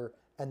together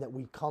and that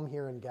we come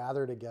here and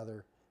gather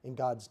together in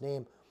God's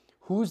name.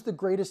 Who's the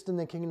greatest in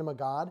the kingdom of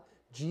God?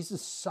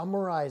 Jesus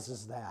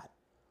summarizes that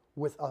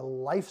with a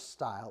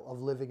lifestyle of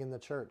living in the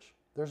church.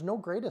 There's no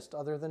greatest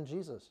other than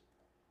Jesus.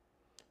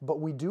 But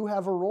we do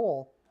have a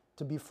role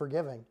to be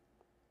forgiving.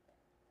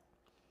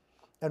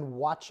 And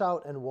watch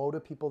out and woe to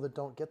people that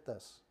don't get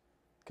this.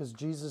 Because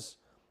Jesus,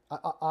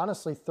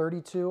 honestly,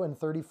 32 and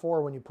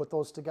 34, when you put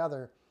those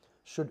together,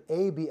 should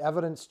be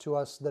evidence to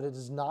us that it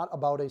is not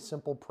about a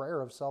simple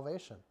prayer of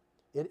salvation.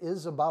 It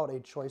is about a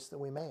choice that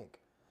we make.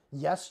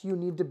 Yes, you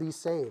need to be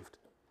saved,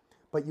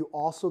 but you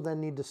also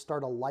then need to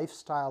start a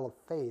lifestyle of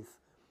faith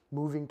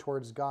moving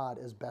towards God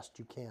as best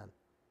you can.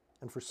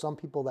 And for some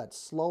people that's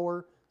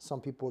slower, some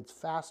people it's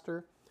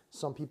faster,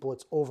 some people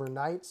it's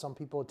overnight, some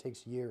people it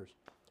takes years.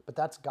 But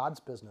that's God's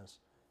business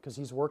because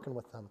He's working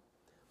with them.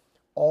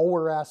 All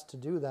we're asked to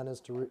do then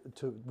is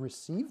to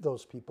receive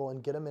those people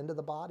and get them into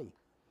the body.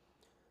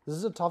 This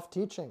is a tough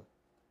teaching.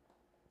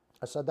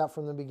 I said that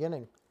from the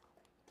beginning.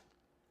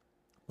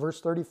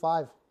 Verse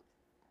 35.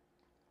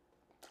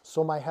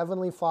 So my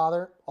heavenly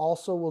Father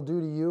also will do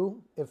to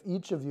you if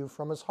each of you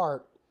from his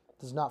heart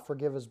does not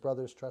forgive his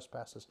brother's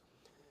trespasses.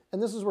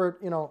 And this is where,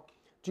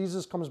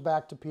 Jesus comes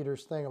back to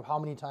Peter's thing of how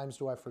many times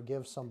do I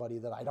forgive somebody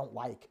that I don't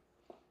like?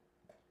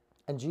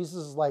 And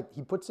Jesus is like,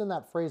 he puts in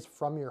that phrase,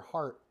 from your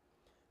heart.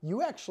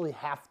 You actually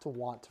have to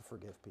want to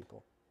forgive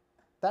people.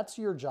 That's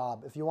your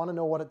job. If you want to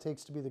know what it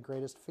takes to be the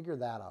greatest, figure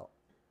that out.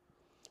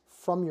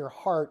 From your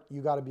heart,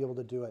 you got to be able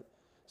to do it.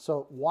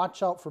 So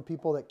watch out for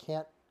people that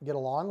can't get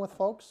along with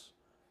folks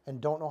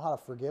and don't know how to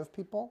forgive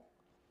people.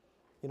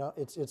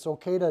 It's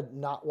okay to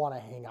not want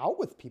to hang out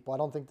with people. I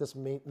don't think this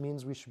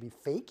means we should be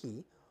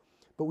fakey,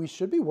 but we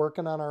should be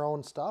working on our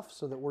own stuff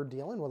so that we're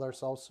dealing with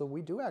ourselves so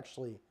we do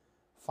actually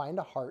find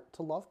a heart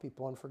to love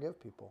people and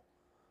forgive people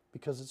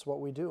because it's what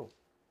we do.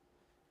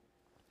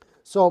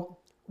 So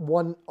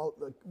one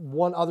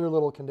other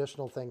little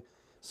conditional thing.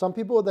 Some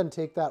people would then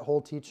take that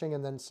whole teaching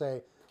and then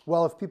say,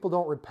 well, if people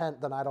don't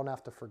repent, then I don't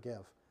have to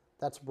forgive.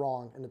 That's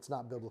wrong, and it's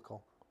not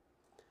biblical.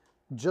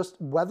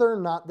 Just whether or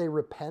not they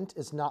repent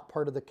is not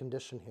part of the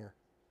condition here.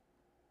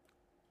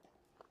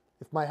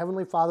 If my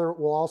heavenly Father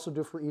will also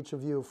do for each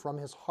of you from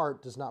his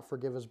heart does not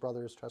forgive his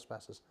brother his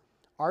trespasses.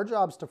 Our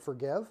job's to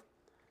forgive.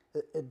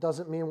 It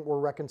doesn't mean we're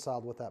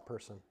reconciled with that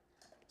person.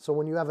 So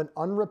when you have an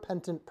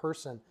unrepentant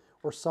person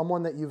or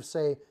someone that you've,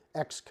 say,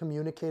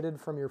 excommunicated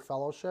from your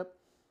fellowship,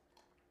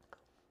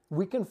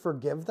 we can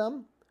forgive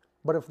them,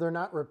 but if they're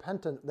not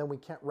repentant, then we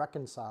can't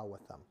reconcile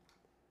with them.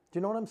 Do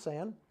you know what I'm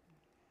saying?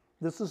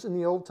 This is in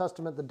the Old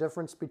Testament, the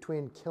difference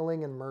between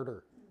killing and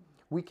murder.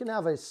 We can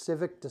have a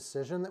civic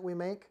decision that we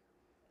make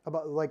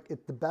about,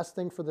 if the best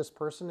thing for this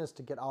person is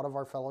to get out of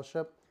our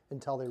fellowship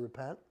until they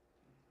repent.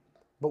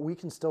 But we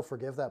can still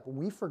forgive that. But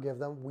we forgive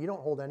them. We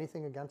don't hold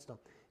anything against them.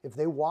 If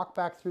they walk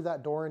back through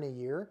that door in a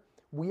year,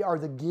 we are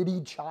the giddy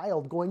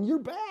child going, you're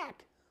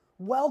back.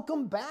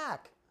 Welcome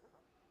back.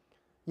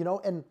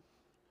 And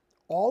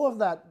all of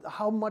that,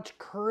 how much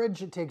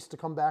courage it takes to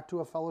come back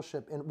to a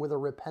fellowship with a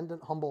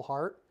repentant, humble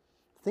heart.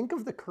 Think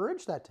of the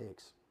courage that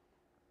takes.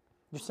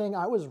 You're saying,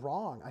 I was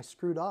wrong. I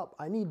screwed up.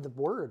 I need the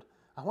word.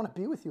 I want to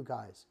be with you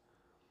guys.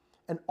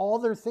 And all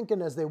they're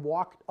thinking as they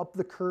walk up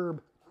the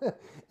curb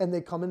and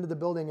they come into the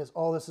building is,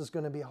 oh, this is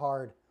going to be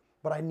hard,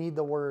 but I need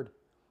the word.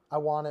 I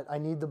want it. I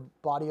need the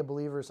body of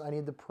believers. I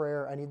need the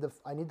prayer. I need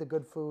the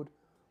good food.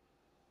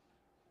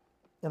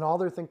 And all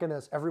they're thinking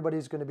is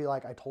everybody's going to be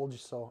like, I told you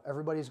so.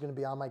 Everybody's going to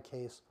be on my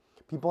case.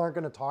 People aren't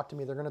going to talk to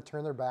me. They're going to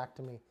turn their back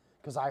to me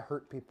because I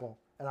hurt people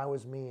and I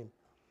was mean.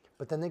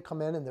 But then they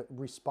come in and the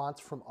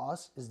response from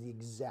us is the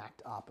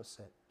exact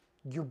opposite.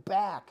 You're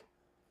back.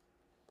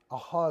 A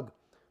hug,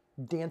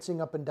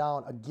 dancing up and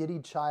down, a giddy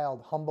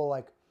child, humble,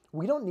 like,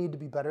 we don't need to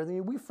be better than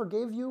you. We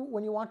forgave you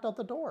when you walked out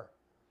the door.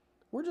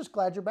 We're just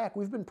glad you're back.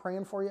 We've been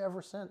praying for you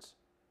ever since.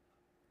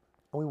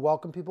 And we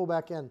welcome people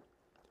back in.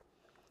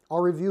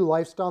 I'll review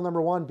lifestyle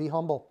number 1, be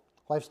humble.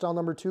 Lifestyle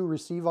number 2,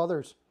 receive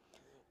others.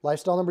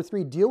 Lifestyle number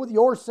 3, deal with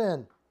your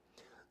sin.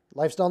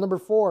 Lifestyle number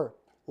 4,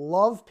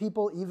 Love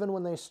people even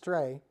when they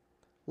stray.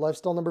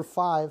 Lifestyle number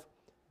 5,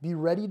 be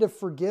ready to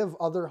forgive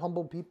other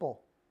humble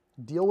people.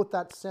 Deal with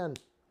that sin.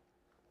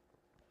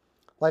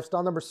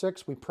 Lifestyle number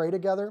 6, we pray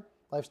together.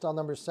 Lifestyle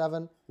number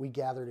 7, we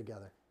gather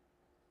together.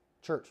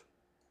 Church,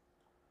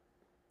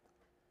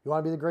 you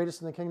want to be the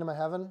greatest in the kingdom of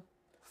heaven?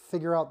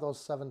 Figure out those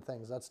 7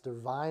 things. That's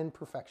divine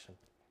perfection.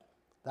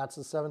 That's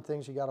the 7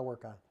 things you got to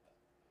work on.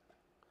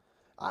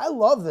 I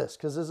love this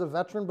because as a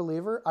veteran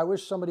believer, I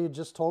wish somebody had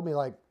just told me,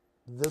 like,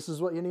 this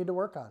is what you need to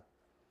work on.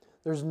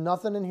 There's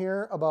nothing in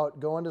here about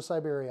going to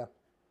Siberia.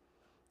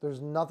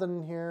 There's nothing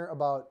in here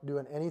about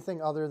doing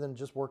anything other than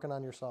just working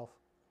on yourself.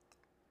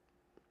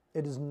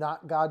 It is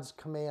not God's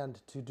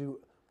command to do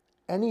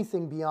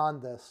anything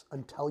beyond this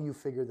until you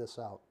figure this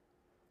out.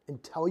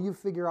 Until you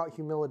figure out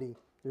humility,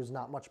 there's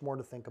not much more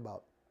to think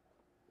about.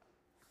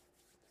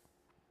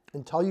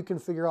 Until you can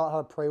figure out how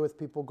to pray with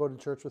people, go to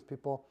church with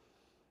people,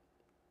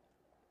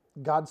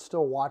 God's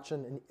still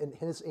watching, and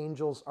his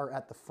angels are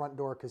at the front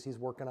door because he's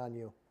working on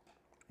you.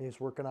 And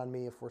he's working on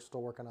me if we're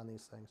still working on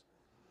these things.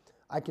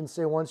 I can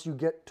say once you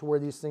get to where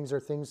these things are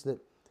things that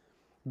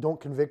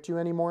don't convict you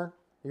anymore,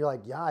 you're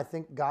like, yeah, I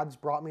think God's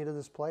brought me to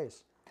this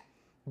place.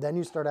 Then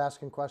you start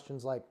asking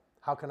questions like,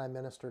 how can I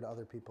minister to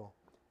other people?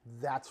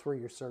 That's where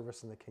your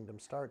service in the kingdom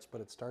starts,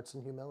 but it starts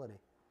in humility.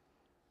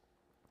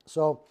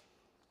 So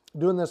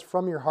doing this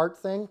from your heart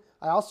thing,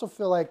 I also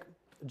feel like,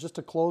 just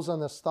to close on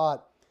this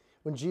thought,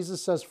 when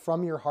Jesus says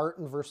from your heart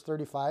in verse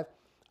 35,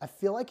 I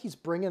feel like he's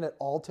bringing it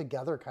all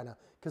together kind of,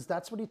 because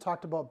that's what he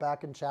talked about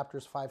back in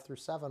chapters 5 through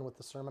 7 with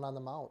the Sermon on the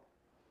Mount.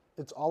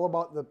 It's all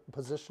about the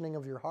positioning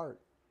of your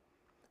heart.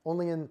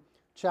 Only in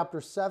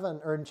chapter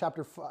 7 or in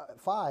chapter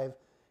 5,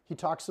 he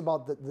talks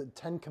about the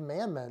 10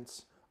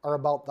 commandments are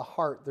about the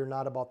heart. They're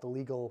not about the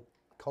legal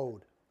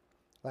code.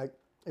 Like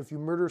if you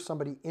murder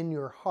somebody in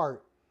your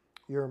heart,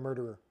 you're a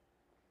murderer.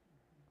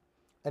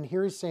 And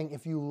here he's saying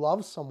if you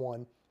love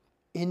someone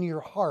in your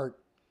heart,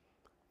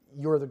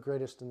 you're the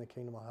greatest in the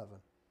kingdom of heaven.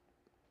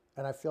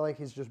 And I feel like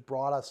he's just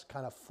brought us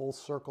kind of full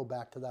circle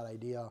back to that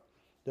idea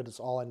that it's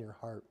all in your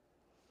heart.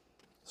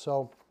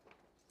 So,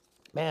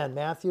 man,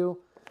 Matthew,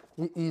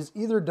 he's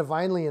either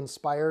divinely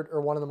inspired or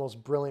one of the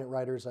most brilliant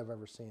writers I've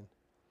ever seen.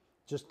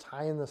 Just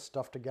tying this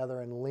stuff together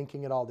and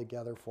linking it all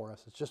together for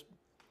us. It's just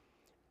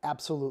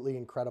absolutely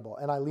incredible.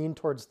 And I lean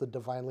towards the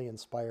divinely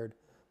inspired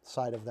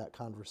side of that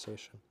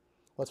conversation.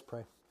 Let's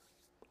pray.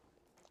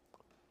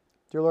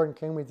 Dear Lord and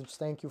King, we just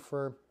thank you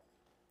for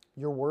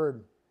your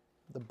word,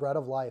 the bread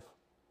of life.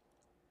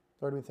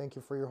 Lord, we thank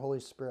you for your Holy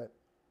Spirit,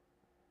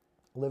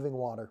 living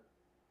water.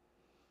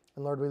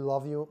 And Lord, we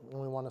love you and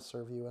we want to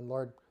serve you. And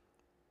Lord,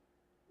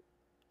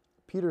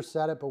 Peter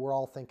said it, but we're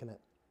all thinking it.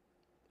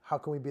 How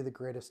can we be the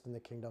greatest in the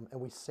kingdom?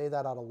 And we say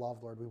that out of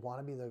love, Lord. We want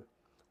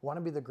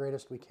to be the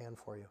greatest we can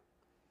for you.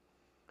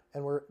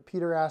 And where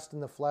Peter asked in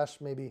the flesh,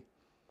 maybe,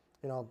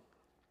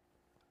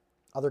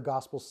 other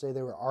gospels say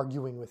they were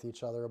arguing with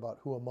each other about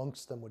who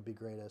amongst them would be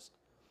greatest.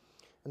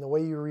 And the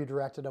way you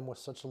redirected them with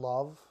such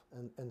love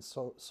and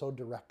so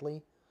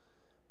directly,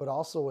 but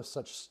also with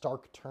such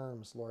stark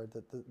terms, Lord,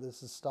 that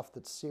this is stuff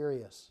that's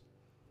serious.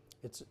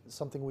 It's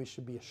something we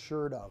should be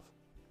assured of.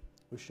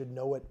 We should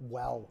know it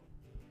well.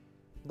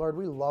 Lord,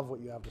 we love what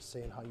you have to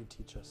say and how you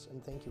teach us,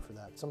 and thank you for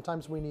that.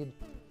 Sometimes we need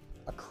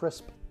a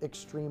crisp,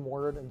 extreme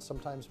word, and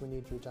sometimes we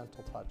need your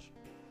gentle touch.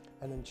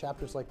 And in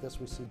chapters like this,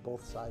 we see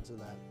both sides of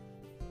that.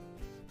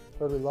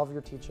 Lord, we love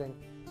your teaching.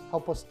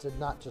 Help us to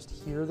not just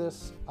hear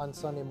this on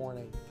Sunday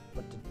morning,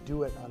 but to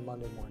do it on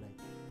Monday morning.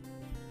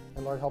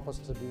 And Lord, help us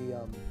to be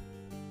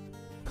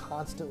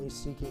constantly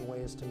seeking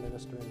ways to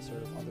minister and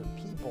serve other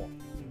people,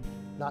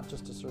 not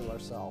just to serve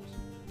ourselves.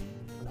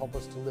 And help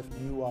us to lift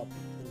you up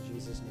in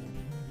Jesus' name.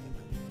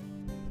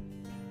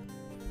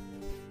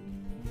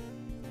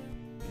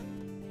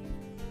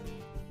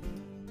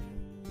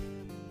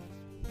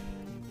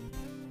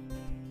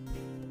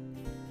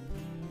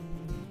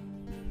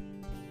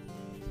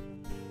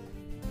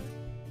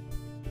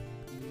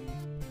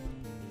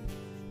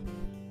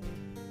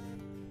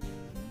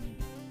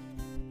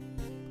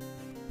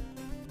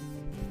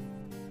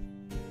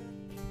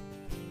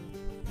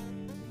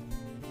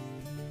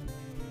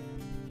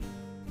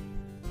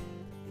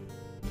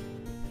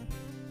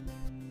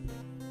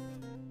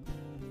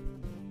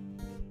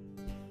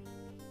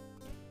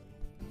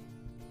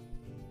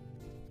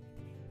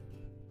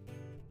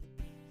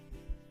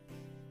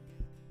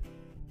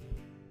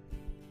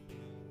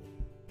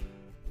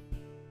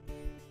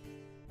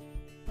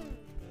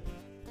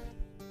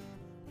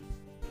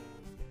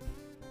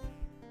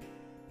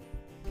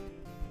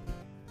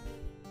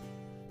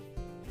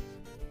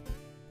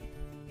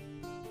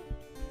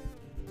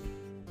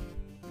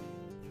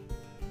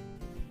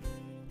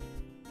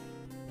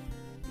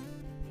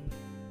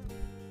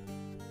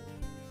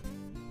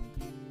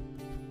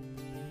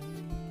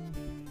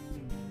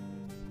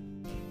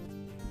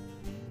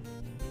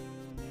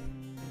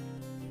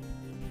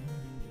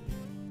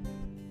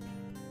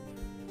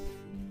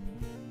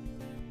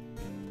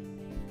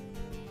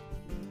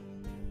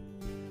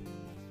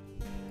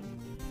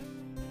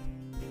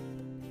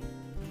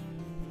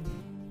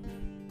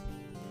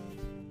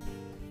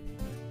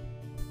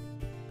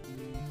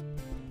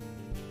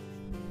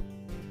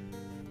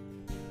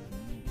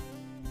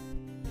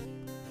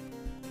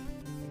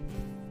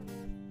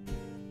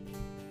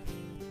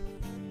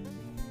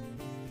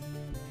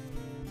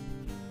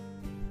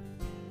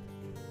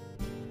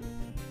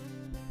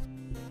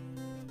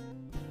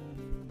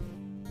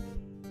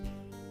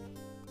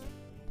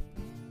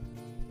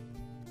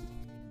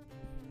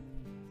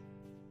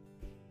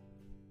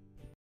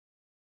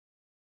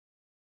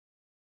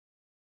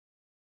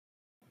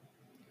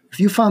 If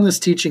you found this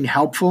teaching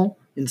helpful,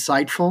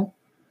 insightful,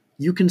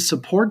 you can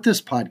support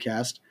this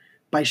podcast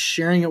by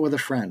sharing it with a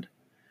friend.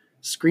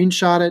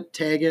 Screenshot it,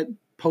 tag it,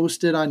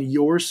 post it on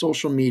your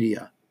social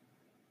media.